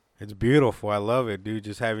 It's beautiful. I love it, dude.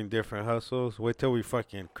 Just having different hustles. Wait till we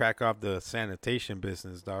fucking crack off the sanitation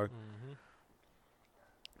business, dog. Mm-hmm.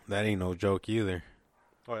 That ain't no joke either.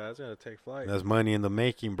 Oh yeah, that's gonna take flight. That's money in the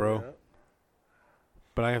making, bro. Yeah.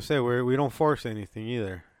 But like I said, we don't force anything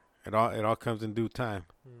either. It all comes in due time.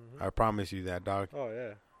 Mm-hmm. I promise you that, dog. Oh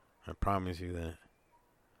yeah. I promise you that.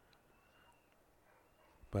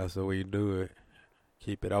 But that's the way you do it.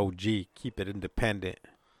 Keep it OG. Keep it independent.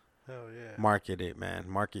 Hell yeah. Market it, man.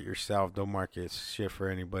 Market yourself. Don't market shit for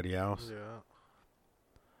anybody else. Yeah.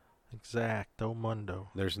 Exacto mundo.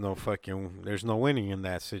 There's no winning in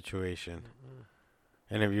that situation. Mm-mm.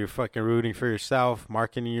 And if you're fucking rooting for yourself,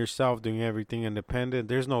 marketing yourself, doing everything independent,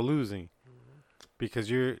 there's no losing. Because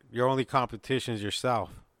your only competition is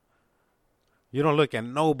yourself. You don't look at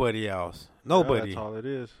nobody else. Nobody. Yeah, that's all it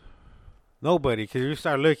is. Nobody. Because you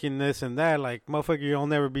start looking this and that, like, motherfucker, you'll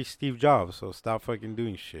never be Steve Jobs. So stop fucking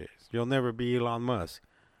doing shit. You'll never be Elon Musk.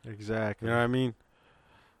 Exactly. You know what I mean?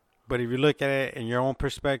 But if you look at it in your own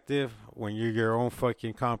perspective, when you're your own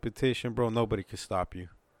fucking competition, bro, nobody can stop you.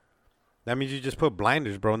 That means you just put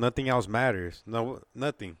blinders, bro. Nothing else matters. No,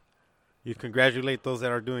 nothing. You congratulate those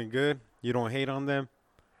that are doing good. You don't hate on them.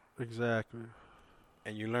 Exactly.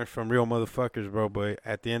 And you learn from real motherfuckers, bro. But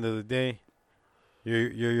at the end of the day, you're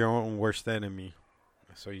your own worst enemy.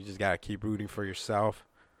 So you just gotta keep rooting for yourself.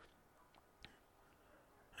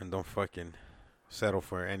 And don't fucking settle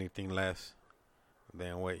for anything less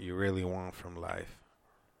than what you really want from life.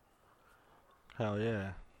 Hell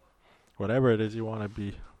yeah. Whatever it is you want to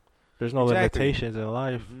be. There's no Exactly. limitations in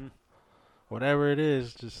life. Mm-hmm. Whatever it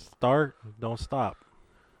is, just start. Don't stop.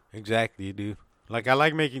 Exactly, dude. Like, I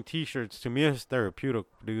like making T-shirts. To me, it's therapeutic,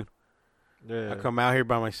 dude. Yeah. I come out here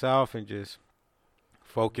by myself and just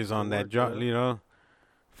focus on that Work, job, yeah. you know.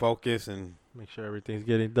 Focus and Make sure everything's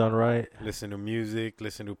getting done right. listen to music,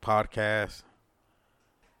 listen to podcasts.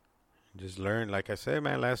 Just learn. Like I said,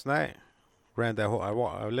 man, last night, ran that whole.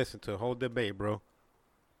 I listened to a whole debate, bro.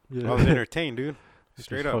 Yeah. I was entertained, dude.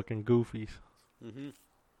 Straight Just up. fucking goofies. Mm-hmm.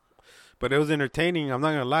 But it was entertaining. I'm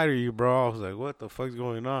not gonna lie to you, bro. I was like, what the fuck's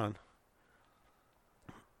going on?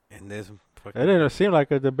 And this fucking. It didn't seem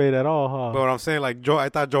like a debate at all, huh? But what I'm saying, like, I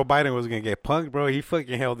thought Joe Biden was gonna get punked, bro. He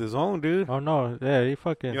fucking held his own, dude. Oh no, yeah, he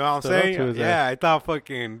fucking. You know what I'm stood up to saying? his Yeah, ass. I thought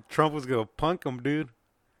fucking Trump was gonna punk him, dude.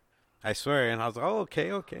 I swear. And I was like, oh,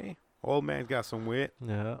 okay. Old man's got some wit.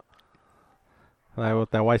 Yeah. Like with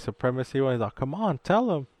that white supremacy one, he's like, come on, tell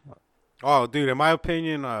him. Oh, dude, in my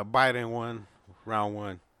opinion, Biden won round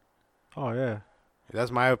one. Oh yeah.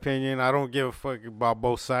 That's my opinion. I don't give a fuck about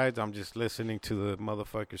both sides. I'm just listening to the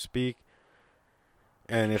motherfucker speak.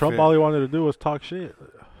 And if Trump, all he wanted to do was talk shit.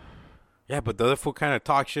 yeah, but the other fool kind of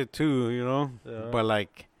talk shit too, you know. Yeah. But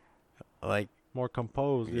like, More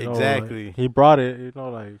composed. You know, Exactly. like, he brought it, you know,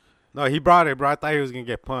 like. no, he brought it, bro. I thought he was gonna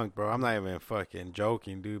get punked, bro. I'm not even fucking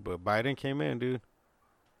joking, dude. But Biden came in, dude.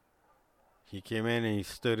 He came in and he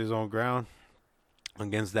stood his own ground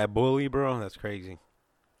against that bully, bro. That's crazy.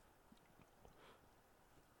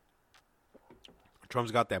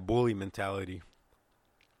 Trump's got that bully mentality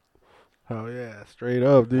Oh yeah, straight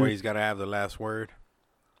up, dude. where he's got to have the last word.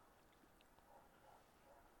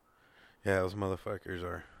 Yeah, those motherfuckers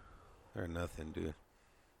they're nothing, dude.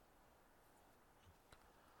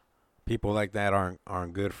 People like that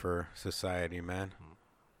aren't good for society, man.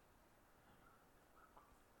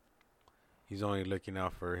 He's only looking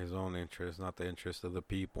out for his own interest, not the interest of the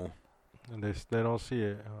people. And they don't see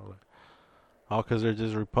it. You know, like, all because they're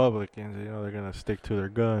just Republicans. You know, they're gonna stick to their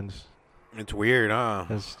guns. It's weird, huh?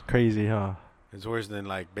 That's crazy, huh? It's worse than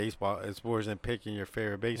like baseball. It's worse than picking your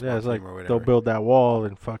favorite baseball Yeah, it's team like or whatever. they'll build that wall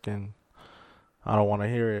and fucking. I don't want to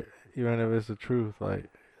hear it. even if it's the truth. Like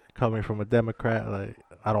coming from a Democrat, like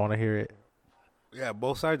I don't want to hear it. Yeah,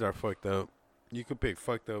 both sides are fucked up. You could pick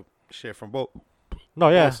fucked up shit from both. No,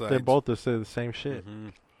 yeah, Both they sides. both just say the same shit. Mm-hmm.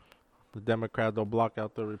 The Democrats will block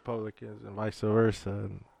out the Republicans and vice versa.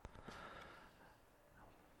 And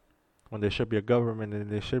when there should be a government, and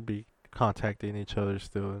they should be contacting each other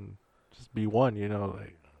still and just be one. You know,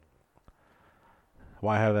 like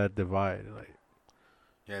why have that divide? Like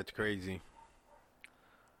Yeah, it's crazy.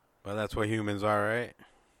 But that's what humans are, right?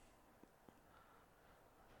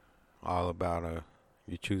 All about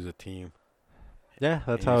you choose a team. yeah,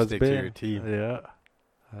 that's And how you it's stick to been. your team. Yeah,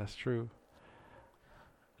 that's true.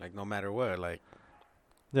 Like no matter what, like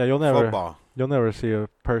Yeah, you'll never see a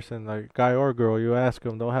person like guy or girl. You ask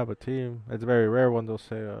them, they'll have a team. It's very rare when they'll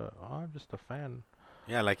say, oh, "I'm just a fan."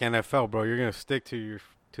 Yeah, like NFL, bro. You're gonna stick to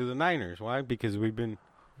the Niners. Why? Because we've been.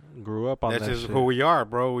 Grew up on That's that just shit. who we are,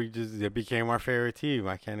 bro. It became our favorite team.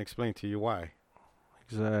 I can't explain to you why.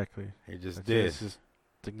 Exactly. It just It's did, just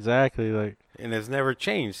exactly like and it's never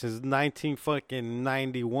changed since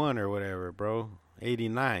 1991 or whatever, bro.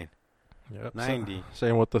 89, yep. 90.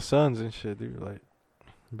 Same with the Suns and shit, dude. Like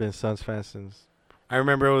been Suns fan since. I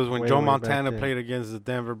remember it was when Way, Joe way back Montana then. played against the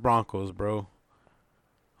Denver Broncos, bro,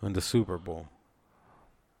 in the Super Bowl.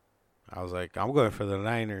 I was like, I'm going for the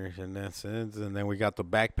Niners, and then we got the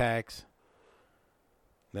backpacks.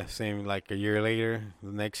 That same like a year later,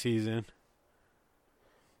 the next season.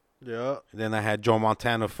 Yeah. Then I had Joe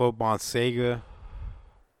Montana football on Sega.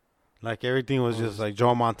 Like everything was just like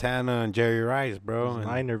Joe Montana and Jerry Rice, bro. And,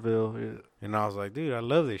 Ninerville. Yeah. and I was like, dude, I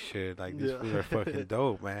love this shit. Like these Yeah. fools are fucking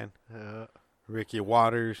dope, man. Yeah. Ricky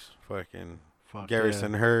Waters, fucking Fuck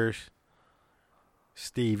Garrison Hirsch,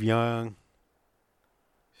 Steve Young.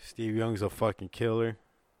 Steve Young's a fucking killer.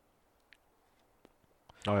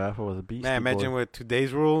 Yeah. Oh yeah, if it was a beast. Man, imagine with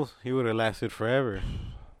today's rules, he would have lasted forever.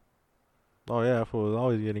 Oh yeah, if it was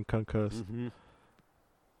always getting concussed. Mm-hmm.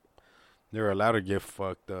 They were allowed to get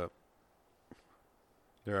fucked up.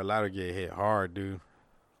 They were allowed to get hit hard, dude.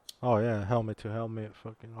 Oh yeah, helmet to helmet,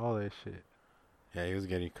 fucking all that shit. Yeah, he was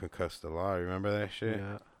getting concussed a lot. Remember that shit?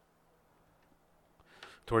 Yeah.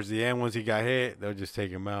 Towards the end, once he got hit, they'll just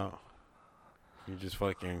take him out. You just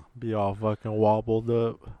fucking, Be all fucking wobbled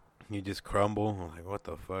up. you just crumble. I'm like, what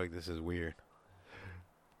the fuck? This is weird.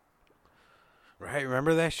 Right?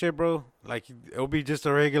 Remember that shit, bro? Like, it'll be just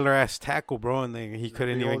a regular ass tackle, bro, and then he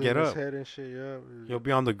couldn't even get up. Head and shit, yeah. He'll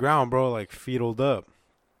be on the ground, bro, like fetaled up.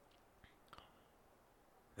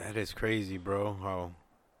 That is crazy, bro.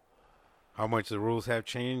 How much the rules have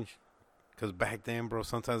changed. Because back then, bro,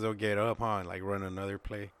 sometimes they'll get up, huh, and like run another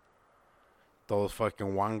play. Those fucking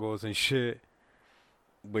wangos and shit.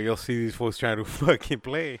 But you'll see these folks trying to fucking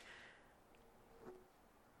play.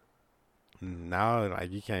 Now,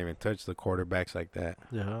 like, you can't even touch the quarterbacks like that.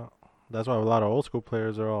 Yeah. That's why a lot of old school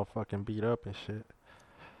players are all fucking beat up and shit.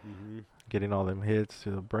 Mm-hmm. Getting all them hits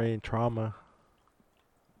to the brain, trauma.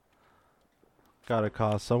 Gotta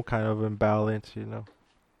cause some kind of imbalance, you know.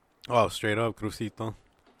 Oh, straight up, Crucito.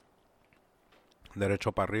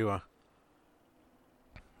 Derecho para arriba.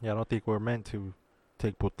 Yeah, I don't think we're meant to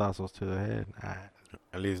take putazos to the head.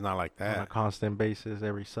 At least not like On a that. constant basis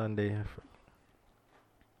every Sunday.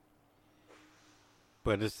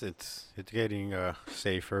 But it's getting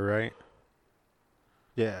safer, right?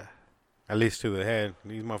 Yeah. At least to the head.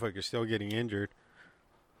 These motherfuckers still getting injured.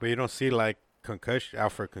 But you don't see like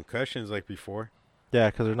out for concussions like before. Yeah,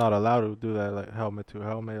 because they're not allowed to do that, like helmet to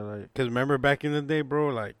helmet. Like, Because remember back in the day, bro,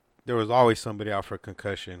 like there was always somebody out for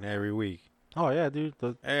concussion every week. oh yeah, dude,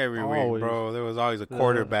 the Every week, Always. bro. There was always a Yeah.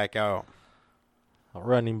 quarterback out.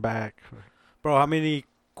 running back. Bro, how many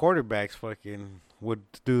quarterbacks fucking would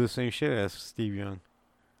do the same shit as Steve Young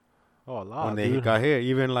Oh, a lot, when they dude. got hit?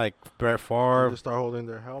 Even like Brett They Favre, just start holding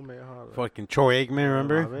their helmet. Huh? Like, fucking Troy Aikman,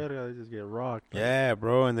 remember? la verga, they just get rocked. Like, Yeah,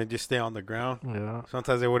 bro, and they just stay on the ground. yeah.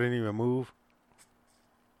 Sometimes they wouldn't even move.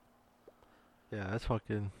 Yeah, that's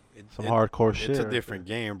fucking some It- hardcore shit. It's a right different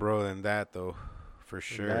game, bro, than that though, for there.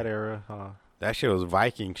 sure. In that era, That shit was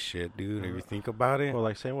Viking shit, dude. If you Yeah. think about it. well,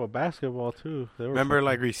 like same with basketball too. They were Remember, fucking-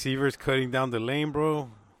 like receivers cutting down the lane,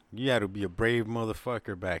 bro. You had to be a brave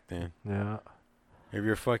motherfucker back then. yeah, If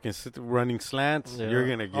you're fucking running slants, yeah. you're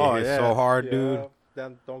gonna get Oh, hit yeah. so hard, Yeah. dude.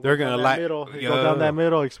 Don't They're go gonna down like- that middle. You Yo. go down that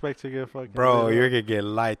middle, expect to get fucking. Bro, lit you're up. gonna get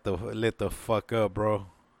lit the fuck up, bro.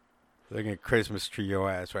 They're gonna Christmas tree your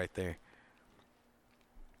ass right there.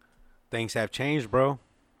 Things have changed, bro.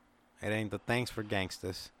 It ain't the thanks for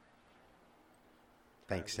gangsters.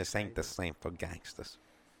 Thanks just ain't the same for gangsters.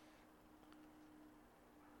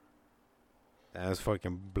 That was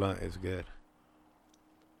fucking blunt. It's good.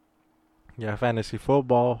 Yeah, fantasy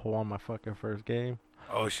football. Won my fucking first game.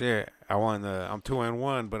 Oh shit! I'm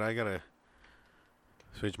 2-1, but I gotta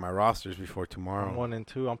switch my rosters before tomorrow. I'm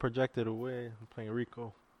 1-2. I'm projected to win. I'm playing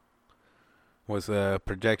Rico. What's the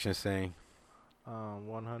projection saying?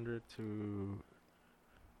 100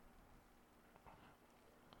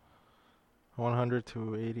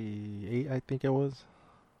 to 88, I think it was.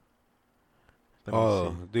 Let me Oh,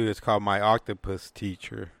 see. dude, it's called My Octopus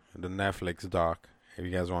Teacher, the Netflix doc. If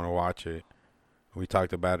you guys want to watch it, we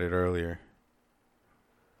talked about it earlier.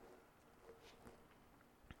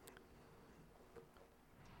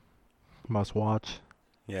 Must watch.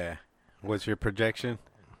 Yeah. What's your projection?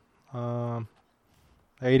 89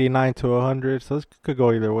 to 100. So this could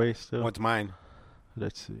go either way still. What's mine?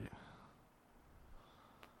 Let's see.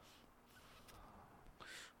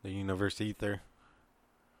 The Universe Ether,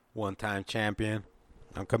 one-time champion.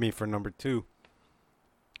 I'm coming for number 2.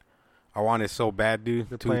 I want it so bad, dude.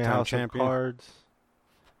 They're playing Two-time House champion. of Cards.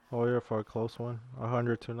 Oh, yeah, for a close one.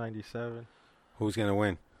 100 to 97. Who's gonna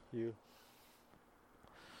win? You.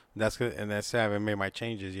 That's good, and that's sad. I haven't made my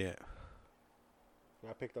changes yet.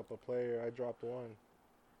 I picked up a player. I dropped one.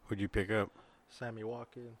 Who'd you pick up? Sammy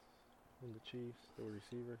Watkins from the Chiefs, the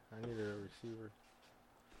receiver. I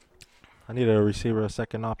needed a receiver, a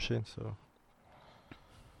second option, so.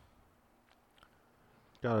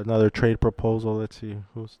 Got another trade proposal. Let's see.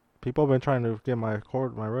 People have been trying to get my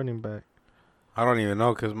running back. I don't even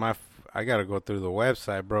know because I gotta go through the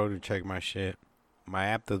website, bro, to check my shit. My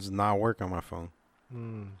app does not work on my phone,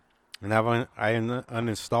 and I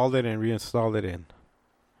uninstalled it and reinstalled it in.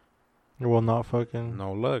 It will not fucking.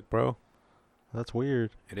 No luck, bro. That's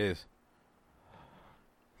weird. It is.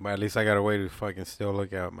 But at least I got a way to fucking still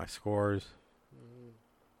look at my scores.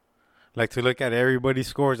 Like to look at everybody's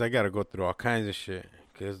scores, I gotta go through all kinds of shit.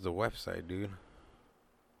 Cause the website, dude.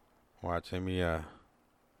 Watch, let me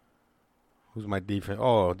who's my defense?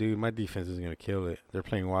 Oh, dude, my defense is gonna kill it. They're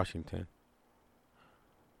playing Washington.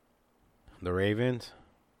 The Ravens.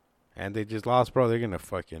 And they just lost, bro. They're gonna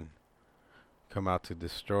fucking come out to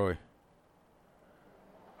destroy.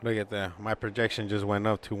 Look at that. My projection just went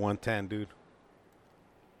up to 110, dude.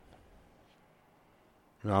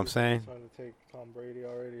 You know what I'm saying? Trying to take Tom Brady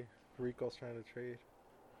already. Rico's trying to trade.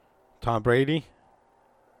 Tom Brady?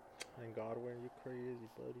 And Godwin, you crazy,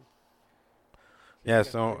 buddy. Yeah,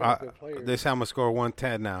 so they say I'm going to score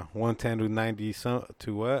 110 now. 110 to 90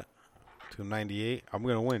 to what? To 98. I'm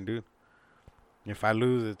going to win, dude. If I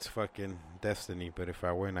lose, it's fucking destiny. But if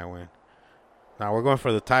I win, I win. Now, we're going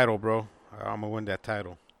for the title, bro. I'm going to win that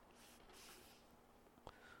title.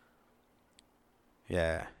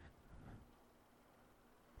 Yeah.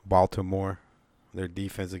 Baltimore. Their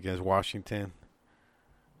defense against Washington.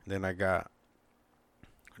 Then I got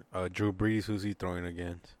Drew Brees. Who's he throwing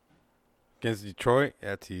against? Against Detroit?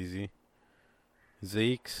 That's easy.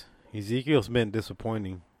 Ezekiel's been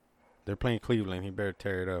disappointing. They're playing Cleveland. He better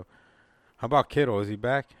tear it up. How about Kittle? Is he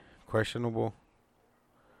back? Questionable.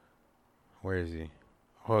 Where is he?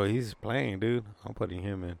 Oh, he's playing, dude. I'm putting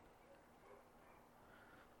him in.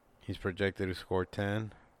 He's projected to score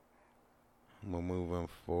 10. I'm going to move him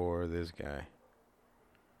for this guy.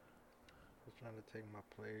 Just trying to take my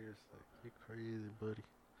players. Like, you crazy, buddy.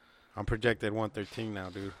 I'm projected 113 now,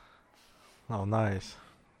 dude. Oh, nice.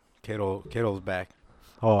 Kittle's back.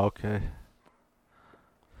 Oh, okay.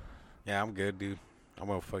 Yeah, I'm good, dude. I'm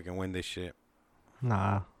going to fucking win this shit.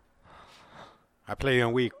 Nah. I play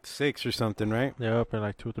on week 6 or something, right? They're up in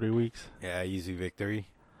like 2-3 weeks. Yeah, easy victory.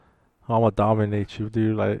 I'm gonna dominate you,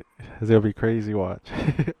 dude. Like, it's gonna be crazy. Watch.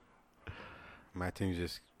 My team's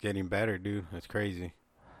just getting better, dude. That's crazy.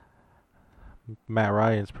 Matt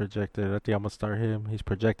Ryan's projected. I think I'm gonna start him. He's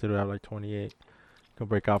projected to have like 28. Gonna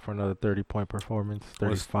break out for another 30-point performance.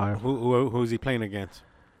 35. Who's he playing against?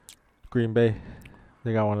 Green Bay.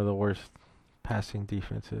 They got one of the worst passing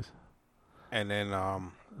defenses. And then,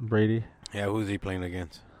 Brady. yeah, who's he playing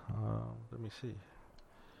against? Let me see.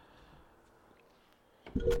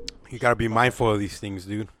 You gotta be mindful of these things,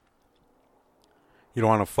 dude. You don't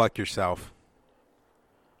want to fuck yourself.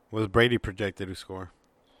 What was Brady projected to score?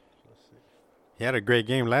 Let's see. He had a great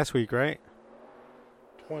game last week, right?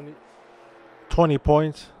 20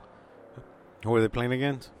 points. Who are they playing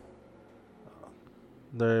against?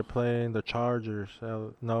 They're playing the Chargers.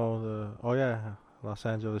 Los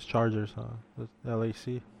Angeles Chargers. The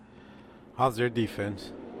LAC. How's their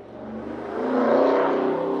defense?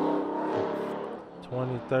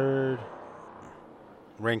 23rd.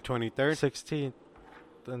 Ranked 23rd? 16th.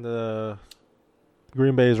 And the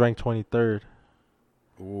Green Bay is ranked 23rd.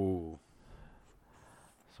 Ooh.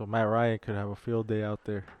 So Matt Ryan could have a field day out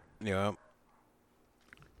there. Yep.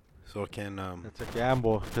 So can It's a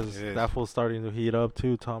gamble because It is. that fool's starting to heat up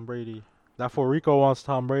too. Tom Brady. That for Rico wants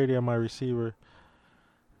Tom Brady on my receiver.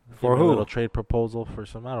 For Give me a who? little trade proposal for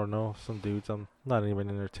some, I don't know, some dudes. I'm not even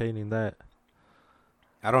entertaining that.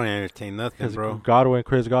 I don't entertain nothing, Because bro.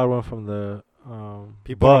 Chris Godwin from the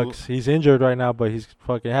People don't- Bucks, he's injured right now, but he's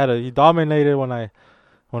fucking he dominated when I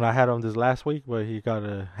had him this last week, but he got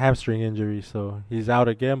a hamstring injury, so he's out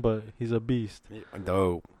again. But he's a beast.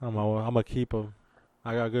 Dope. I'm gonna keep him.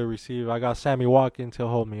 I got a good receiver. I got Sammy Watkins. He'll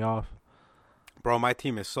hold me off. Bro, my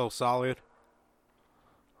team is so solid.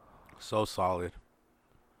 So solid.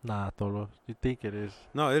 Nah, Tolo. You think it is?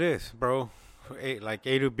 No, it is, bro. Like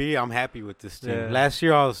A to B, I'm happy with this team. Yeah. Last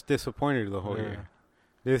year, I was disappointed the whole Yeah. year.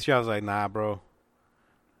 This year, I was like, nah, bro.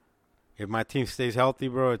 If my team stays healthy,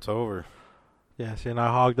 bro, it's over. Yeah, see, and I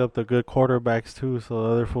hogged up the good quarterbacks too, so the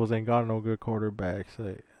other fools ain't got no good quarterbacks.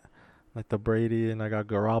 Like the Brady, and I got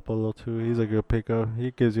Garoppolo too. He's a good pickup. He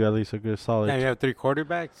gives you at least a good solid. Now you have 3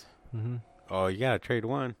 quarterbacks? Mm-hmm. Oh, you got to trade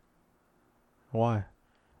one. Why?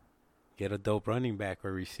 Get a dope running back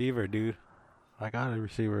or receiver, dude. I got the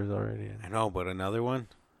receivers already. I know, but another one?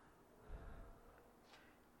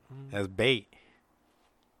 That's bait.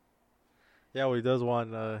 Yeah, well, he does want.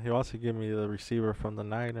 He wants to give me the receiver from the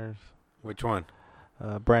Niners, Which one?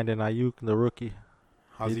 Brandon Ayuk, the rookie.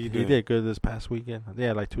 How's he He doing? did good this past weekend. They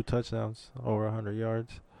had like 2 touchdowns, over 100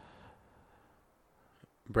 yards.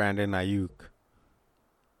 Brandon Ayuk.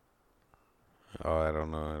 Oh, I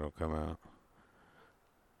don't know. It'll come out.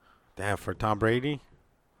 Damn, for Tom Brady?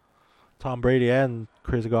 Tom Brady and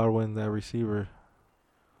Chris Godwin, that receiver.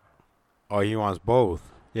 Oh, he wants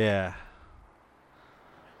both. Yeah.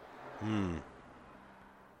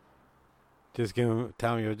 Just give him.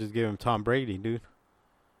 Tell me, just give him Tom Brady, dude.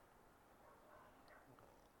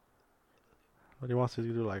 But he wants to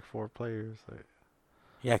do like 4 players. Like,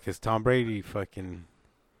 Yeah, 'cause Tom Brady fucking.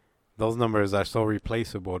 Those numbers are so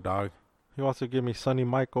replaceable, dog. he wants to give me Sonny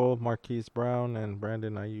Michael, Marquise Brown, and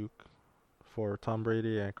Brandon Ayuk for Tom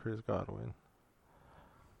Brady and Chris Godwin.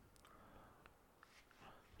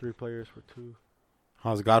 3 players for 2.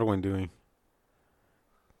 How's Godwin doing?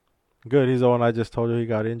 Good. He's the one I just told you he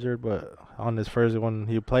got injured, but on his first one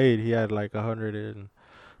he played, he had like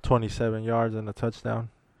 127 yards and a touchdown.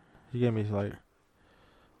 He gave me like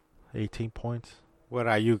 18 points. What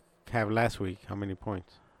Ayuk have last week? How many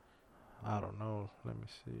points? I don't know. Let me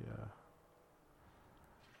see.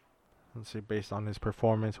 Let's see. Based on his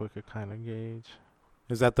performance, we could kind of gauge.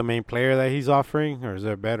 Is that the main player that he's offering, or is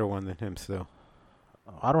there a better one than him still?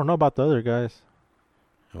 I don't know about the other guys.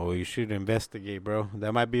 Oh, you should investigate, bro.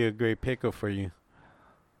 That might be a great pickup for you.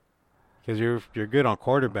 'Cause you're good on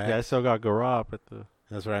quarterback. Yeah, I still got Garopp at the.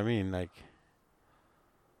 That's what I mean. Like,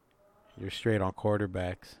 you're straight on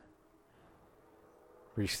quarterbacks.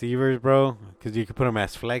 Receivers, bro, 'cause you can put them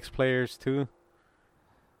as flex players too,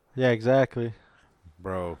 Yeah, exactly.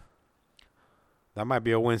 bro. That might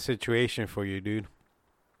be a win situation for you, dude.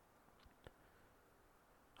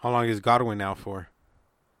 How long is Godwin out for?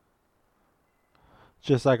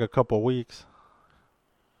 Just like a couple weeks.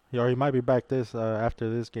 Or he might be back this after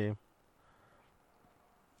this game.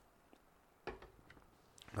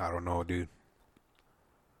 I don't know, dude.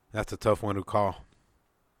 That's a tough one to call.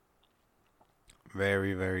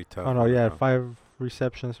 Very, very tough. Oh no, one to yeah, call. 5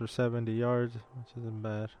 receptions for 70 yards, which isn't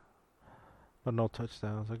bad. But no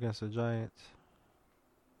touchdowns against the Giants.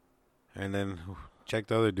 And then check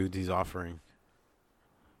the other dudes he's offering.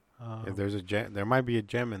 If there's a gem, there might be a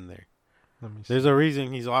gem in there. Let me see. There's a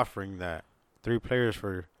reason he's offering that. 3 players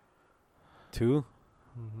for 2.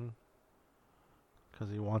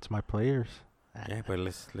 Because he wants my players. Yeah, but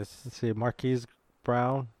let's Let's see, Marquise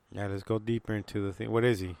Brown. let's go deeper into the thing. What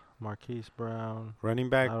is he? Marquise Brown. Running I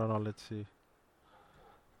back? don't know, let's see.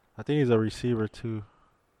 I think he's a receiver too.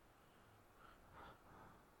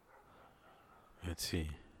 Let's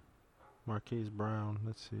see. Marquise Brown,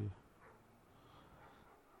 let's see.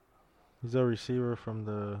 He's a receiver from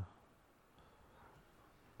the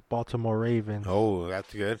Baltimore Ravens. Oh,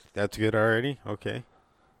 that's good. That's good already. Okay.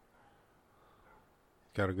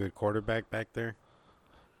 Got a good quarterback back there.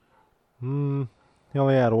 He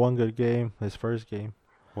only had 1 good game, his first game.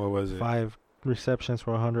 What was it? 5 receptions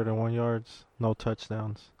for 101 yards, no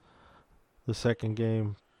touchdowns. The second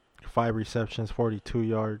game, 5 receptions, 42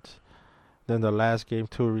 yards. Then the last game,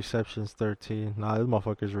 2 receptions, 13. Nah, this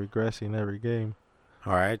motherfucker's regressing every game.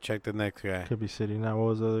 All right, check the next guy. Could be sitting now. What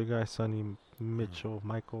was the other guy? Sonny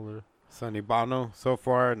Michael or Sonny Bono. So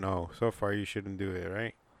far, no. So far, you shouldn't do it,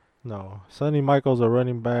 right? no? Sonny Michael's a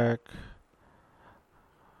running back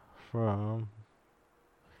from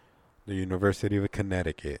The University of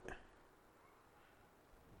Connecticut.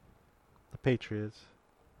 the Patriots.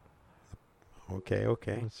 Okay.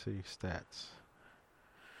 Let's see stats.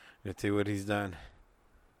 Let's see what he's done.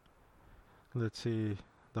 Let's see.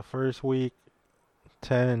 The first week,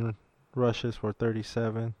 10 rushes for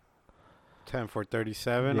 37. 10 for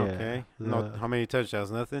 37. Yeah, Okay. No, the- how many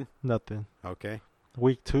touchdowns? Nothing. Nothing. Okay.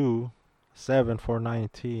 Week 2, 7 for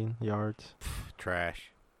 19 yards.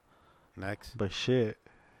 Trash. Next. But shit,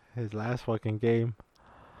 his last fucking game,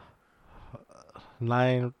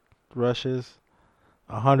 9 rushes,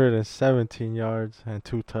 117 yards, and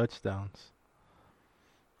 2 touchdowns.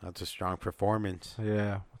 That's a strong performance.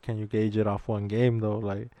 Yeah, can you gauge it off one game though?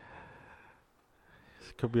 Like,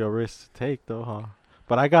 it could be a risk to take though, huh?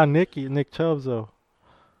 But I got Nick Chubb though.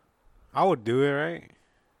 I would do it, right?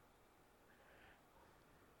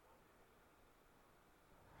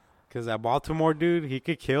 Because that Baltimore dude, he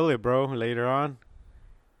could kill it, bro, later on.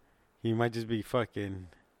 He might just be fucking...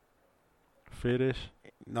 Finish.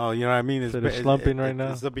 No, you know what I mean? So they're slumping right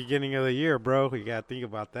now? It's the beginning of the year, bro. You got to think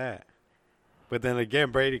about that. But then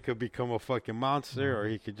again, Brady could become a fucking monster or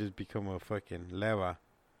he could just become a fucking leva.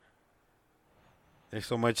 There's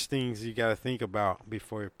so much things you got to think about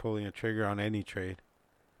before you're pulling a trigger on any trade.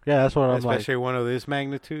 Yeah, that's what I'm like. Especially one of this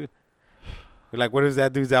magnitude. Like, what if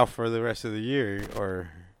that dude's out for the rest of the year or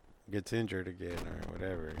gets injured again or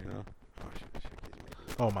whatever, you know? Oh, shit.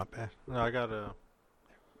 Oh, my bad. No, I gotta.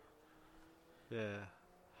 Yeah.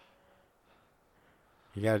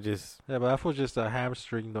 You got to just... Yeah, but that was just a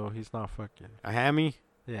hamstring though. He's not fucking. A hammy?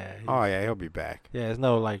 Yeah. Oh, yeah, he'll be back. Yeah, it's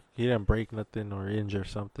no like he didn't break nothing or injure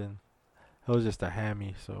something. It was just a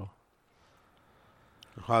hammy. So.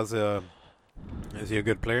 Is he a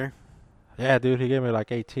good player? Yeah, dude, he gave me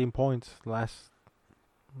like 18 points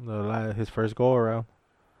his first go around.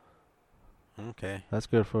 Okay. That's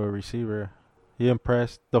good for a receiver. He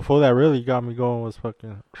impressed. The fool that really got me going was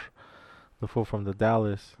fucking the fool from the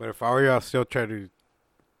Dallas. But if I were you, I'll still try to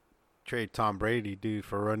trade Tom Brady, dude,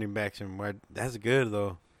 for running backs and wide. That's good,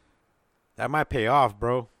 though. That might pay off,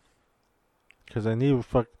 bro. Cause I need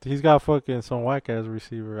he's got fucking some whack ass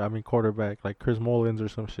receiver. I mean quarterback like Chris Mullins or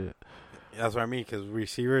some shit. That's what I mean, because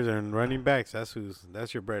receivers and running backs, that's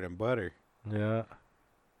your bread and butter. Yeah.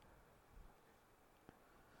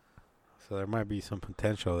 So there might be some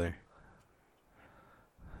potential there.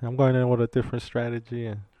 I'm going in with a different strategy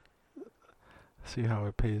and see how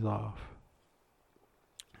it pays off.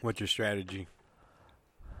 What's your strategy?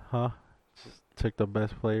 Huh? Just took the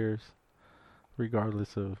best players,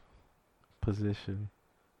 regardless of position.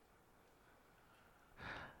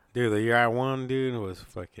 Dude, the year I won, dude, was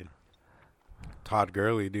fucking Todd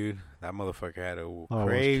Gurley, dude. That motherfucker had a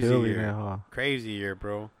crazy year. Now, huh? Crazy year,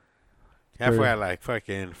 bro. Halfway had like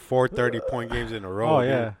fucking 4 30-point games in a row. Oh, dude.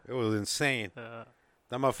 yeah. It was insane.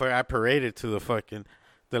 That motherfucker, I paraded to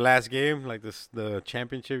the last game, like the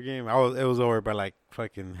championship game. It was over by like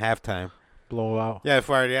fucking halftime. Blowout. Yeah, if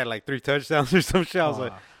I already had like 3 touchdowns or some shit, I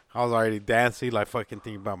was already dancing, like fucking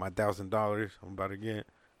thinking about my $1,000 I'm about to get,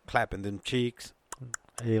 clapping them cheeks.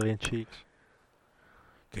 Alien cheeks.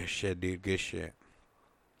 Good shit, dude. Good shit.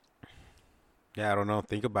 Yeah, I don't know.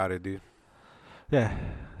 Think about it, dude. Yeah,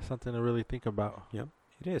 something to really think about. It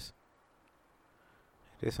is.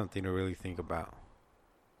 It is something to really think about.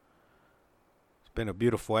 It's been a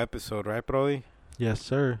beautiful episode, right, Brody? Yes,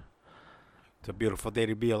 sir. It's a beautiful day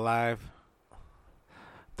to be alive.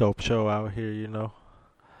 Dope show out here, you know.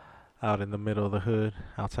 Out in the middle of the hood,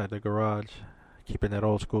 outside the garage. Keeping that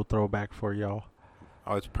old school throwback for y'all.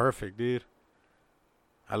 Oh, it's perfect, dude.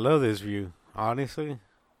 I love this view, honestly.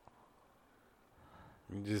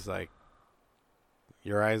 You just like,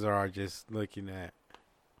 your eyes are just looking at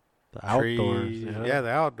The outdoors. trees. Yeah. Yeah, the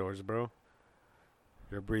outdoors, bro.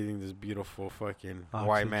 You're breathing this beautiful fucking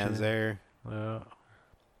white man's Oxygen. air. Yeah.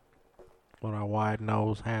 With our wide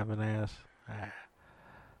nose, having ass.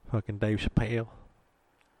 Fucking Dave Chappelle.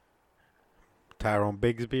 Tyrone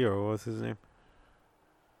Bigsby, or what's his name?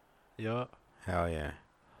 Yup. Hell yeah.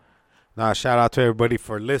 Nah, shout out to everybody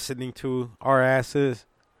for listening to our asses.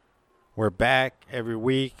 We're back every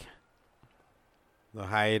week. The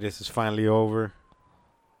hiatus is finally over.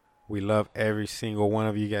 We love every single one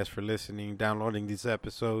of you guys for listening, downloading these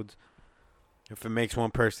episodes. If it makes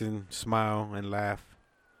one person smile and laugh,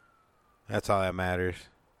 that's all that matters.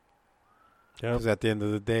 Yep. Because at the end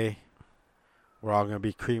of the day, we're all going to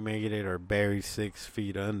be cremated or buried 6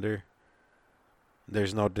 feet under.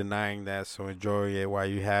 There's no denying that, so enjoy it while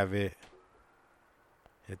you have it.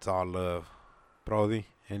 It's all love. Brody,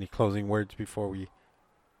 any closing words before we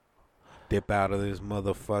dip out of this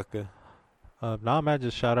motherfucker? Nah, man,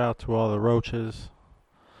 just shout out to all the roaches.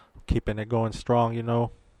 Keeping it going strong, you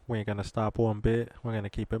know. We ain't gonna stop one bit. We're gonna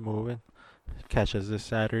keep it moving. Catch us this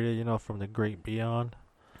Saturday, you know, from the great beyond.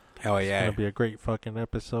 Hell It's yeah. gonna be a great fucking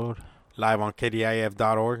episode. Live on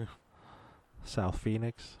KDIF.org. South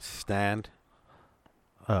Phoenix. Stand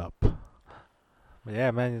Up. But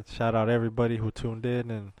yeah, man, shout out everybody who tuned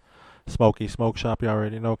in, and Smokey Smoke Shop, you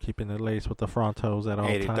already know, keeping it laced with the Frontos at all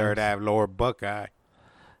 83rd times. Ave Lower Buckeye.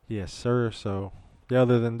 Yes, sir. So, yeah,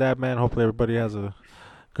 other than that, man, hopefully everybody has a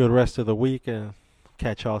good rest of the week, and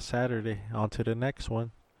catch y'all Saturday. On to the next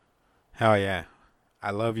one. Hell yeah.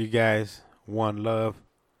 I love you guys. One love.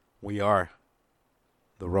 We are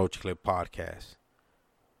the Roach Clip Podcast.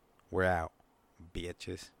 We're out,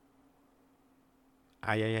 bitches.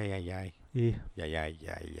 Ay, ay, ay, ay, ay. Yeah. Ay, ay,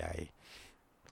 ay, ay.